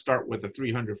 we're going to start with a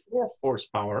 304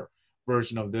 horsepower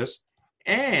version of this,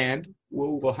 and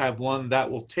we'll have one that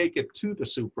will take it to the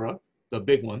Supra, the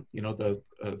big one, the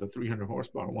 300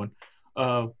 horsepower one,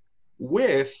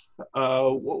 with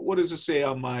what does it say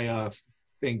on my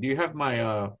thing? Do you have my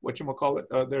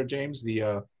whatchamacallit there, James?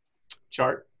 The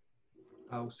chart?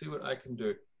 I'll see what I can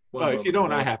do. If you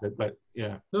don't, I have it, but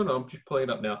yeah. No, I'm just pulling it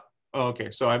up now. Oh,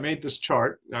 okay, so I made this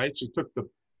chart. I actually took the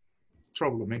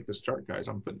trouble to make this chart, guys.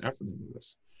 I'm putting effort into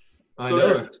this. I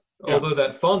know. Although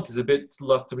that font is a bit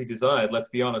left to be desired, let's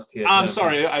be honest here. I'm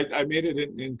sorry, I made it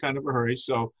in kind of a hurry.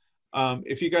 So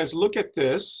if you guys look at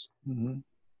this,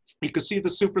 you can see the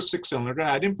Super 6-cylinder.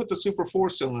 I didn't put the Super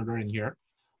 4-cylinder in here,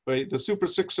 but the Super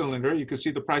 6-cylinder, you can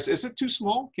see the price. Is it too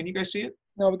small? Can you guys see it?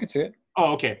 No, we can see it.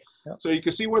 Oh, okay. Yeah. So you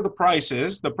can see where the price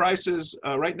is. The price is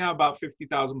right now about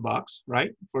 $50,000,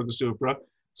 right, for the Supra.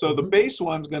 So the base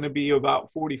one's going to be about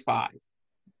 45,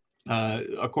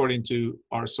 according to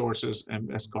our sources and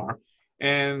Beskar.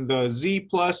 And the Z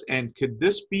Plus, and could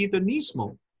this be the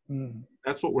Nismo?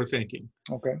 That's what we're thinking.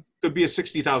 Okay. Could be a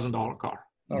 $60,000 car.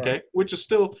 Okay, right. Which is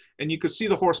still, and you could see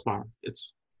the horsepower.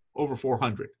 It's over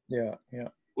 400. Yeah.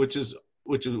 Which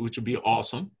would be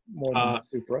awesome. More than the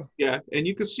Supra. Yeah, and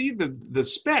you can see the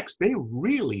specs. They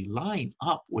really line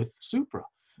up with the Supra.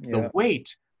 Yeah. The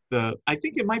weight, I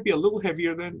think it might be a little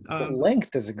heavier than. The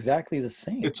length is exactly the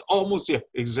same. It's almost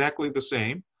exactly the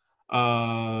same.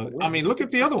 I mean, look at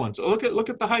the other ones. Look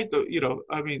at the height.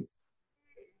 I mean,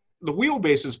 the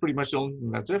wheelbase is pretty much the only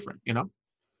thing that's different.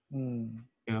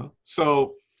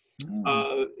 So.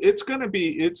 They're going to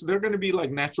be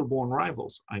like natural born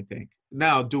rivals, I think.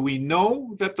 Now, do we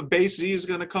know that the base Z is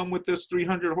going to come with this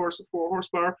 304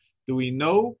 horsepower? Do we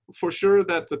know for sure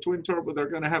that the twin turbo, they're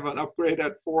going to have an upgrade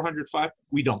at 405?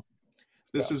 We don't.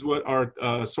 This is what our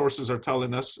sources are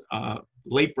telling us,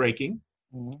 late breaking.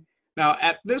 Now,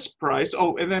 at this price,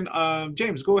 and then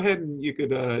James, go ahead and you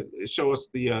could show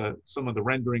us some of the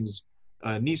renderings,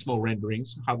 Nismo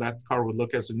renderings, how that car would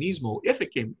look as a Nismo if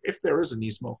there is a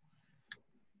Nismo.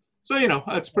 So,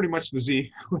 that's pretty much the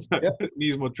Z with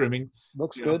Nismo trimming.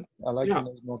 Looks good. I like the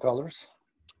Nismo colors.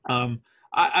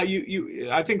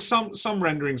 I think some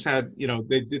renderings had,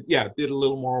 they did a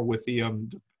little more with the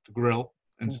grill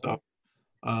and stuff.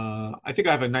 I think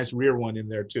I have a nice rear one in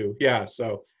there too. Yeah.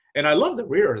 So, and I love the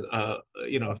rear. If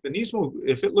the Nismo,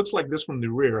 if it looks like this from the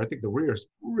rear, I think the rear is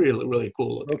really, really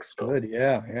cool looking. Looks good.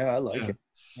 Yeah. I like it.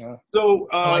 Yeah. So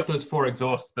I like those 4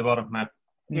 exhausts at the bottom, man.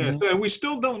 Yeah, so we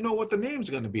still don't know what the name's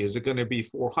going to be. Is it going to be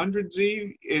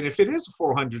 400Z? And if it is a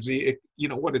 400Z,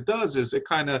 what it does is it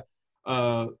kind of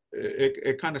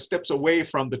steps away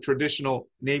from the traditional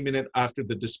naming it after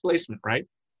the displacement, right?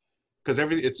 Because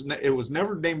it was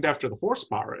never named after the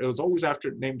horsepower. It was always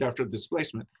named after the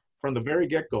displacement from the very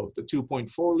get-go. The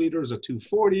 2.4 liter is a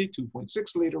 240,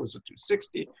 2.6 liter was a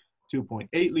 260,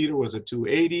 2.8 liter was a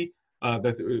 280.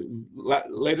 The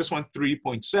latest one,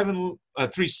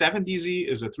 370Z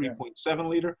is a 3.7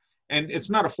 liter, and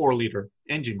it's not a 4-liter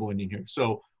engine going in here.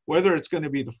 So whether it's going to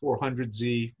be the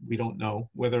 400Z, we don't know.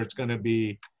 Whether it's going to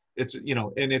be,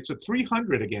 and it's a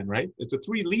 300 again, right? It's a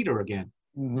 3-liter again.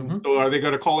 So are they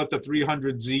going to call it the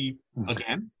 300Z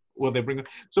again? Will they bring it?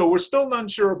 So we're still not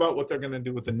sure about what they're going to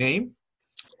do with the name.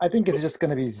 I think it's just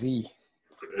going to be Z.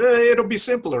 It'll be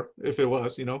simpler if it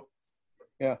was, Yeah.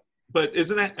 But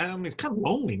isn't that, it's kind of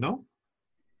lonely, no?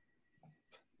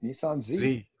 Nissan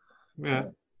Z. Yeah.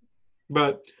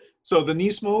 But, so the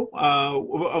Nismo,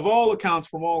 from all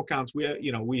accounts,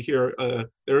 we hear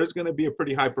there is going to be a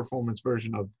pretty high performance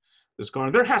version of this car.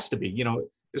 And there has to be,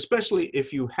 especially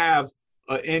if you have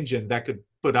an engine that could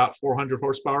put out 400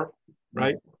 horsepower,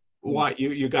 right? Why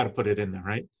you got to put it in there,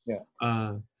 right? Yeah.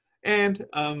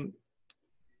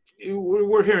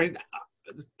 We're hearing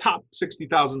top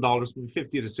 $60,000 from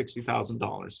 $50,000 to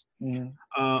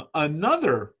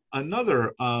 $60,000.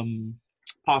 Another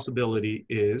possibility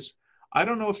is, I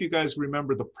don't know if you guys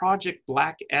remember the Project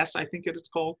Black S, I think it's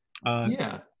called.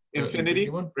 Infinity.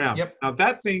 Yeah. Yep. Now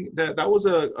that thing that was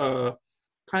a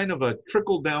kind of a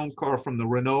trickle down car from the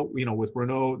Renault, with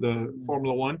Renault, the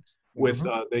Formula One, with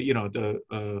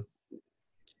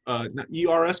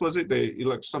ERS, was it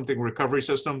the something recovery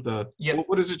system?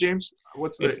 What is it, James?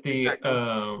 What's the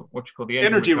what you call the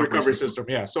energy recovery system?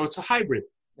 Yeah, so it's a hybrid,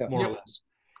 more or less.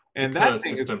 And that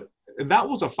thing, that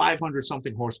was a 500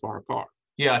 something horsepower car.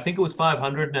 Yeah, I think it was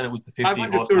 500, and it was the 50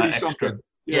 horsepower extra. Something.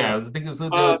 Yeah, I think it was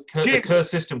the Kerr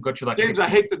system got you like. James, 60. I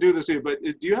hate to do this here, but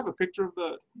do you have a picture of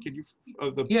the?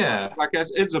 Black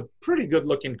S? It's a pretty good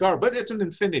looking car, but it's an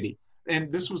Infinity, and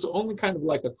this was only kind of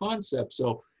like a concept.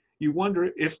 So you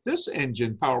wonder if this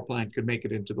engine power plant could make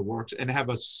it into the works and have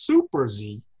a Super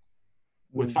Z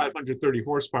with 530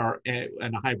 horsepower and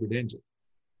a hybrid engine.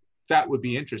 That would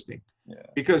be interesting. Yeah.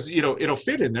 Because it'll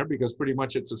fit in there because pretty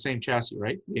much it's the same chassis,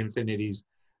 right? The Infinities,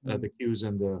 the Qs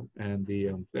and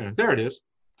the there it is,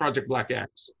 Project Black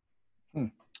X.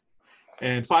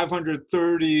 And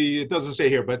 530, it doesn't say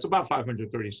here, but it's about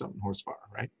 530 something horsepower,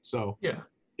 right? So yeah.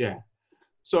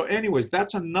 So anyways,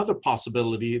 that's another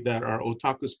possibility that our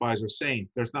otaku spies are saying.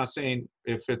 They're not saying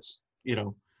if it's, you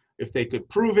know, if they could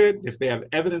prove it, if they have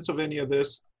evidence of any of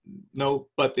this, no,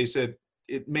 but they said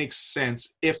it makes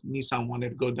sense if Nissan wanted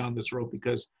to go down this road,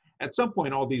 because at some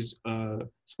point, all these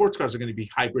sports cars are going to be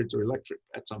hybrids or electric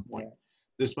at some point.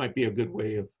 This might be a good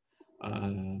way of,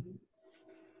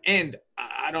 and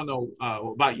I don't know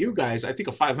about you guys, I think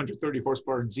a 530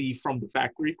 horsepower Z from the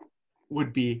factory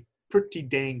would be pretty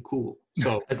dang cool.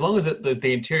 So as long as the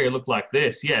interior looked like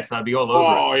this, yes, I'd be all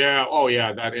over it. Oh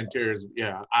yeah, that interior is,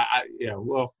 yeah,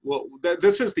 well,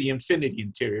 this is the Infiniti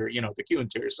interior, you know, the Q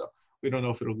interior, so we don't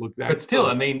know if it'll look that. But still,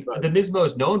 I mean, the Nismo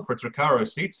is known for its Recaro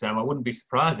seats, Sam. I wouldn't be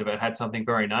surprised if it had something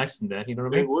very nice in there. You know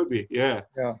what I mean? It would be, yeah.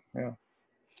 Yeah.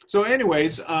 So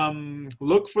anyways,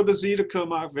 look for the Z to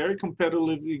come out very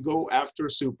competitively, go after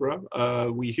Supra.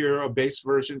 We hear a base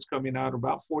version's coming out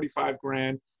about 45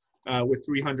 grand with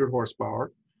 300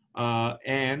 horsepower.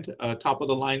 And top of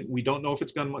the line, we don't know if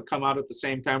it's going to come out at the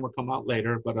same time or come out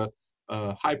later, but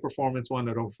a high performance one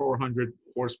at over 400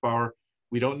 horsepower.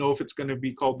 We don't know if it's going to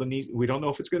be called we don't know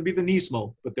if it's going to be the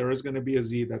Nismo, but there is going to be a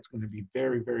Z that's going to be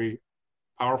very, very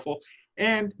powerful.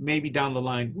 And maybe down the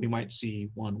line, we might see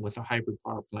one with a hybrid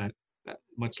power plant,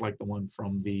 much like the one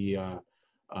from the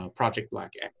Project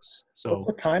Black X. So what's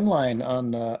the timeline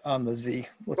on the Z?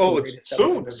 It's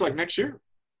soon. It's like next year.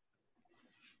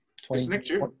 It's next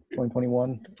year.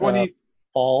 2021.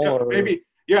 Fall, or maybe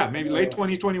late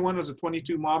 2021 as a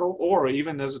 22 model, or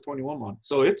even as a 21 model.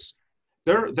 So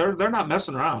they're not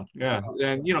messing around. Yeah,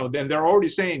 and you know, then they're already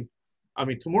saying, I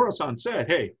mean, Tamura-san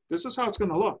said, hey, this is how it's going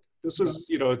to look. This is,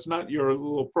 you know, it's not your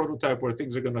little prototype where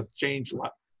things are going to change a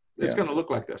lot. It's going to look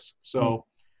like this. So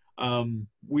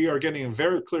we are getting a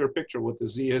very clear picture of what the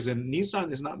Z is, and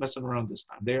Nissan is not messing around this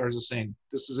time. They are just saying,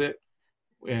 this is it.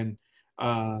 And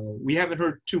we haven't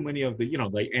heard too many of the, you know,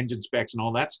 like engine specs and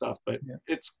all that stuff, but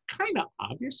it's kind of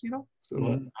obvious, you know,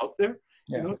 so out there,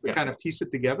 you know, to kind of piece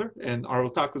it together. And our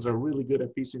otakus are really good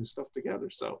at piecing stuff together.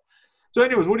 So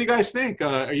anyways, what do you guys think?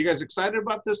 Are you guys excited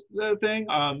about this thing?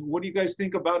 What do you guys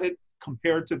think about it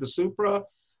compared to the Supra?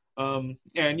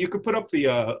 And you could put up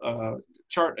the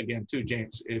chart again too,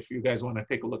 James, if you guys want to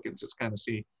take a look and just kind of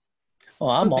see.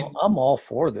 Well, I'm all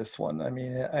for this one. I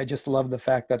mean, I just love the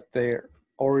fact that they're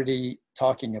already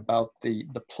talking about the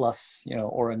Plus, you know,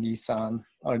 or a Nissan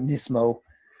or Nismo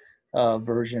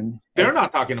version. They're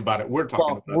not talking about it. We're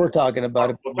talking about it. We're talking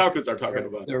about it. Otakus are talking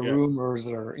about it. The rumors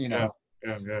are, you know,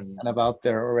 kind of out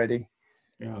there already.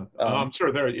 Yeah, I'm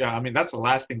sure they're, I mean, that's the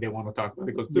last thing they want to talk about.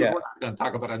 Because, dude, we're not going to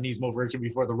talk about a Nismo version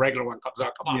before the regular one comes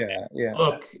out. Come on, man. Yeah.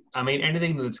 Look, I mean,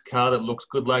 anything that's a car that looks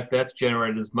good like that's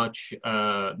generated as much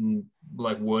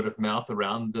like word of mouth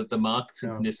around the market,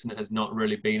 since Nissan has not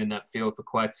really been in that field for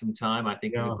quite some time. I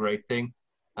think is a great thing.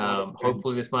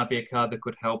 Hopefully this might be a car that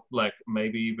could help, like,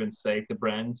 maybe even save the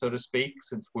brand, so to speak,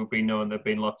 since we've been knowing there have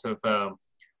been lots of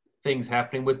things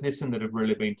happening with Nissan that have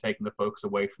really been taking the focus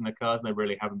away from the cars, and they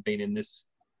really haven't been in this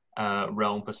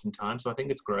realm for some time. So I think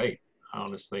it's great,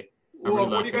 honestly. Well,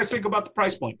 what do you guys think about the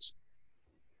price points?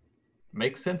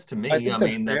 Makes sense to me. I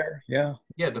mean,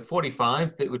 the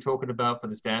 45 that we're talking about for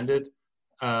the standard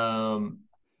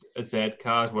Z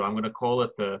cars, what I'm going to call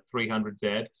it, the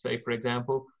 300Z, say, for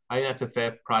example. I think that's a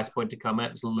fair price point to come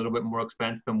at. It's a little bit more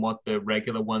expensive than what the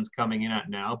regular one's coming in at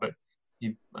now, but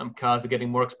cars are getting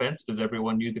more expensive as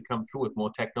everyone knew to come through with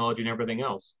more technology and everything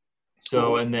else.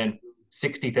 So, and then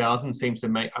 60,000 seems to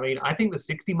make, I mean, I think the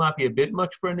 60 might be a bit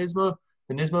much for a Nismo.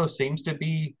 The Nismo seems to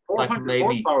be like maybe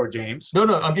horsepower, James. No,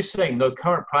 I'm just saying the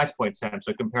current price point, Sam.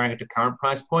 So comparing it to current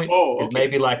price point is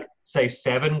maybe like, say,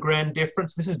 $7,000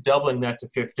 difference. This is doubling that to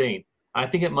 15. I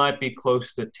think it might be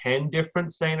close to 10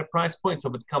 difference, say, in a price point. So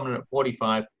if it's coming in at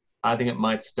 45, I think it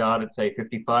might start at, say,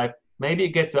 55. Maybe it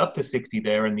gets up to 60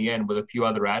 there in the end with a few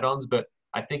other add-ons, but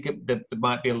I think that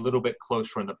might be a little bit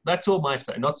closer. That's all my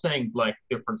say. Not saying like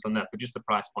difference on that, but just the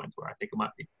price points where I think it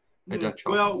might be.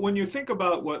 Well, when you think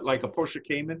about what like a Porsche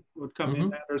Cayman would come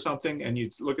in at or something, and you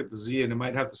look at the Z and it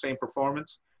might have the same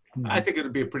performance, I think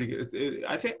it'd be a pretty good.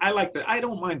 I like that. I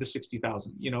don't mind the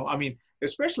 60,000. You know, I mean,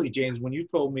 especially James, when you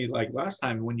told me like last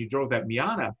time when you drove that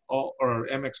Miata or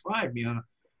MX-5 Miata,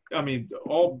 I mean,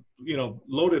 all, you know,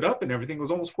 loaded up and everything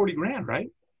was almost 40 grand, right?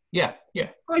 Yeah,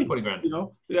 right. 40 grand.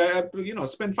 You know,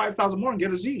 spend 5,000 more and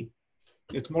get a Z.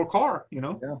 It's more car, you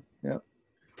know. Yeah.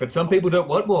 But some people don't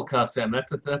want more car, Sam.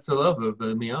 That's a love of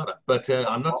the Miata. But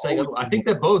I'm not saying. I think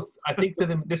they're both. I think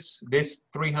that this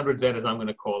 300Z, as I'm going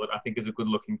to call it, I think is a good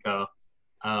looking car.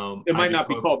 It might not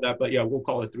be called that, but yeah, we'll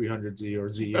call it 300Z or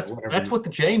Z or whatever. That's what the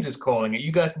James is calling it.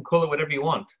 You guys can call it whatever you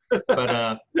want.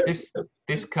 But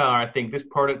this car, I think this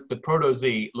product, the Proto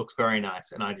Z, looks very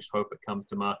nice, and I just hope it comes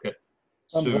to market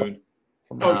soon.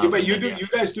 Oh, but you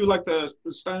guys do like the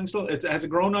styling still? Has it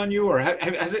grown on you, or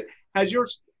has your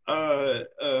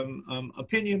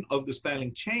opinion of the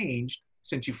styling changed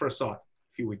since you first saw it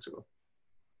a few weeks ago?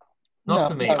 Not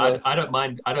for me. I don't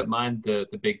mind. I don't mind the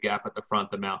big gap at the front,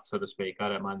 the mouth, so to speak. I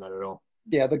don't mind that at all.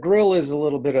 Yeah, the grill is a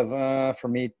little bit of for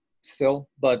me still,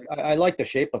 but I like the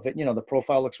shape of it. You know, the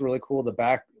profile looks really cool. The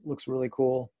back looks really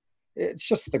cool. It's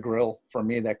just the grill for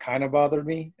me that kind of bothered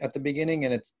me at the beginning,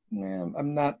 and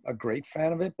I'm not a great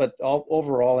fan of it. But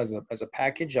overall, as a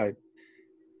package,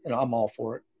 I'm all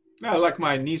for it. Yeah, like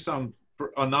my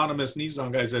anonymous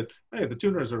Nissan guy said, hey, the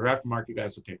tuners or aftermarket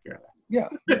guys will take care of that. Yeah.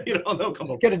 They'll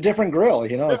come up. Get a different grill,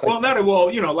 It's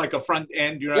like a front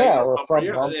end. Yeah, or a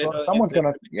front bumper. Someone's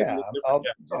going to,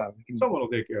 someone will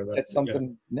take care of that. It's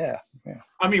something, yeah.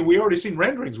 I mean, we already seen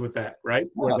renderings with that, right?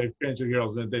 Where they've changed the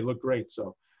grills and they look great,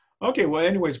 so. Okay, well,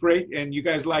 anyways, great. And you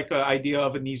guys like the idea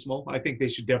of a Nismo. I think they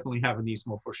should definitely have a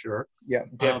Nismo for sure. Yeah,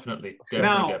 definitely.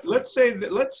 Now, let's say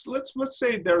let's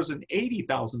say there's an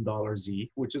 $80,000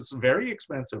 Z, which is very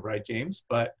expensive, right, James?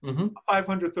 But a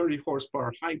 530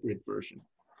 horsepower hybrid version,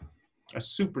 a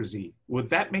Super Z. Would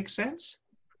that make sense?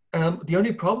 The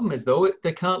only problem is, though,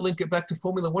 they can't link it back to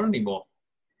Formula One anymore.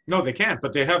 No, they can't,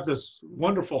 but they have this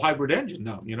wonderful hybrid engine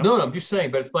now, No, I'm just saying,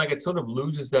 but it's like it sort of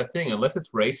loses that thing. Unless it's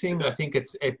racing, I think it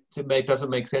doesn't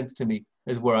make sense to me,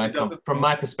 is where I come from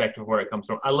my perspective, where it comes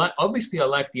from. I like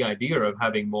the idea of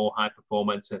having more high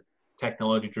performance and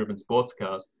technology-driven sports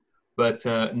cars, but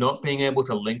not being able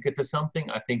to link it to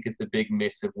something, I think is the big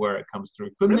miss of where it comes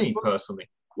through, for me personally.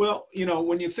 Well,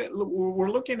 when you think we're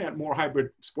looking at more hybrid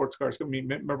sports cars. I mean,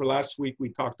 remember last week we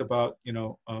talked about,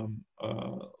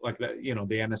 like that,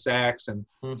 the NSX and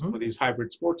some of these hybrid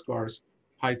sports cars,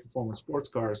 high performance sports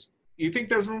cars. You think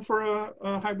there's room for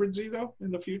a hybrid Z though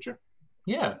in the future?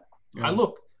 Yeah.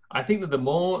 I think that the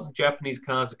more Japanese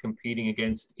cars are competing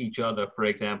against each other, for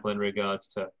example, in regards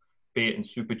to be it in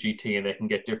Super GT and they can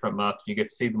get different marks, you get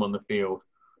to see them on the field.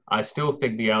 I still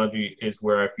think the analogy is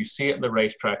where if you see it at the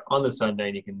racetrack on the Sunday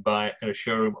and you can buy it at a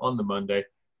showroom on the Monday,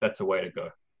 that's a way to go.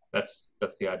 That's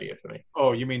the idea for me.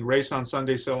 Oh, you mean race on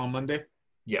Sunday, sell on Monday?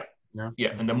 Yeah.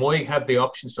 And the more you have the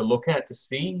options to look at,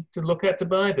 to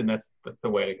buy, then that's the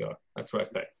way to go. That's what I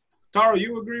say. Taro,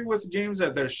 you agree with James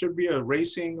that there should be a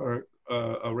racing or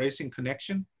a racing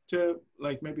connection to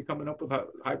like maybe coming up with a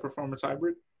high performance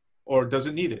hybrid, or does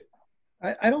it need it?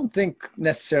 I don't think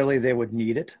necessarily they would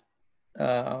need it.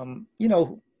 Well,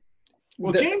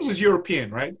 James is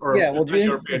European, right? Or yeah, well, James,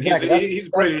 European. Exactly. He's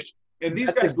British, and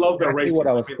these guys love their racing. What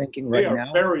I was thinking right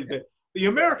now. The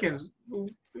Americans.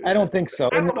 I don't think so.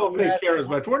 I don't know if they care as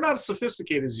much. We're not as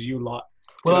sophisticated as you lot.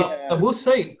 Well, I will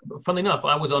say, funnily enough,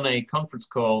 I was on a conference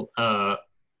call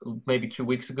maybe 2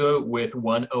 weeks ago with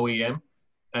one OEM,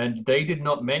 and they did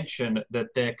not mention that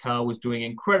their car was doing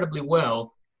incredibly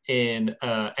well in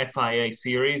FIA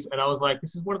series, and I was like,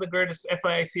 this is one of the greatest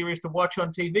FIA series to watch on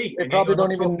TV. They probably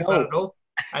don't even know.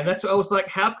 And that's what I was like,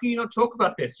 how can you not talk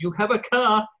about this? You have a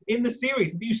car in the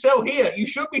series that you sell here. You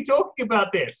should be talking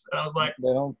about this. And I was like,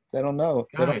 they don't know.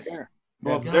 Guys, they don't care.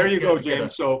 Well, there you go,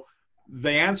 James. So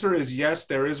the answer is yes,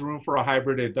 there is room for a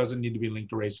hybrid. It doesn't need to be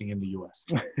linked to racing in the US.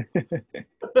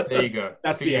 There you go.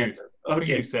 That's the answer.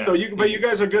 Okay. So you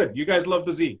guys are good. You guys love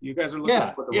the Z. You guys are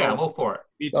looking for the I'm all for it.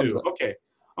 Me too. Okay.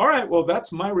 All right. Well,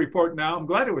 that's my report now. I'm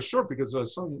glad it was short because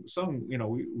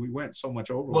we went so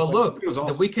much over. Well, look,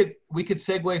 awesome. we could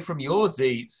segue from your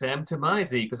Z, Sam, to my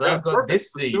Z because I've got this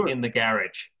Z in the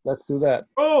garage. Let's do that.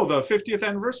 Oh, the 50th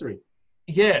anniversary.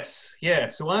 Yes. Yeah.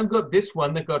 So I've got this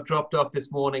one that got dropped off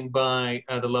this morning by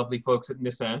the lovely folks at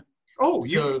Nissan. Oh,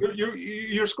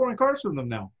 you're scoring cars from them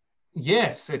now.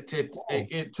 Yes.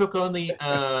 It took only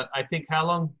I think how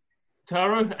long,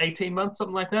 Taro? 18 months,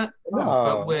 something like that.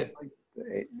 No,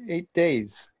 8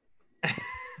 days.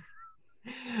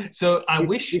 So I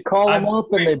wish you call them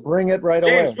up and they bring it right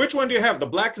away. Which one do you have? The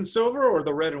black and silver or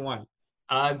the red and white?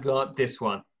 I've got this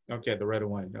one. Okay, the red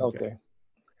and white. Okay.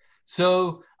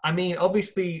 So I mean,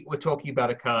 obviously, we're talking about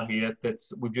a car here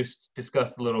we've just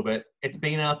discussed a little bit. It's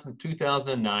been out since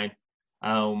 2009.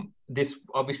 This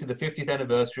obviously the 50th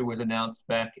anniversary was announced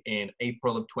back in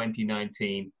April of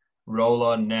 2019. Roll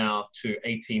on now to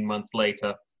 18 months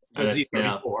later. The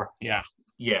Z34.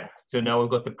 Yeah. So now we've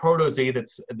got the Proto Z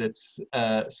that's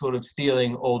sort of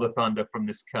stealing all the thunder from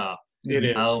this car. It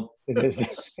is. It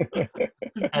is.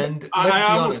 And I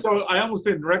almost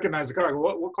didn't recognize the car.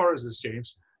 What car is this,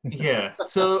 James? Yeah.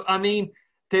 So I mean,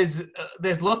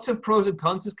 there's lots of pros and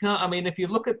cons to this car. I mean, if you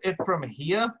look at it from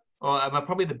here, or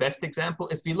probably the best example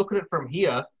is if you look at it from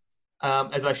here,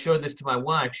 as I showed this to my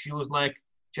wife, she was like,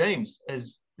 James,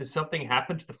 has something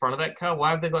happened to the front of that car?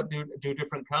 Why have they got two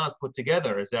different cars put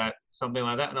together? Is that something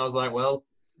like that? And I was like, well,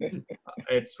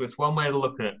 it's one way to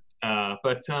look at it.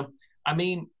 But I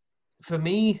mean, for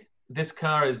me, this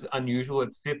car is unusual.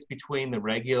 It sits between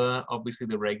obviously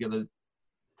the regular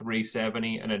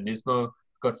 370 and a Nismo.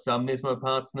 It's got some Nismo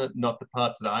parts in it, not the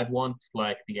parts that I'd want,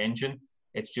 like the engine.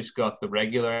 It's just got the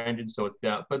regular engine, so it's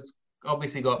down. But it's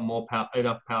obviously got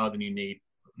enough power than you need,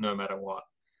 no matter what.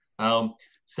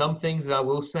 Some things that I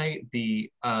will say,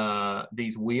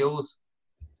 these wheels,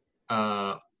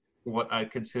 what I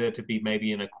consider to be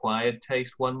maybe an acquired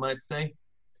taste, one might say.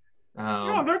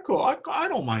 Yeah, they're cool. I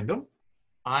don't mind them.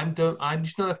 I'm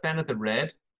just not a fan of the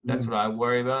red. That's what I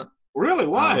worry about. Really?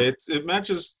 Why? It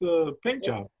matches the paint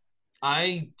job.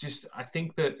 I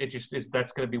think that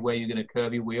that's going to be where you're going to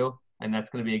curve your wheel, and that's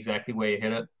going to be exactly where you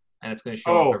hit it, and it's going to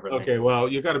show up everything. Okay. Well,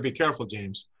 you got to be careful,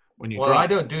 James, when you drive. Well, I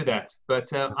don't do that,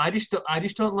 but I just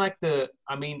don't like the.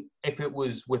 I mean, if it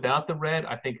was without the red,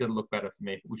 I think it'd look better for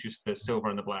me, which is the silver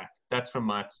and the black. That's from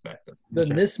my perspective. The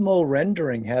Nismo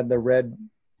rendering had the red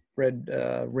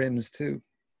rims too.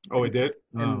 Oh, it did?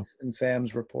 In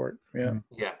Sam's report. Yeah.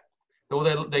 Yeah.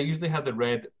 Well, they usually have the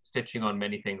red stitching on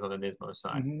many things on the Nismo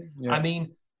side. Yeah. I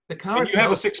mean, the car. And you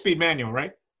have a 6-speed manual,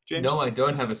 right, James? No, I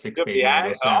don't have a 6-speed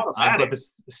manual. I've got the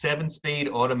 7-speed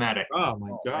automatic. Oh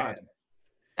my God.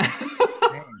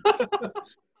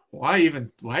 Why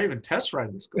even test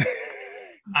ride this car?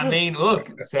 I mean, look,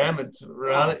 Sam, it's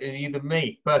rather either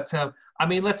me, but I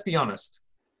mean, let's be honest.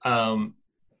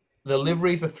 The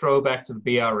livery's a throwback to the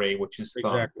BRE, which is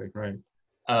fun. Exactly right.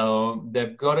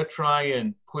 They've got to try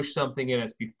and push something in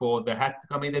as before.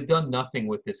 They've done nothing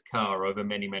with this car over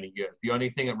many, many years. The only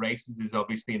thing it races is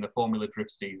obviously in the Formula Drift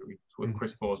series with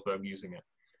Chris Forsberg using it.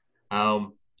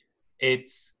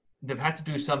 They've had to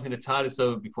do something to tide us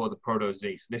over before the Proto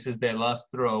Z. So this is their last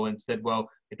throw and said, well,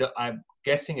 I'm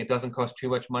guessing it doesn't cost too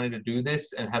much money to do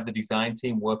this and have the design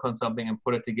team work on something and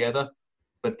put it together,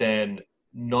 but then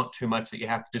not too much that you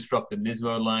have to disrupt the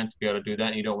Nismo line to be able to do that,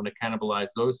 and you don't want to cannibalize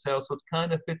those sales. So it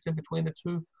kind of fits in between the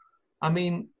two. I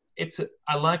mean,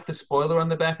 I like the spoiler on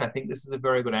the back. I think this is a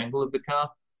very good angle of the car,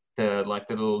 the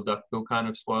little duckbill kind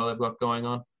of spoiler they've got going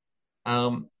on.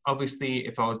 Obviously,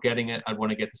 if I was getting it, I'd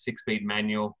want to get the 6-speed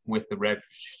manual with the rev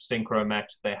synchro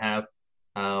match they have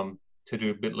to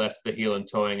do a bit less of the heel and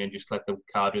towing and just let the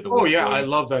car do the work. Oh yeah, I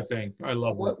love that thing. I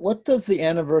love it. What does the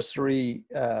anniversary?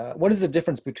 What is the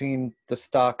difference between the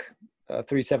stock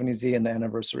 370Z and the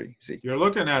anniversary Z? You're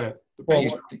looking at it. What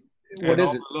is it?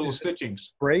 The little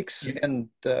stitchings. Brakes and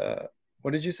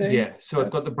what did you say? Yeah, so it's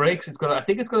got the brakes. I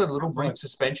think it's got a little brake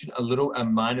suspension, a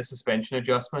minor suspension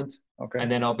adjustment. Okay.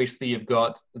 And then obviously you've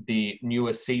got the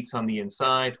newer seats on the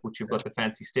inside, which you've got the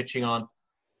fancy stitching on.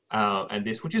 And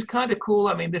this, which is kind of cool.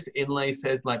 I mean, this inlay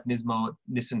says like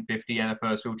Nissan 50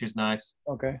 anniversary, which is nice.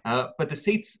 Okay. But the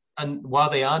seats, and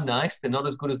while they are nice, they're not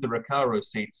as good as the Recaro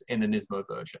seats in the Nismo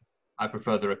version. I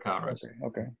prefer the Recaros.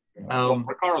 Okay.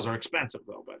 Recaros are expensive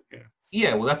though, but yeah.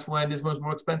 Yeah, well, that's why Nismo's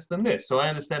more expensive than this. So I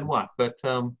understand why. But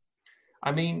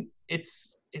I mean,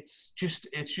 it's just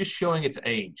showing its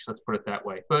age. Let's put it that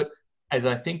way. But as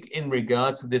I think in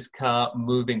regards to this car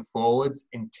moving forwards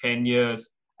in 10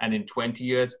 years and in 20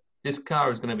 years, this car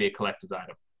is going to be a collector's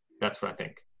item. That's what I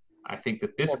think. I think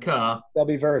that this car. There'll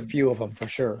be very few of them for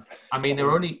sure. I mean, they're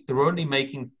only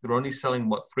selling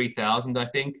what, 3,000, I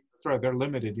think. That's right. They're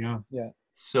limited. Yeah. Yeah.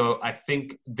 So I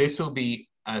think this will be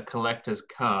a collector's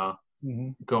car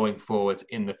going forwards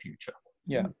in the future.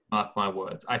 Yeah. Mark my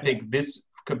words. I think this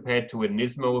compared to a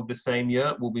Nismo of the same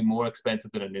year will be more expensive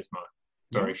than a Nismo.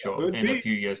 Very short in a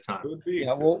few years' time.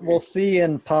 Yeah, we'll see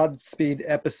in Pod Speed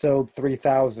episode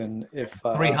 3000 if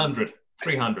 300.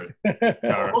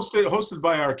 hosted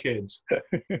by our kids.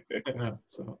 Yeah,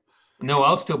 so. No,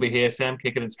 I'll still be here, Sam,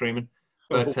 kicking and streaming.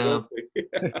 But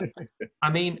I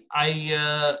mean,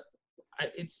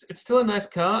 it's still a nice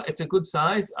car. It's a good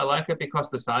size. I like it because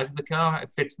the size of the car, it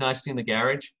fits nicely in the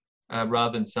garage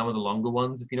rather than some of the longer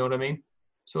ones, if you know what I mean.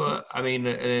 So, I mean,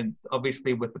 and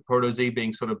obviously with the Proto Z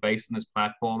being sort of based on this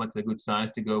platform, it's a good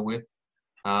size to go with.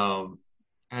 And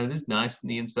it is nice on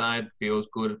the inside, feels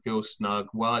good, it feels snug.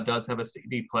 While it does have a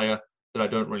CD player that I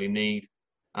don't really need,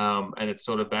 and it's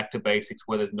sort of back to basics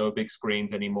where there's no big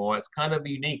screens anymore. It's kind of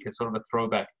unique. It's sort of a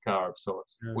throwback car of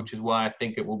sorts, which is why I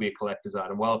think it will be a collector's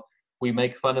item. While we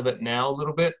make fun of it now a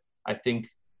little bit, I think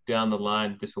down the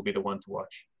line, this will be the one to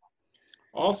watch.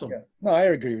 Awesome. Yeah. No, I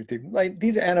agree with you. Like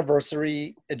these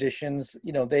anniversary editions,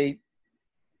 you know,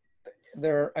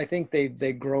 I think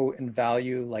they grow in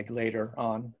value like later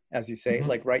on, as you say,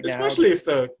 like right now. Especially if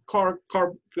the car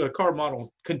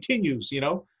model continues,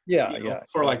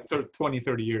 for like 20,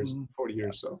 30 years, 40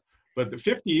 years. So, but the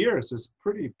 50 years is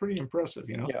pretty impressive,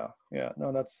 Yeah. No,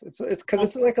 it's because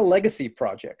it's like a legacy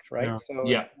project, right? Yeah. So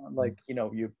it's not like,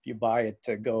 you buy it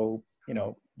to go,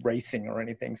 racing or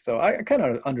anything. So I kind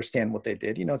of understand what they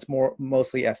did. It's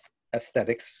mostly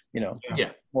aesthetics,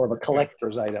 more of a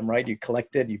collector's item, right? You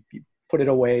collect it, you put it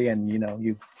away, and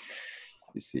you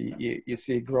see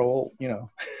it grow,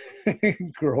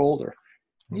 grow older.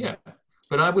 Yeah,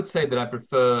 but I would say that I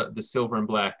prefer the silver and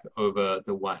black over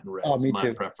the white and red. Oh, me my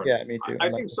too. Preference. Yeah, me too. I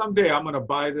think someday I'm gonna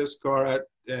buy this car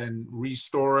and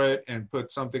restore it and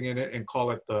put something in it and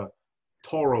call it the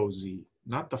Toro Z,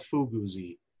 not the Fugu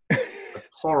Z, the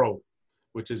Toro,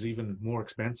 which is even more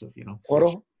expensive,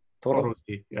 Toro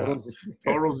Z, yeah.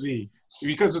 Toro Z,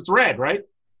 because it's red, right?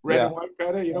 Red and white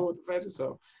kind of, with the fashion.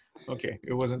 So, okay,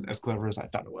 it wasn't as clever as I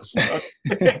thought it was.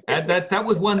 And that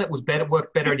was one that was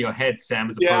worked better in your head, Sam,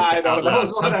 as opposed to I know. out loud.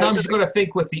 Sometimes you got to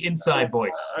think with the inside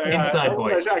voice.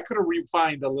 I could have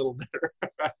refined a little better.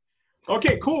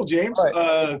 Okay, cool, James.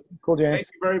 Right. Cool, James.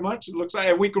 Thank you very much. It looks like,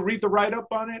 and we could read the write-up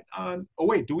on it. Oh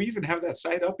wait, do we even have that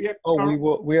site up yet? Oh,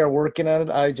 Carl? We are working on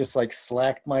it. I just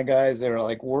slacked my guys. They're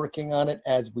working on it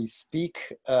as we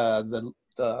speak.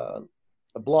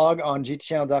 The blog on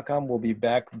gtchannel.com will be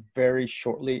back very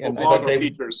shortly. And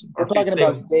features. We're talking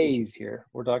about days here.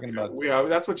 We're talking about. Yeah,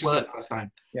 that's what you said last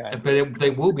time. Yeah, but they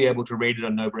will be able to read it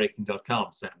on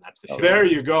NoBreaking.com, Sam. That's for sure. There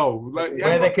you go.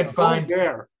 Where they can find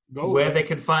they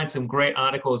can find some great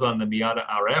articles on the Miata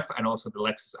RF and also the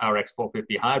Lexus RX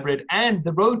 450 Hybrid and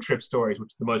the road trip stories,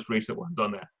 which are the most recent ones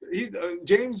on there.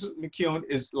 James McKeown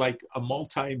is like a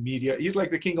multimedia. He's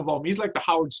like the king of all. He's like the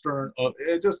Howard Stern of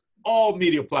just all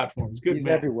media platforms. He's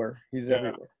everywhere. He's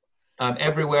everywhere.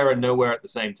 Everywhere and nowhere at the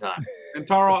same time. And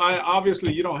Taro,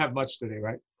 obviously you don't have much today,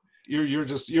 right? You're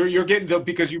getting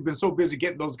because you've been so busy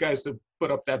getting those guys to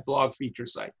put up that blog feature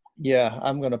site. Yeah,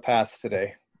 I'm gonna pass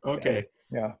today. Okay.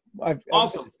 Yeah.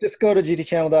 Awesome. Just go to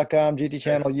gtchannel.com,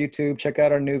 GTChannel YouTube. Check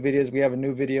out our new videos. We have a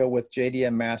new video with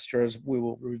JDM Masters. We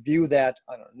will review that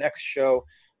on our next show.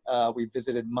 We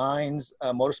visited Mines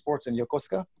Motorsports in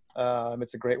Yokosuka.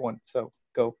 It's a great one. So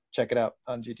go check it out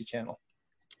on GT Channel.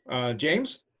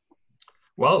 James?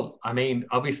 Well,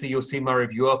 obviously you'll see my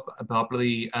review up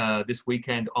probably this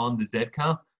weekend on the Z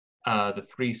car, the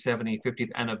 370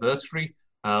 50th anniversary.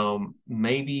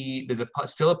 Maybe there's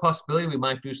still a possibility we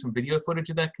might do some video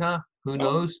footage of that car. Who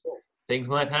knows? Things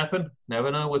might happen. Never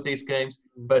know with these games.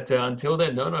 But until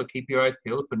then, keep your eyes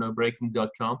peeled for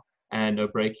NoBreaking.com and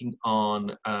NoBreaking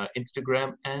on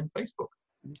Instagram and Facebook.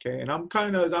 Okay, and I'm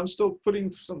still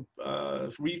putting some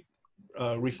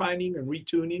refining and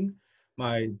retuning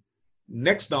my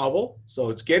next novel, so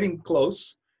it's getting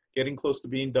close to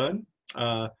being done.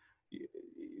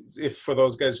 If for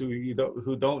those guys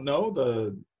who don't know,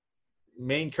 the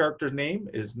main character's name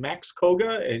is Max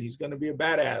Koga, and he's going to be a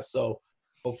badass. So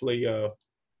hopefully,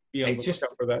 be on the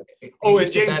lookout for that. And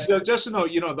James, just to know,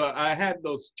 I had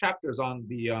those chapters on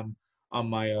the on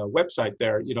my website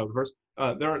there. The first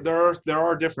there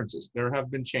are differences. There have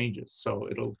been changes, so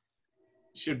there'll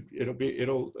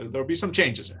be some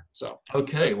changes there. So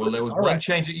okay, well, there was one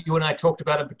change that you and I talked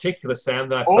about in particular, Sam,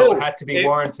 that I felt had to be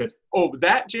warranted.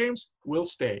 That, James, will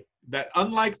stay. That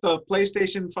unlike the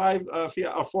PlayStation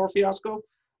 4 fiasco,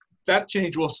 that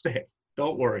change will stay.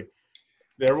 Don't worry.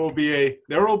 There will be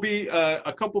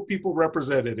a couple people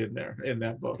represented in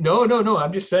that book. No.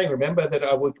 I'm just saying. Remember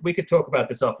that we could talk about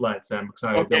this offline, Sam, because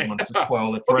I don't want to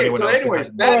spoil it for anyone else.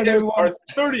 Anyways, that is our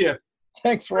 30th.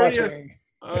 Thanks for watching.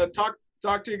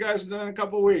 Talk to you guys in a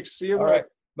couple of weeks. See you. All right.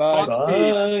 Bye.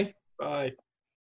 Bye. Bye.